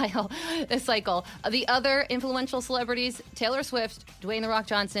 election cycle. The other influential celebrities, Taylor Swift, Dwayne "The Rock"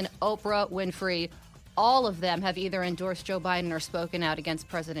 Johnson, Oprah Winfrey, all of them have either endorsed Joe Biden or spoken out against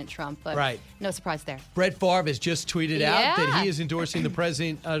President Trump. But no surprise there. Brett Favre has just tweeted out that he is endorsing the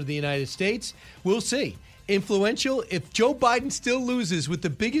president of the United States. We'll see. Influential. If Joe Biden still loses with the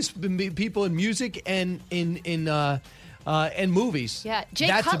biggest people in music and in movies, Jay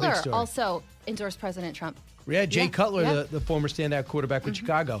that's Cutler a big story. Also endorsed President Trump. Yeah, Jay Cutler, the former standout quarterback with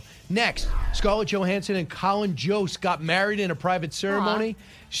Chicago. Next, Scarlett Johansson and Colin Jost got married in a private ceremony.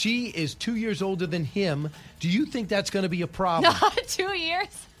 She is 2 years older than him. Do you think that's going to be a problem? 2 years?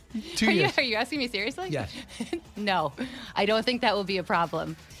 2 years. Are you asking me seriously? Yes. No, I don't think that will be a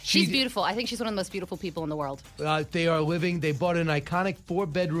problem. She's beautiful. I think she's one of the most beautiful people in the world. They bought an iconic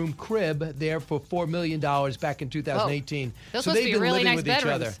 4-bedroom crib there for $4 million back in 2018. Those so must they've be been really living nice with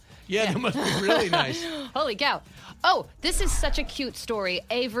bedrooms. each other. Yeah, they must be really nice. Holy cow. Oh, this is such a cute story.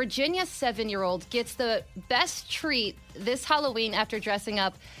 A Virginia 7-year-old gets the best treat this Halloween after dressing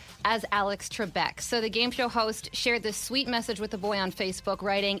up as Alex Trebek. So the game show host shared this sweet message with the boy on Facebook,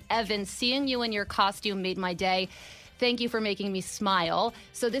 writing, Evan, seeing you in your costume made my day. Thank you for making me smile.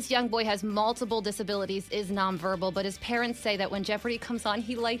 So this young boy has multiple disabilities, is nonverbal, but his parents say that when Jeopardy comes on,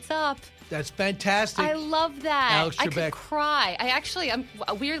 he lights up. That's fantastic. I love that. Alex Trebek. I could cry. I'm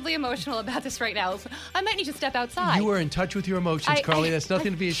weirdly emotional about this right now. I might need to step outside. You are in touch with your emotions, Carly. That's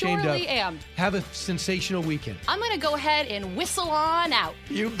nothing to be ashamed of. I am. Have a sensational weekend. I'm going to go ahead and whistle on out.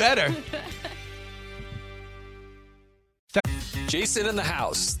 You better. Jason in the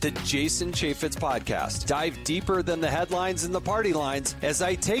House, the Jason Chaffetz podcast. Dive deeper than the headlines and the party lines as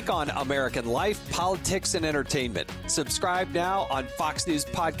I take on American life, politics, and entertainment. Subscribe now on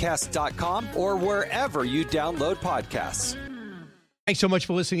FoxNewsPodcast.com or wherever you download podcasts. Thanks so much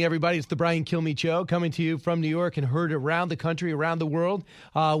for listening, everybody. It's the Brian Kilmeade Show, coming to you from New York and heard around the country, around the world.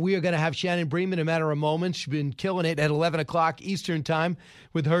 We are going to have Shannon Bream in a matter of moments. She's been killing it at 11 o'clock Eastern time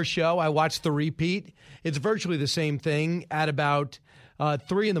with her show. I watched the repeat. It's virtually the same thing at about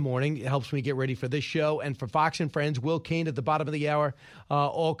 3 in the morning. It helps me get ready for this show. And for Fox and Friends, Will Cain at the bottom of the hour,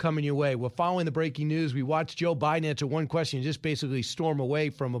 all coming your way. We're following the breaking news. We watched Joe Biden answer one question and just basically storm away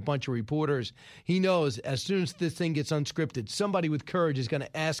from a bunch of reporters. He knows as soon as this thing gets unscripted, somebody with courage is going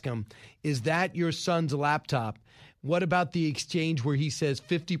to ask him, is that your son's laptop? What about the exchange where he says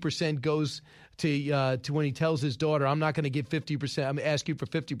 50% goes to when he tells his daughter, I'm not going to give 50%. I'm going to ask you for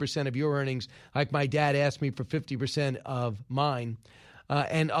 50% of your earnings, like my dad asked me for 50% of mine.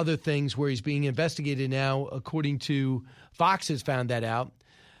 And other things where he's being investigated now, according to Fox has found that out.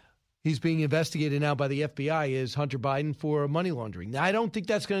 He's being investigated now by the FBI, is Hunter Biden, for money laundering. Now, I don't think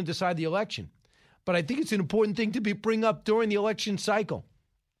that's going to decide the election, but I think it's an important thing to bring up during the election cycle.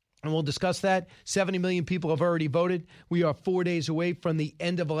 And we'll discuss that. 70 million people have already voted. We are 4 days away from the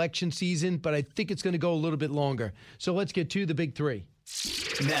end of election season, but I think it's going to go a little bit longer. So let's get to the big three.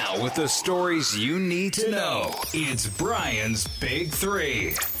 Now, with the stories you need to know, it's Brian's Big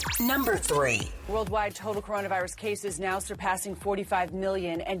Three. Number 3. Worldwide total coronavirus cases now surpassing 45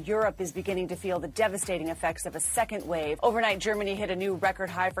 million, and Europe is beginning to feel the devastating effects of a second wave. Overnight, Germany hit a new record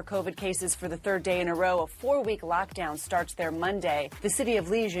high for COVID cases for the third day in a row. A 4-week lockdown starts there Monday. The city of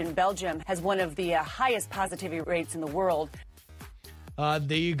Liège in Belgium has one of the highest positivity rates in the world.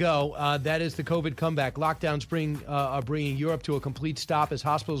 There you go. That is the COVID comeback. Lockdowns are bringing Europe to a complete stop as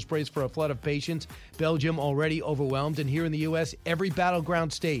hospitals brace for a flood of patients. Belgium already overwhelmed. And here in the U.S., every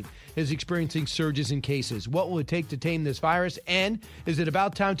battleground state is experiencing surges in cases. What will it take to tame this virus? And is it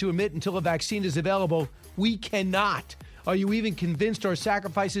about time to admit until a vaccine is available, we cannot? Are you even convinced our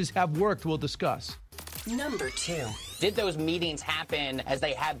sacrifices have worked? We'll discuss. Number 2. Did those meetings happen as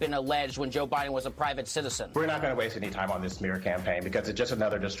they have been alleged when Joe Biden was a private citizen? We're not going to waste any time on this smear campaign because it's just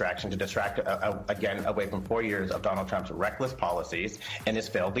another distraction to distract, again, away from 4 years of Donald Trump's reckless policies and his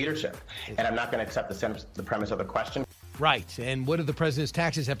failed leadership. And I'm not going to accept the premise of the question. Right. And what do the president's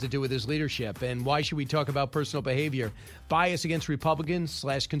taxes have to do with his leadership? And why should we talk about personal behavior? Bias against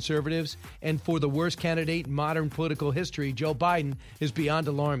Republicans/conservatives. And for the worst candidate in modern political history, Joe Biden, is beyond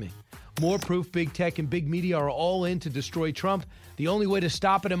alarming. More proof big tech and big media are all in to destroy Trump. The only way to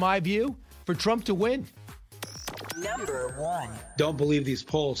stop it, in my view, for Trump to win. Number 1. Don't believe these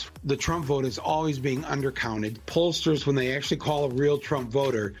polls. The Trump vote is always being undercounted. Pollsters, when they actually call a real Trump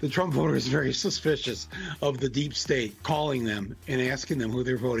voter, the Trump voter is very suspicious of the deep state calling them and asking them who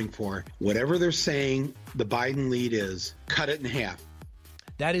they're voting for. Whatever they're saying the Biden lead is, cut it in half.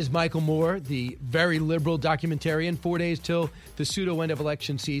 That is Michael Moore, the very liberal documentarian. 4 days till the pseudo-end of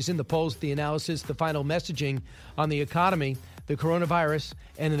election season. The polls, the analysis, the final messaging on the economy, the coronavirus,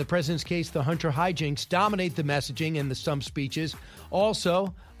 and in the president's case, the Hunter hijinks dominate the messaging and the stump speeches.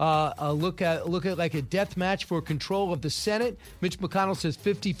 Also, a look at like a death match for control of the Senate. Mitch McConnell says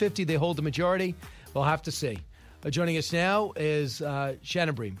 50-50, they hold the majority. We'll have to see. Joining us now is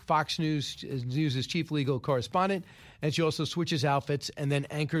Shannon Bream, Fox News' chief legal correspondent, and she also switches outfits and then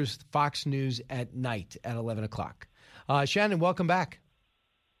anchors Fox News at night at 11 o'clock. Shannon, welcome back.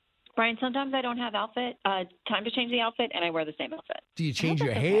 Brian, sometimes I don't have time to change the outfit, and I wear the same outfit. Do you change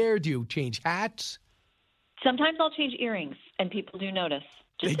your hair? Do you change hats? Sometimes I'll change earrings, and people do notice.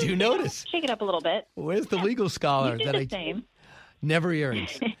 They do notice. Shake it up a little bit. Where's the legal scholar? You do the same. Never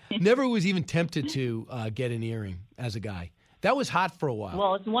earrings. Never was even tempted to get an earring as a guy. That was hot for a while.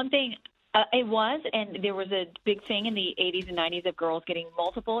 Well, it's one thing. It was, and there was a big thing in the 80s and 90s of girls getting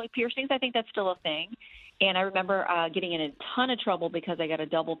multiple piercings. I think that's still a thing. And I remember getting in a ton of trouble because I got a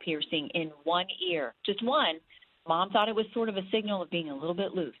double piercing in one ear. Just one. Mom thought it was sort of a signal of being a little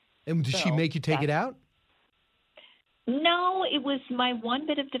bit loose. And did she make you take it out? No, it was my one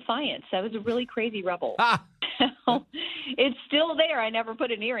bit of defiance. I was a really crazy rebel. So it's still there. I never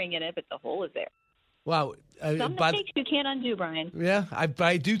put an earring in it, but the hole is there. Wow. Some mistakes you can't undo, Brian. Yeah,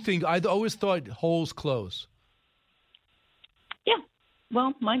 I do think, I always thought holes close. Yeah.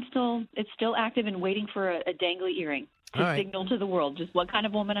 Well, it's still active and waiting for a dangly earring to signal to the world just what kind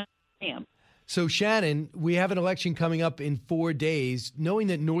of woman I am. So, Shannon, we have an election coming up in 4 days. Knowing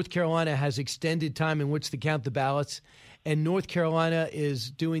that North Carolina has extended time in which to count the ballots, and North Carolina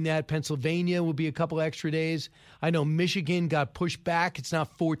is doing that. Pennsylvania will be a couple extra days. I know Michigan got pushed back. It's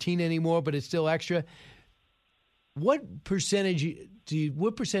not 14 anymore, but it's still extra. What percentage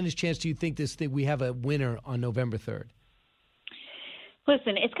chance do you think we have a winner on November 3rd?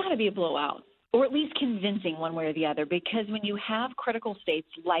 Listen, it's got to be a blowout, or at least convincing one way or the other, because when you have critical states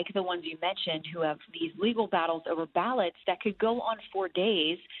like the ones you mentioned who have these legal battles over ballots that could go on 4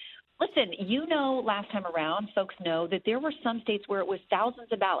 days, listen, last time around, folks know that there were some states where it was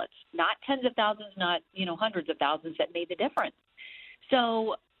thousands of ballots, not tens of thousands, not, hundreds of thousands that made the difference.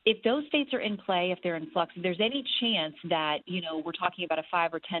 So if those states are in play, if they're in flux, if there's any chance that, we're talking about a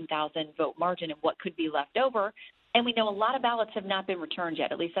 5,000 or 10,000 vote margin and what could be left over, and we know a lot of ballots have not been returned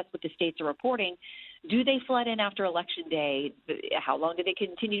yet. At least that's what the states are reporting. Do they flood in after Election Day? How long do they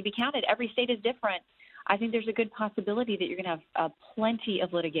continue to be counted? Every state is different. I think there's a good possibility that you're going to have plenty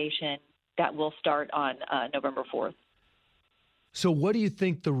of litigation that will start on November 4th. So what do you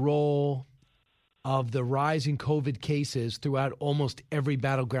think the role of the rise in COVID cases throughout almost every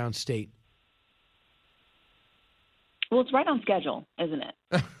battleground state? Well, it's right on schedule, isn't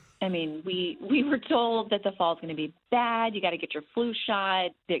it? I mean, we were told that the fall is going to be bad. You got to get your flu shot,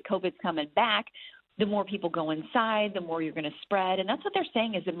 that COVID's coming back. The more people go inside, the more you're going to spread. And that's what they're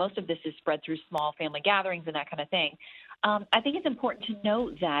saying, is that most of this is spread through small family gatherings and that kind of thing. I think it's important to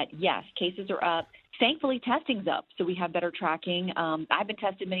note that, yes, cases are up. Thankfully, testing's up, so we have better tracking. I've been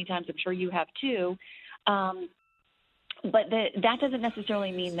tested many times. I'm sure you have too. But that doesn't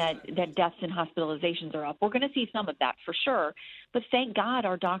necessarily mean that deaths and hospitalizations are up. We're going to see some of that for sure. But thank God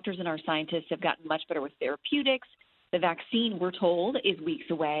our doctors and our scientists have gotten much better with therapeutics. The vaccine, we're told, is weeks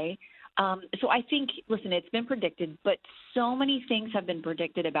away. So I think, listen, it's been predicted, but so many things have been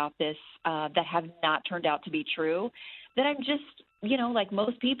predicted about this that have not turned out to be true that I'm just, like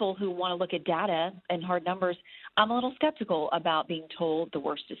most people who want to look at data and hard numbers, I'm a little skeptical about being told the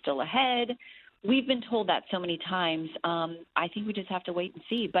worst is still ahead. We've been told that so many times. I think we just have to wait and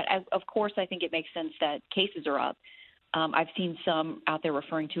see. But of course, I think it makes sense that cases are up. I've seen some out there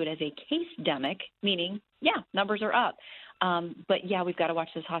referring to it as a case-demic, meaning, numbers are up. But we've got to watch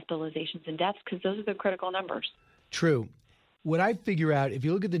those hospitalizations and deaths because those are the critical numbers. True. what I figure out, if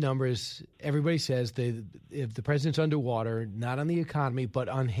you look at the numbers, everybody says if the president's underwater, not on the economy, but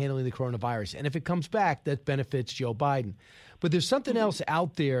on handling the coronavirus. And if it comes back, that benefits Joe Biden. But there's something else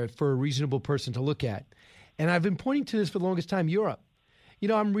out there for a reasonable person to look at. And I've been pointing to this for the longest time, Europe.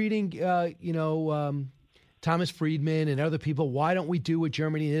 I'm reading, Thomas Friedman and other people, why don't we do what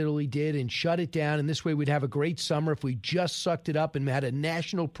Germany and Italy did and shut it down? And this way we'd have a great summer if we just sucked it up and had a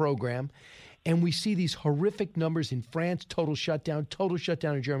national program. And we see these horrific numbers in France, total shutdown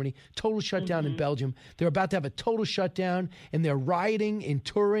in Germany, total shutdown in Belgium. They're about to have a total shutdown, and they're rioting in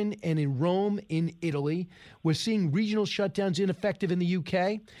Turin and in Rome in Italy. We're seeing regional shutdowns ineffective in the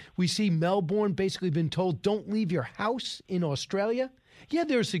UK. We see Melbourne basically been told, don't leave your house in Australia. Yeah,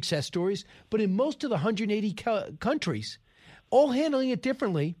 there are success stories, but in most of the 180 countries, all handling it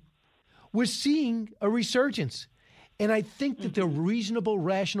differently, we're seeing a resurgence. And I think that the reasonable,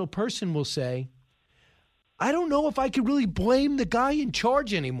 rational person will say, I don't know if I could really blame the guy in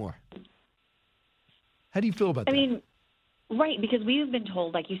charge anymore. How do you feel about that? I mean, right, because we've been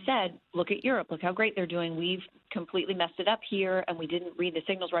told, like you said, look at Europe, look how great they're doing. We've completely messed it up here, and we didn't read the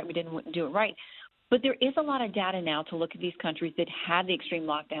signals right, we didn't do it right. But there is a lot of data now to look at these countries that had the extreme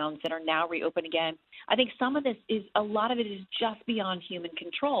lockdowns that are now reopened again. I think some of this a lot of it is just beyond human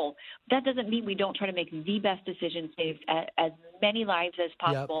control. That doesn't mean we don't try to make the best decisions, save as many lives as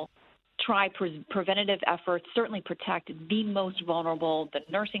possible. Yep. Try preventative efforts, certainly protect the most vulnerable, the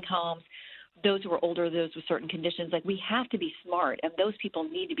nursing homes, those who are older, those with certain conditions. Like, we have to be smart, and those people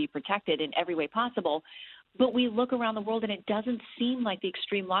need to be protected in every way possible. But we look around the world, and it doesn't seem like the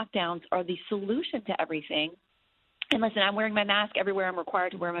extreme lockdowns are the solution to everything. And listen, I'm wearing my mask everywhere. I'm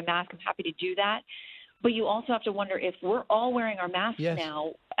required to wear my mask. I'm happy to do that. But you also have to wonder, if we're all wearing our masks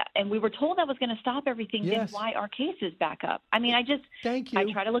now, and we were told that was going to stop everything, then why are cases back up? I mean, I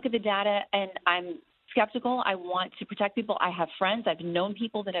try to look at the data, and I'm skeptical. I want to protect people. I have friends. I've known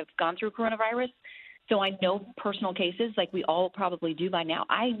people that have gone through coronavirus. So I know personal cases, like we all probably do by now.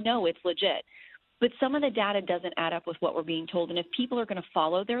 I know it's legit. But some of the data doesn't add up with what we're being told. And if people are going to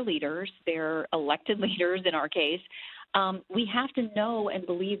follow their leaders, their elected leaders in our case, we have to know and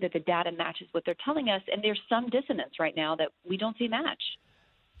believe that the data matches what they're telling us. And there's some dissonance right now that we don't see match.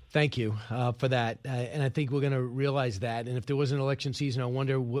 Thank you for that. And I think we're going to realize that. And if there was an election season, I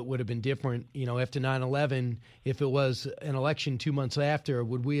wonder what would have been different, after 9/11. If it was an election 2 months after,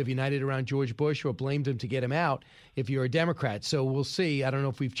 would we have united around George Bush or blamed him to get him out if you're a Democrat? So we'll see. I don't know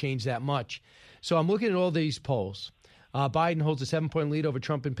if we've changed that much. So I'm looking at all these polls. Biden holds a 7-point lead over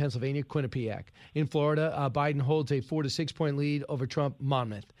Trump in Pennsylvania, Quinnipiac. In Florida, Biden holds a 4 to 6 point lead over Trump,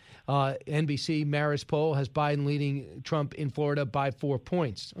 Monmouth. NBC Marist poll has Biden leading Trump in Florida by 4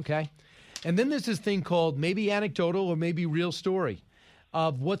 points. Okay. And then there's this thing called maybe anecdotal or maybe real story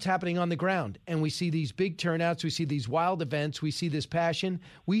of what's happening on the ground. And we see these big turnouts. We see these wild events. We see this passion.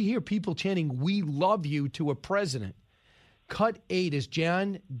 We hear people chanting, "We love you," to a president. Cut 8 is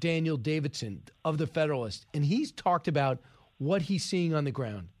John Daniel Davidson of The Federalist, and he's talked about what he's seeing on the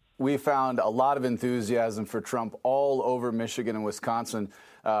ground. We found a lot of enthusiasm for Trump all over Michigan and Wisconsin.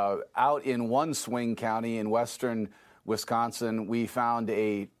 Out in one swing county in western Wisconsin, we found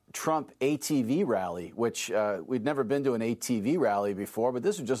a Trump ATV rally, which we'd never been to an ATV rally before, but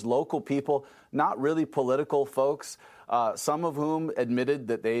this was just local people, not really political folks, some of whom admitted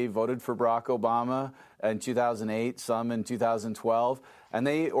that they voted for Barack Obama in 2008, some in 2012, and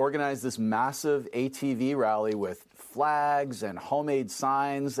they organized this massive ATV rally with flags and homemade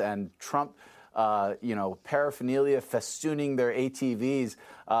signs and Trump paraphernalia festooning their ATVs.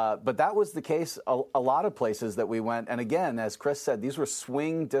 But that was the case a lot of places that we went. And again, as Chris said, these were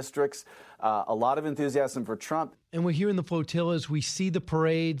swing districts, a lot of enthusiasm for Trump. And we're here in the flotillas. We see the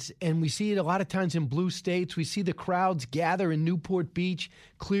parades, and we see it a lot of times in blue states. We see the crowds gather in Newport Beach.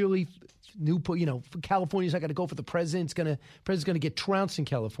 Clearly, California's not going to go for the president. The president's going to get trounced in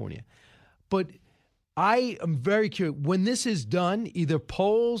California. But I am very curious. When this is done, either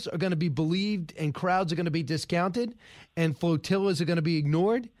polls are going to be believed and crowds are going to be discounted and flotillas are going to be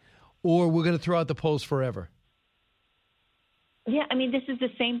ignored, or we're going to throw out the polls forever. Yeah, I mean, this is the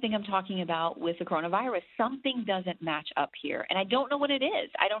same thing I'm talking about with the coronavirus. Something doesn't match up here, and I don't know what it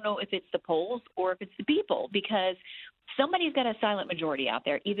is. I don't know if it's the polls or if it's the people, because somebody's got a silent majority out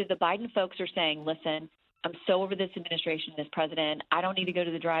there. Either the Biden folks are saying, listen, I'm so over this administration, this president. I don't need to go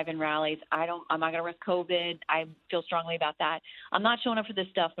to the drive-in rallies. I'm not going to risk COVID. I feel strongly about that. I'm not showing up for this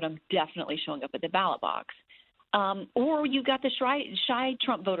stuff, but I'm definitely showing up at the ballot box. Or you've got the shy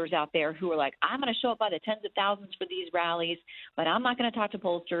Trump voters out there who are like, I'm going to show up by the tens of thousands for these rallies, but I'm not going to talk to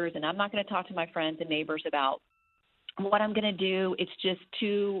pollsters and I'm not going to talk to my friends and neighbors about what I'm going to do. It's just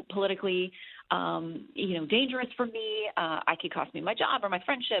too politically, dangerous for me. I could cost me my job or my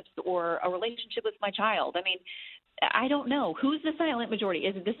friendships or a relationship with my child. I mean, I don't know. Who's the silent majority?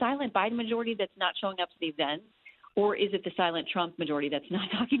 Is it the silent Biden majority that's not showing up to the events? Or is it the silent Trump majority that's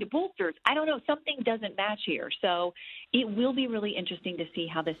not talking to pollsters? I don't know. Something doesn't match here. So it will be really interesting to see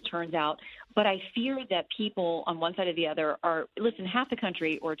how this turns out. But I fear that people on one side or the other half the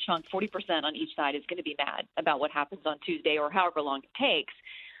country or a chunk, 40% on each side is going to be mad about what happens on Tuesday or however long it takes.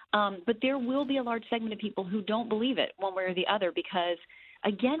 But there will be a large segment of people who don't believe it one way or the other because,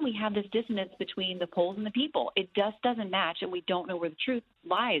 again, we have this dissonance between the polls and the people. It just doesn't match, and we don't know where the truth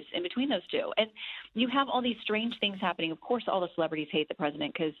lies in between those two. And you have all these strange things happening. Of course, all the celebrities hate the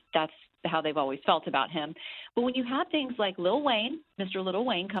president because that's how they've always felt about him. But when you have things like Lil Wayne, Mr. Lil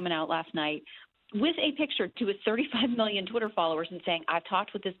Wayne, coming out last night with a picture to his 35 million Twitter followers and saying, I've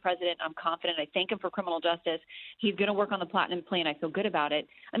talked with this president. I'm confident. I thank him for criminal justice. He's going to work on the Platinum Plan. I feel good about it.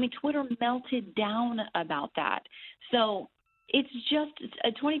 I mean, Twitter melted down about that. So it's just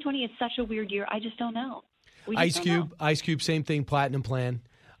 2020 is such a weird year. I just don't know. Ice Cube, same thing, Platinum Plan.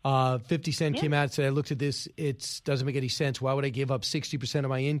 50 Cent came out and said, I looked at this. It doesn't make any sense. Why would I give up 60% of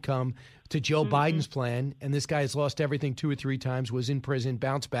my income to Joe Biden's plan? And this guy has lost everything 2 or 3 times, was in prison,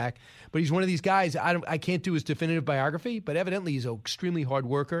 bounced back. But he's one of these guys. I can't do his definitive biography, but evidently he's an extremely hard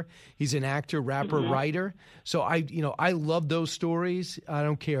worker. He's an actor, rapper, writer. So I love those stories. I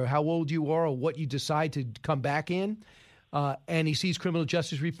don't care how old you are or what you decide to come back in. And he sees criminal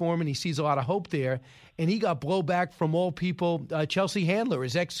justice reform, and he sees a lot of hope there. And he got blowback from all people. Chelsea Handler,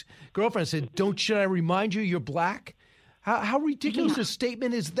 his ex-girlfriend, said, should I remind you you're black? How ridiculous a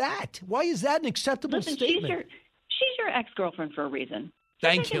statement is that? Why is that an acceptable statement? She's your ex-girlfriend for a reason.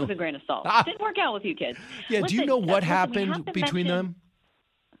 Thank you. With a grain of salt. Didn't work out with you kids. Yeah, do you know what happened between them?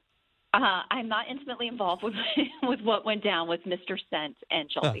 I'm not intimately involved with what went down with Mr. Cent and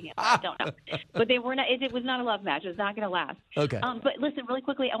Chelsea Handler. I don't know. But they were not. It was not a love match. It was not going to last. Okay. But listen, really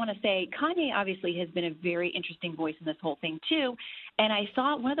quickly, I want to say Kanye obviously has been a very interesting voice in this whole thing, too. And I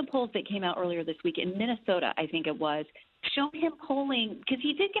saw one of the polls that came out earlier this week in Minnesota, I think it was, showed him polling, because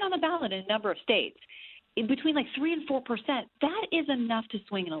he did get on the ballot in a number of states, between like 3% and 4%. That is enough to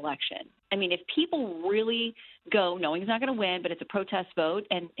swing an election. I mean, if people really go knowing he's not going to win, but it's a protest vote,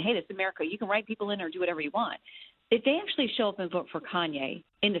 and hey, this is America, you can write people in or do whatever you want. If they actually show up and vote for Kanye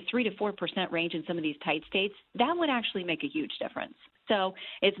in the 3 to 4% range in some of these tight states, that would actually make a huge difference. So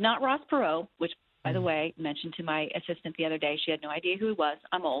it's not Ross Perot, which, by the way, mentioned to my assistant the other day. She had no idea who he was.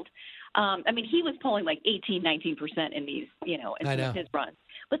 I'm old. I mean, he was polling like 18, 19% in these, in some of his runs.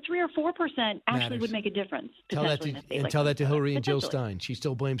 But 3 or 4% actually would make a difference. Tell that to Hillary and Jill Stein. She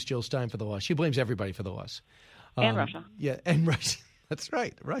still blames Jill Stein for the loss. She blames everybody for the loss. And Russia. Yeah, and Russia. That's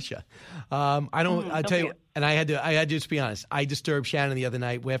right, Russia. I'll tell you, and I had to just be honest. I disturbed Shannon the other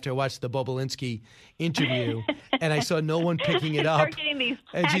night after I watched the Bobulinski interview, and I saw no one picking it up.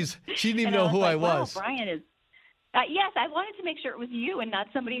 And she didn't even know who I was. Wow, Brian is. Yes, I wanted to make sure it was you and not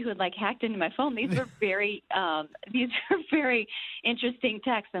somebody who had hacked into my phone. These were very interesting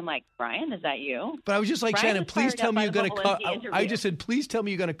texts. I'm like, Brian, is that you? But I was just like, Brian, Shannon, please tell me you're going to cover. I just said, please tell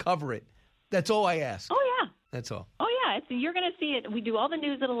me you're going to cover it. That's all I asked. Oh yeah. That's all. Oh yeah, you're going to see it. We do all the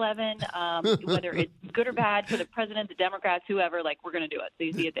news at 11, whether it's good or bad for the president, the Democrats, whoever. We're going to do it. So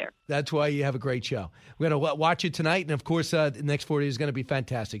you see it there. That's why you have a great show. We're going to watch it tonight, and of course, the next 40 is going to be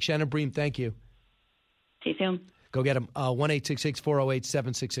fantastic. Shannon Bream, thank you. See you soon. Go get him.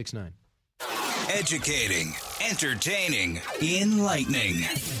 1-866-408-7669. Educating, entertaining, enlightening.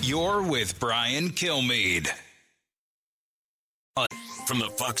 You're with Brian Kilmeade. From the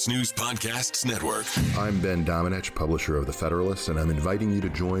Fox News Podcasts Network. I'm Ben Domenech, publisher of The Federalist, and I'm inviting you to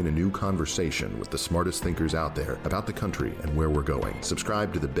join a new conversation with the smartest thinkers out there about the country and where we're going.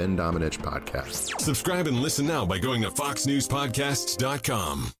 Subscribe to the Ben Domenech Podcast. Subscribe and listen now by going to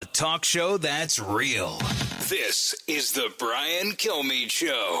foxnewspodcasts.com. A talk show that's real. This is the Brian Kilmeade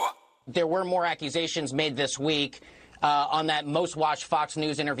Show. There were more accusations made this week on that most watched Fox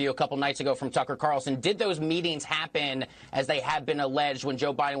News interview a couple nights ago from Tucker Carlson. Did those meetings happen as they have been alleged when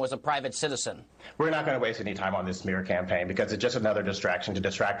Joe Biden was a private citizen? We're not going to waste any time on this smear campaign because it's just another distraction to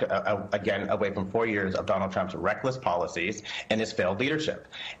distract, again, away from 4 years of Donald Trump's reckless policies and his failed leadership.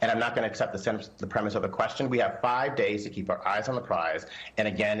 And I'm not going to accept the premise of the question. We have 5 days to keep our eyes on the prize. And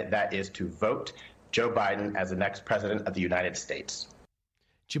again, that is to vote Joe Biden as the next president of the United States.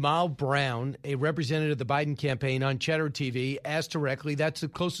 Jamal Brown, a representative of the Biden campaign on Cheddar TV, asked directly. That's the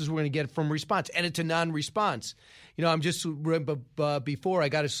closest we're going to get from response. And it's a non-response. I'm just, before I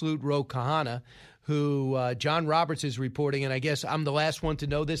got to salute Ro Kahana, who John Roberts is reporting, and I guess I'm the last one to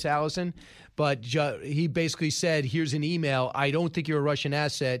know this, Allison, but he basically said, here's an email. I don't think you're a Russian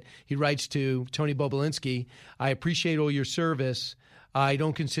asset. He writes to Tony Bobulinski. I appreciate all your service. I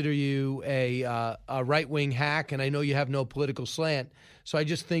don't consider you a right-wing hack, and I know you have no political slant. So I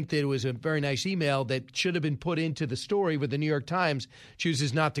just think that it was a very nice email that should have been put into the story, but the New York Times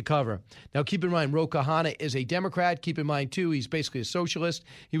chooses not to cover. Now, keep in mind, Ro Khanna is a Democrat. Keep in mind, too, he's basically a socialist.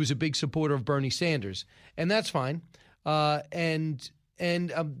 He was a big supporter of Bernie Sanders, and that's fine. And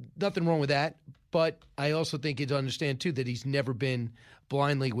nothing wrong with that. But I also think you'd understand, too, that he's never been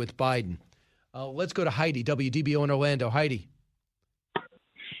blindly with Biden. Let's go to Heidi, WDBO in Orlando. Heidi.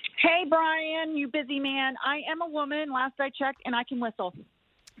 Hey, Brian, you busy man. I am a woman, last I checked, and I can whistle.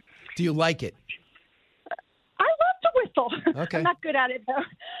 Do you like it? I love to whistle. Okay. I'm not good at it, though.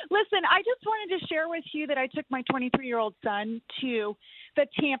 Listen, I just wanted to share with you that I took my 23-year-old son to the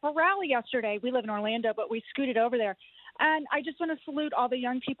Tampa rally yesterday. We live in Orlando, but we scooted over there. And I just want to salute all the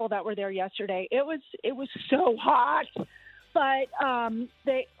young people that were there yesterday. It was so hot. But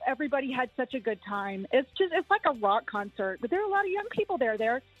everybody had such a good time. It's like a rock concert. But there are a lot of young people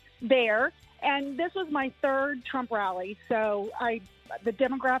there, and this was my third Trump rally. So the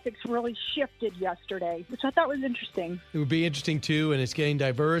demographics really shifted yesterday, which I thought was interesting. It would be interesting, too, and it's getting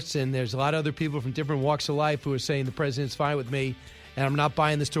diverse, and there's a lot of other people from different walks of life who are saying the president's fine with me, and I'm not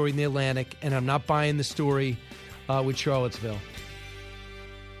buying the story in the Atlantic, and I'm not buying the story with Charlottesville.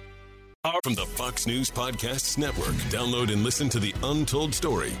 From the Fox News Podcasts Network, download and listen to The Untold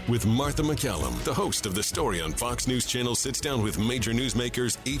Story with Martha McCallum. The host of The Story on Fox News Channel sits down with major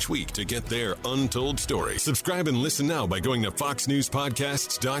newsmakers each week to get their untold story. Subscribe and listen now by going to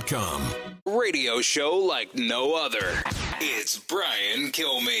foxnewspodcasts.com. Radio show like no other. It's Brian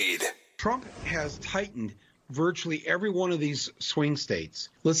Kilmeade. Trump has tightened virtually every one of these swing states.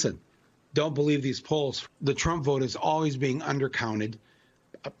 Listen, don't believe these polls. The Trump vote is always being undercounted.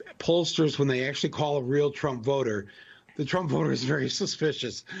 Pollsters, when they actually call a real Trump voter, the Trump voter is very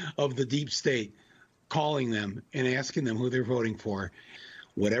suspicious of the deep state calling them and asking them who they're voting for.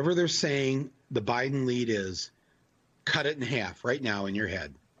 Whatever they're saying the Biden lead is, cut it in half right now in your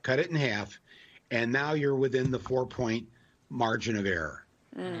head. Cut it in half, and now you're within the 4-point margin of error.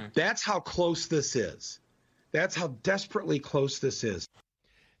 That's how close this is. That's how desperately close this is.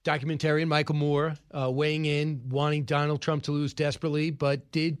 Documentarian Michael Moore weighing in, wanting Donald Trump to lose desperately,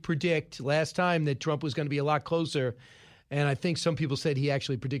 but did predict last time that Trump was going to be a lot closer. And I think some people said he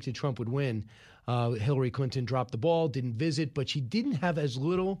actually predicted Trump would win. Hillary Clinton dropped the ball, didn't visit, but she didn't have as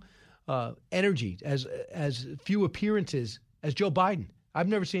little energy, as few appearances as Joe Biden. I've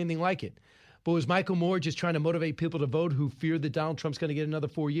never seen anything like it. But was Michael Moore just trying to motivate people to vote who fear that Donald Trump's going to get another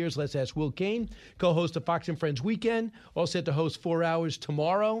 4 years? Let's ask Will Cain, co-host of Fox & Friends Weekend, all set to host 4 Hours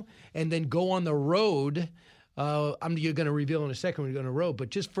tomorrow, and then go on the road. You're going to reveal in a second when you're going to road. But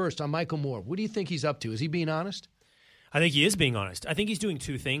just first, on Michael Moore, what do you think he's up to? Is he being honest? I think he is being honest. I think he's doing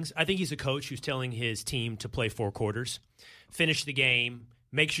two things. I think he's a coach who's telling his team to play 4 quarters, finish the game,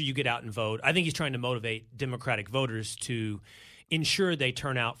 make sure you get out and vote. I think he's trying to motivate Democratic voters to ensure they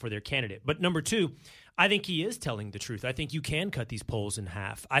turn out for their candidate. But number two, I think he is telling the truth. I think you can cut these polls in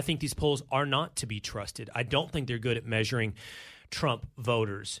half. I think these polls are not to be trusted. I don't think they're good at measuring Trump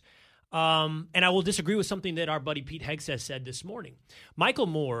voters. And I will disagree with something that our buddy Pete Hegseth said this morning. Michael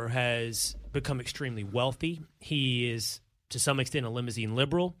Moore has become extremely wealthy. He is, to some extent, a limousine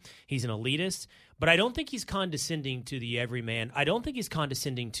liberal. He's an elitist. But I don't think he's condescending to the everyman. I don't think he's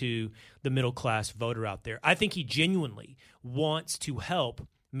condescending to the middle-class voter out there. I think he genuinely wants to help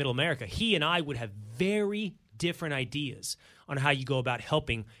middle America. He and I would have very different ideas on how you go about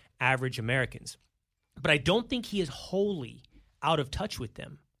helping average Americans. But I don't think he is wholly out of touch with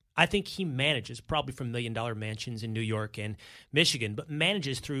them. I think he manages, probably from million-dollar mansions in New York and Michigan, but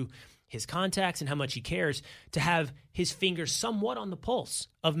manages through his contacts and how much he cares to have his finger somewhat on the pulse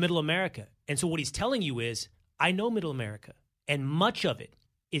of middle America. And so what he's telling you is, I know middle America, and much of it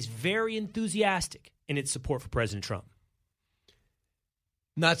is very enthusiastic in its support for President Trump.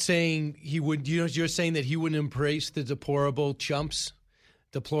 Not saying he would, you're saying that he wouldn't embrace the deplorable chumps,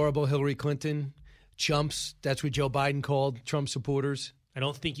 deplorable Hillary Clinton chumps. That's what Joe Biden called Trump supporters. I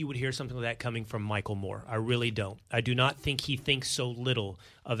don't think you would hear something like that coming from Michael Moore. I really don't. I do not think he thinks so little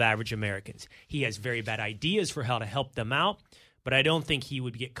of average Americans. He has very bad ideas for how to help them out, but I don't think he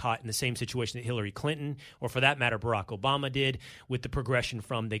would get caught in the same situation that Hillary Clinton, or for that matter, Barack Obama did, with the progression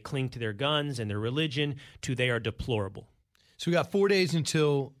from they cling to their guns and their religion to they are deplorable. So we got 4 days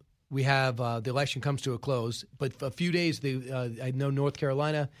until we have the election comes to a close, but a few days, I know North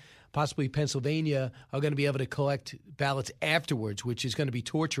Carolina possibly Pennsylvania, are going to be able to collect ballots afterwards, which is going to be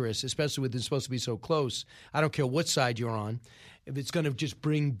torturous, especially with it supposed to be so close. I don't care what side you're on. If it's going to just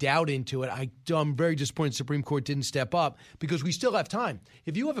bring doubt into it, I'm very disappointed the Supreme Court didn't step up because we still have time.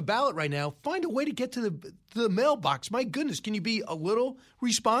 If you have a ballot right now, find a way to get to the mailbox. My goodness, can you be a little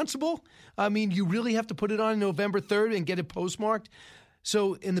responsible? I mean, you really have to put it on November 3rd and get it postmarked?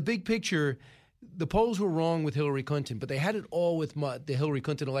 So in the big picture, the polls were wrong with Hillary Clinton, but they had it all with the Hillary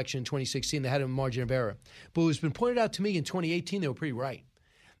Clinton election in 2016. They had a margin of error. But it's been pointed out to me in 2018 they were pretty right.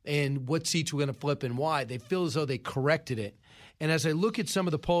 And what seats were going to flip and why. They feel as though they corrected it. And as I look at some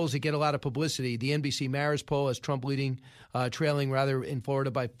of the polls that get a lot of publicity, the NBC Marist poll has Trump trailing in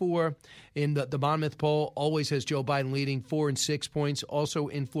Florida by 4. In the Monmouth poll, always has Joe Biden leading 4 and 6 points, also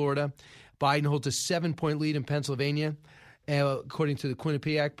in Florida. Biden holds a 7-point lead in Pennsylvania, according to the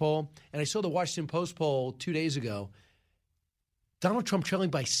Quinnipiac poll. And I saw the Washington Post poll 2 days ago. Donald Trump trailing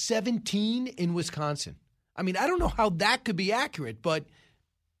by 17 in Wisconsin. I mean, I don't know how that could be accurate, but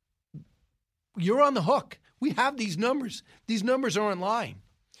you're on the hook. We have these numbers. These numbers aren't lying.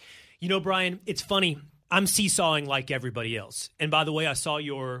 You know, Brian, it's funny. I'm seesawing like everybody else. And by the way, I saw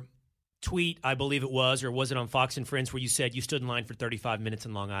your tweet, I believe it was, or was it on Fox and Friends, where you said you stood in line for 35 minutes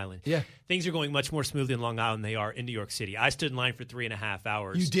in Long Island. Yeah. Things are going much more smoothly in Long Island than they are in New York City. I stood in line for 3.5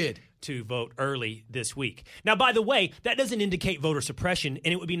 hours. You did. To vote early this week. Now, by the way, that doesn't indicate voter suppression,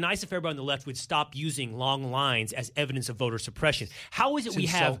 and it would be nice if everybody on the left would stop using long lines as evidence of voter suppression. How is it we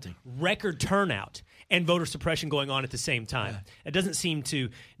have record turnout and voter suppression going on at the same time? Yeah. It doesn't seem to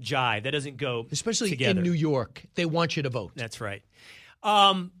jive. That doesn't go especially together. In New York. They want you to vote. That's right.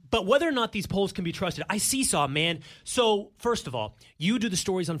 But whether or not these polls can be trusted, I seesaw, man. So, first of all, you do the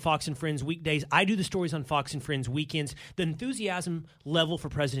stories on Fox and Friends weekdays. I do the stories on Fox and Friends weekends. The enthusiasm level for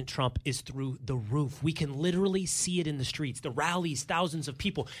President Trump is through the roof. We can literally see it in the streets. The rallies, thousands of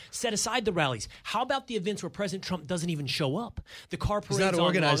people. Set aside the rallies. How about the events where President Trump doesn't even show up? The car parades on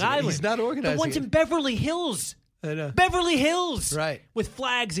Long Island. He's not organizing. The ones in Beverly Hills. Beverly Hills. Right. With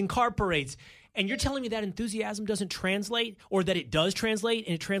flags and car parades. And you're telling me that enthusiasm doesn't translate, or that it does translate,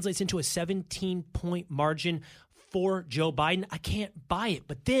 and it translates into a 17-point margin for Joe Biden? I can't buy it.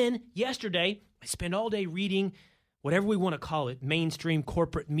 But then yesterday, I spent all day reading whatever we want to call it, mainstream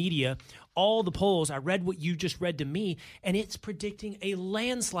corporate media, all the polls. I read what you just read to me, and it's predicting a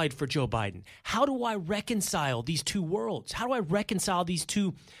landslide for Joe Biden. How do I reconcile these two worlds? How do I reconcile these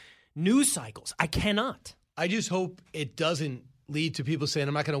two news cycles? I cannot. I just hope it doesn't lead to people saying,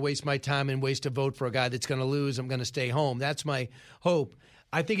 I'm not going to waste my time and waste a vote for a guy that's going to lose. I'm going to stay home. That's my hope.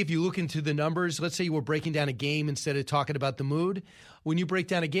 I think if you look into the numbers, let's say you were breaking down a game instead of talking about the mood. When you break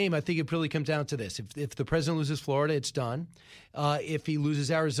down a game, I think it really comes down to this. If the president loses Florida, it's done. If he loses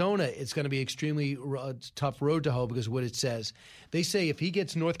Arizona, it's going to be extremely tough road to hoe because of what it says. They say if he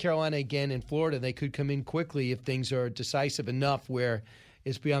gets North Carolina again and Florida, they could come in quickly if things are decisive enough where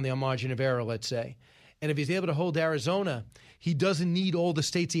it's beyond the margin of error, let's say. And if he's able to hold Arizona, he doesn't need all the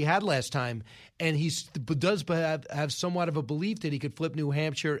states he had last time. And he does have somewhat of a belief that he could flip New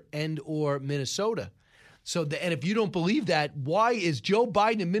Hampshire and or Minnesota. So, and if you don't believe that, why is Joe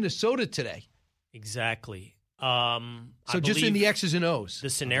Biden in Minnesota today? Exactly. So just in the X's and O's. The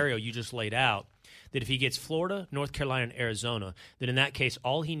scenario you just laid out, that if he gets Florida, North Carolina, and Arizona, then in that case,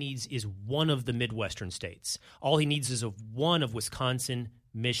 all he needs is one of the Midwestern states. All he needs is one of Wisconsin,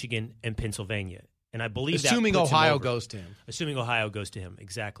 Michigan, and Pennsylvania. And I believe assuming Ohio goes to him. Assuming Ohio goes to him,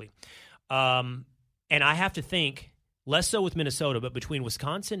 exactly. And I have to think, less so with Minnesota, but between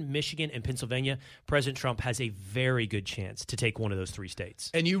Wisconsin, Michigan, and Pennsylvania, President Trump has a very good chance to take one of those three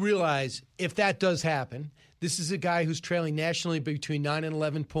states. And you realize if that does happen, this is a guy who's trailing nationally between 9 and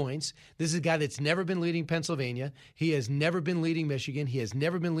 11 points. This is a guy that's never been leading Pennsylvania. He has never been leading Michigan. He has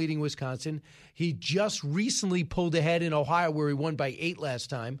never been leading Wisconsin. He just recently pulled ahead in Ohio where he won by 8 last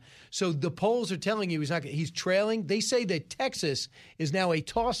time. So the polls are telling you he's trailing. They say that Texas is now a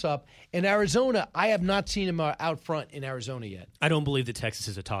toss-up. In Arizona, I have not seen him out front in Arizona yet. I don't believe that Texas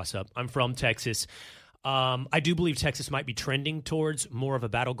is a toss-up. I'm from Texas. I do believe Texas might be trending towards more of a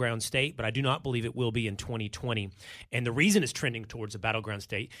battleground state, but I do not believe it will be in 2020. And the reason it's trending towards a battleground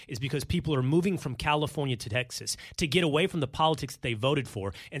state is because people are moving from California to Texas to get away from the politics that they voted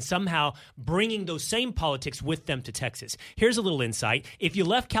for and somehow bringing those same politics with them to Texas. Here's a little insight. If you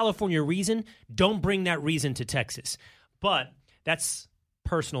left California a reason, don't bring that reason to Texas. But that's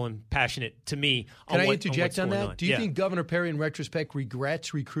personal and passionate to me. Can I interject on that? On. Do you think Governor Perry, in retrospect,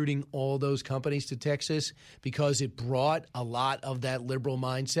 regrets recruiting all those companies to Texas because it brought a lot of that liberal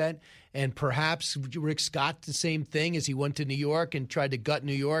mindset? And perhaps Rick Scott, the same thing as he went to New York and tried to gut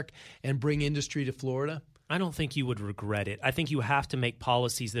New York and bring industry to Florida? I don't think you would regret it. I think you have to make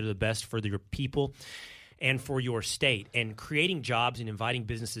policies that are the best for your people and for your state. And creating jobs and inviting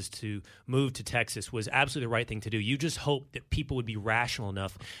businesses to move to Texas was absolutely the right thing to do. You just hope that people would be rational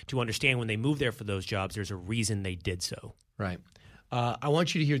enough to understand when they move there for those jobs, there's a reason they did so. Right. I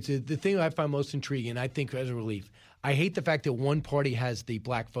want you to hear the thing I find most intriguing, I think as a relief, I hate the fact that one party has the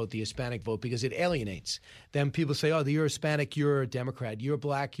black vote, the Hispanic vote, because it alienates. Then people say, oh, you're Hispanic, you're a Democrat. You're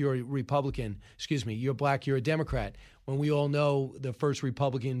black, you're a Republican. Excuse me, you're black, you're a Democrat. When we all know the first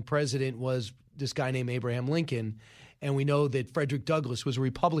Republican president was this guy named Abraham Lincoln, and we know that Frederick Douglass was a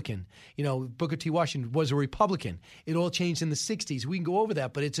Republican. You know, Booker T. Washington was a Republican. It all changed in the 60s. We can go over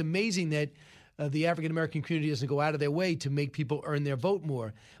that, but it's amazing that the African-American community doesn't go out of their way to make people earn their vote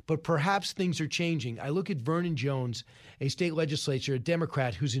more. But perhaps things are changing. I look at Vernon Jones, a state legislator, a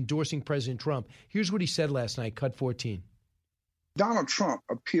Democrat who's endorsing President Trump. Here's what he said last night, cut 14. Donald Trump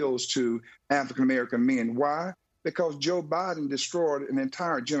appeals to African-American men. Why? Because Joe Biden destroyed an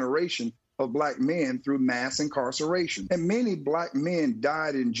entire generation of black men through mass incarceration. And many black men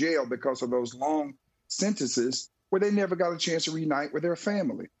died in jail because of those long sentences where they never got a chance to reunite with their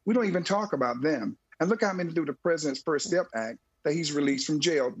family. We don't even talk about them. And look how many through the President's First Step Act that he's released from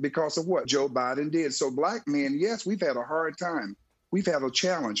jail because of what Joe Biden did. So black men, yes, we've had a hard time. We've had a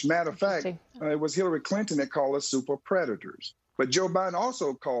challenge. Matter of fact, it was Hillary Clinton that called us super predators. But Joe Biden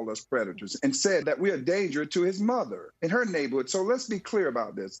also called us predators and said that we're a danger to his mother in her neighborhood. So let's be clear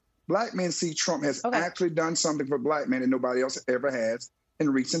about this. Black men see Trump has actually done something for black men that nobody else ever has in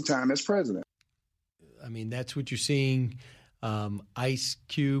recent time as president. I mean, that's what you're seeing. Ice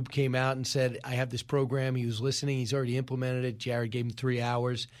Cube came out and said, I have this program. He was listening. He's already implemented it. Jared gave him 3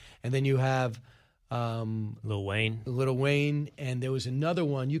 hours. And then you have Lil Wayne. And there was another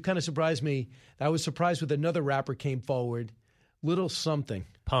one. You kind of surprised me. I was surprised with another rapper came forward. Little something.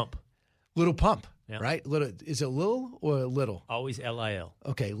 Pump. Little Pump, right? Little. Is it Lil or Little? Always Lil.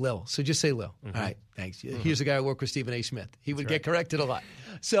 Okay, Lil. So just say Lil. All right, thanks. Here's a guy who worked with Stephen A. Smith. He would get corrected a lot.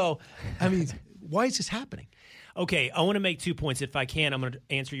 So, I mean, why is this happening? Okay, I want to make 2 points. If I can, I'm going to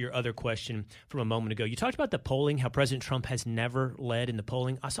answer your other question from a moment ago. You talked about the polling, how President Trump has never led in the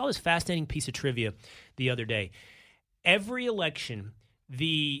polling. I saw this fascinating piece of trivia the other day. Every election,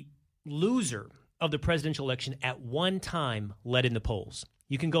 the loser of the presidential election at one time led in the polls.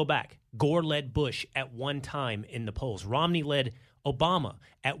 You can go back. Gore led Bush at one time in the polls. Romney led Obama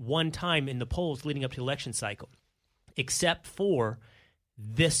at one time in the polls leading up to the election cycle, except for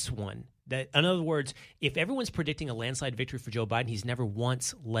this one. That, in other words, if everyone's predicting a landslide victory for Joe Biden, he's never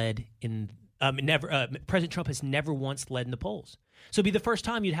once led in. President Trump has never once led in the polls. So it'd be the first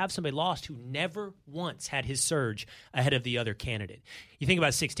time you'd have somebody lost who never once had his surge ahead of the other candidate. You think about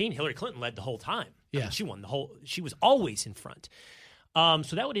 2016, Hillary Clinton led the whole time. Yeah, I mean, she won the whole. She was always in front.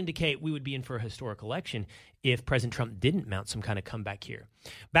 So that would indicate we would be in for a historic election if President Trump didn't mount some kind of comeback here.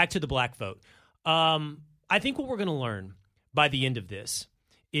 Back to the black vote. I think what we're going to learn by the end of this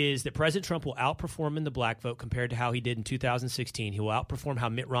is that President Trump will outperform in the black vote compared to how he did in 2016. He will outperform how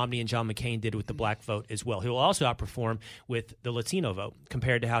Mitt Romney and John McCain did with the black vote as well. He will also outperform with the Latino vote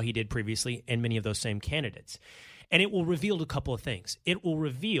compared to how he did previously and many of those same candidates. And it will reveal a couple of things. It will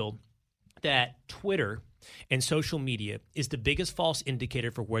reveal that Twitter and social media is the biggest false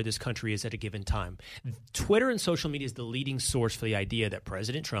indicator for where this country is at a given time. Twitter and social media is the leading source for the idea that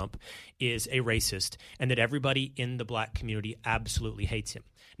President Trump is a racist and that everybody in the black community absolutely hates him.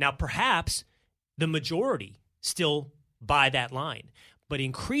 Now, perhaps the majority still buy that line, but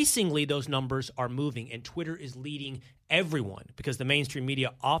increasingly those numbers are moving, and Twitter is leading everyone because the mainstream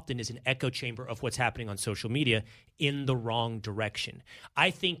media often is an echo chamber of what's happening on social media in the wrong direction.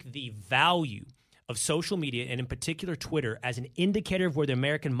 I think the value of social media, and in particular Twitter, as an indicator of where the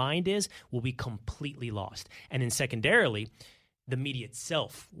American mind is, will be completely lost. And then secondarily, the media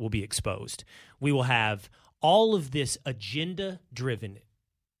itself will be exposed. We will have all of this agenda-driven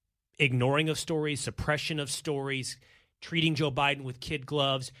ignoring of stories, suppression of stories, treating Joe Biden with kid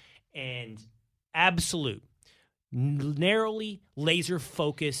gloves, and absolute, narrowly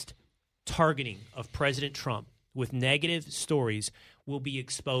laser-focused targeting of President Trump with negative stories will be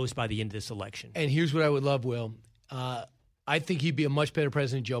exposed by the end of this election. And here's what I would love, Will. I think he'd be a much better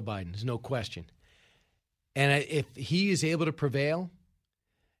president than Joe Biden. There's no question. And if he is able to prevail,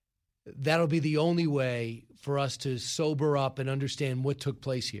 that'll be the only way for us to sober up and understand what took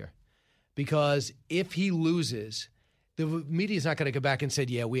place here. Because if he loses, the media is not going to go back and say,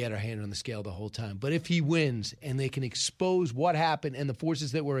 yeah, we had our hand on the scale the whole time. But if he wins and they can expose what happened and the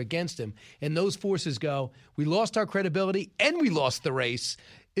forces that were against him, and those forces go, we lost our credibility and we lost the race.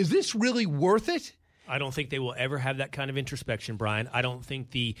 Is this really worth it? I don't think they will ever have that kind of introspection, Brian. I don't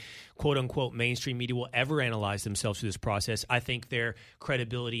think the quote-unquote mainstream media will ever analyze themselves through this process. I think their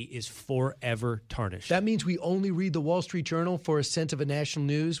credibility is forever tarnished. That means we only read the Wall Street Journal for a sense of a national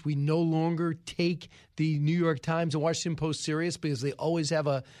news. We no longer take the New York Times and Washington Post serious because they always have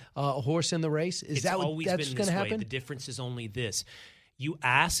a horse in the race. Is that always that's been going to this way. happen? The difference is only this. You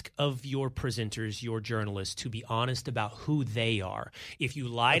ask of your presenters, your journalists, to be honest about who they are. If you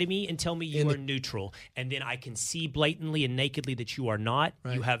lie to me and tell me you are neutral, and then I can see blatantly and nakedly that you are not,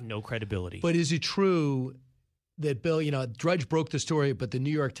 you have no credibility. But is it true that, Bill, Drudge broke the story, but the New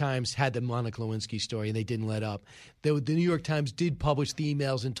York Times had the Monica Lewinsky story, and they didn't let up. The New York Times did publish the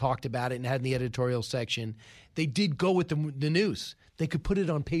emails and talked about it and had in the editorial section. They did go with the news. They could put it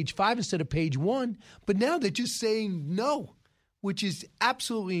on page 5 instead of page 1, but now they're just saying no, which is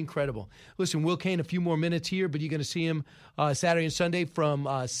absolutely incredible. Listen, Will Cain, a few more minutes here, but you're going to see him Saturday and Sunday from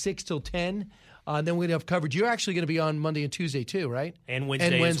 6 till 10. Then we're going to have coverage. You're actually going to be on Monday and Tuesday too, right? And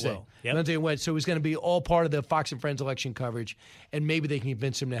Wednesday as well. Yep. Wednesday and Wednesday. So he's going to be all part of the Fox and Friends election coverage, and maybe they can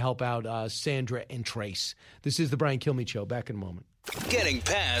convince him to help out Sandra and Trace. This is the Brian Kilmeade Show. Back in a moment. Getting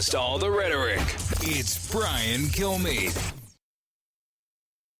past all the rhetoric, it's Brian Kilmeade.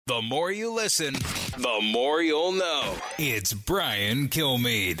 The more you listen, the more you'll know. It's Brian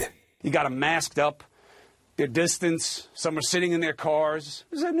Kilmeade. You got them masked up, their distance, some are sitting in their cars.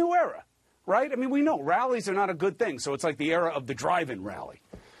 This is a new era, right? I mean, we know rallies are not a good thing, so it's like the era of the drive-in rally.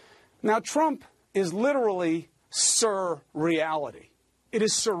 Now, Trump is literally surreality. It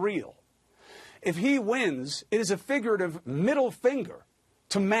is surreal. If he wins, it is a figurative middle finger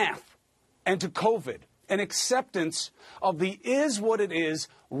to math and to COVID, an acceptance of the is what it is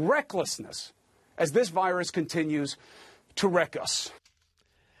recklessness as this virus continues to wreck us.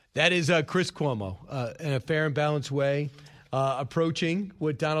 That is Chris Cuomo in a fair and balanced way, approaching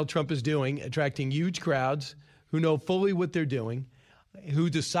what Donald Trump is doing, attracting huge crowds who know fully what they're doing, who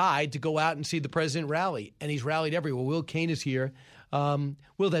decide to go out and see the president rally. And he's rallied everywhere. Will Cain is here.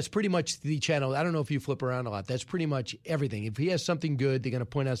 Will, that's pretty much the channel. I don't know if you flip around a lot. That's pretty much everything. If he has something good, they're going to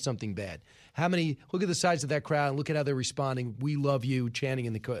point out something bad. Look at the size of that crowd and look at how they're responding. We love you, chanting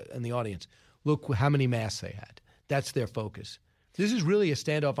in the audience. Look how many masks they had. That's their focus. This is really a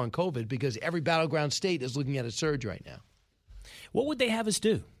standoff on COVID because every battleground state is looking at a surge right now. What would they have us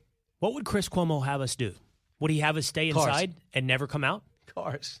do? What would Chris Cuomo have us do? Would he have us stay inside and never come out?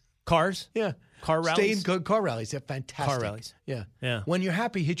 Cars? Yeah. Car rallies? Stay in car rallies. They're fantastic. Car rallies. Yeah. When you're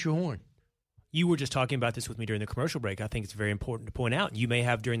happy, hit your horn. You were just talking about this with me during the commercial break. I think it's very important to point out. You may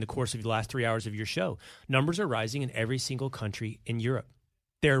have during the course of the last 3 hours of your show. Numbers are rising in every single country in Europe.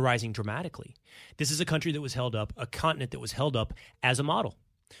 They're rising dramatically. This is a country that was held up, a continent that was held up as a model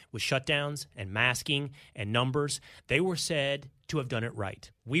with shutdowns and masking and numbers. They were said to have done it right.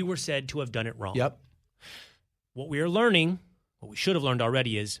 We were said to have done it wrong. Yep. What we are learning, what we should have learned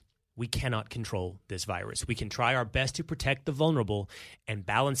already is we cannot control this virus. We can try our best to protect the vulnerable and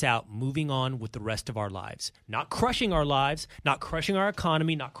balance out moving on with the rest of our lives. Not crushing our lives, not crushing our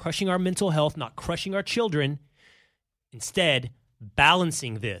economy, not crushing our mental health, not crushing our children. Instead,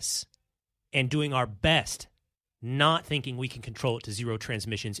 balancing this and doing our best, not thinking we can control it to zero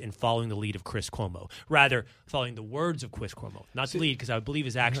transmissions and following the lead of Chris Cuomo. Rather, following the words of Chris Cuomo. Not the lead, because I believe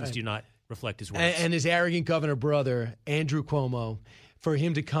his actions do not reflect his words. And his arrogant governor brother, Andrew Cuomo, for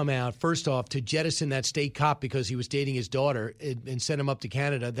him to come out, first off, to jettison that state cop because he was dating his daughter and send him up to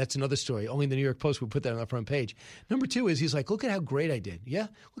Canada, that's another story. Only the New York Post would put that on the front page. Number two is he's like, look at how great I did. Yeah,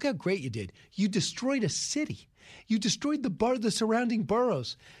 look how great you did. You destroyed a city. You destroyed the surrounding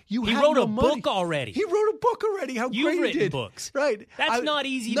boroughs. He wrote a book already. He wrote a book already. How You've great he written did. books. Right. That's not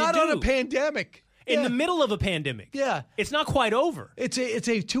easy to do. Not on a pandemic. In the middle of a pandemic. Yeah. It's not quite over. It's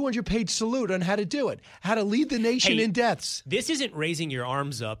a 200-page salute on how to do it, how to lead the nation in deaths. This isn't raising your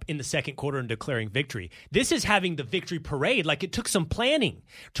arms up in the second quarter and declaring victory. This is having the victory parade. Like, it took some planning.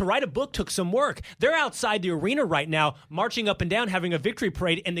 To write a book took some work. They're outside the arena right now, marching up and down, having a victory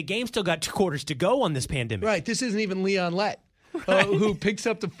parade, and the game still got 2 quarters to go on this pandemic. Right. This isn't even Leon Lett. Who picks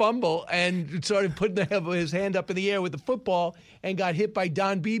up the fumble and started putting his hand up in the air with the football and got hit by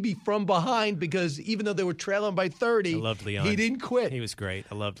Don Beebe from behind because even though they were trailing by 30, I loved Leon. He didn't quit. He was great.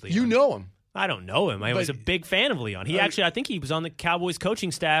 I loved Leon. You know him. I don't know him. I was a big fan of Leon. He actually, I think he was on the Cowboys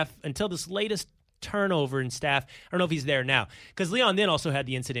coaching staff until this latest turnover in staff. I don't know if he's there now. Because Leon then also had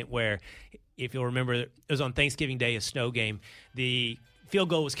the incident where, if you'll remember, it was on Thanksgiving Day, a snow game. The field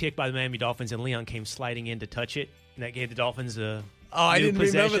goal was kicked by the Miami Dolphins, and Leon came sliding in to touch it. And that gave the Dolphins a Oh, I didn't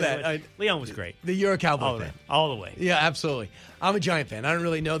remember possession. that. Leon was great. You're a Cowboy fan. All the way. Yeah, absolutely. I'm a Giant fan. I don't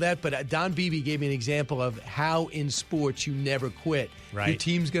really know that, but Don Beebe gave me an example of how in sports you never quit. Right. Your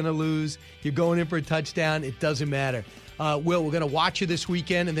team's going to lose. You're going in for a touchdown. It doesn't matter. Will, we're going to watch you this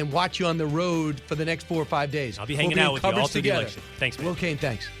weekend and then watch you on the road for the next 4 or 5 days. I'll be hanging out with you all through the election. Thanks, man. Will Kane,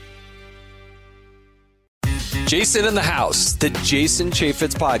 thanks. Jason in the House, the Jason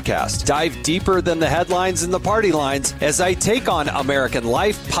Chaffetz Podcast. Dive deeper than the headlines and the party lines as I take on American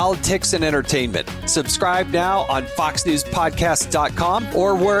life, politics, and entertainment. Subscribe now on FoxNewsPodcast.com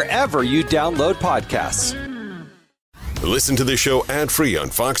or wherever you download podcasts. Listen to the show ad-free on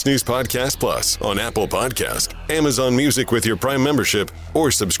Fox News Podcast Plus, on Apple Podcast, Amazon Music with your Prime membership, or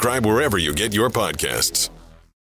subscribe wherever you get your podcasts.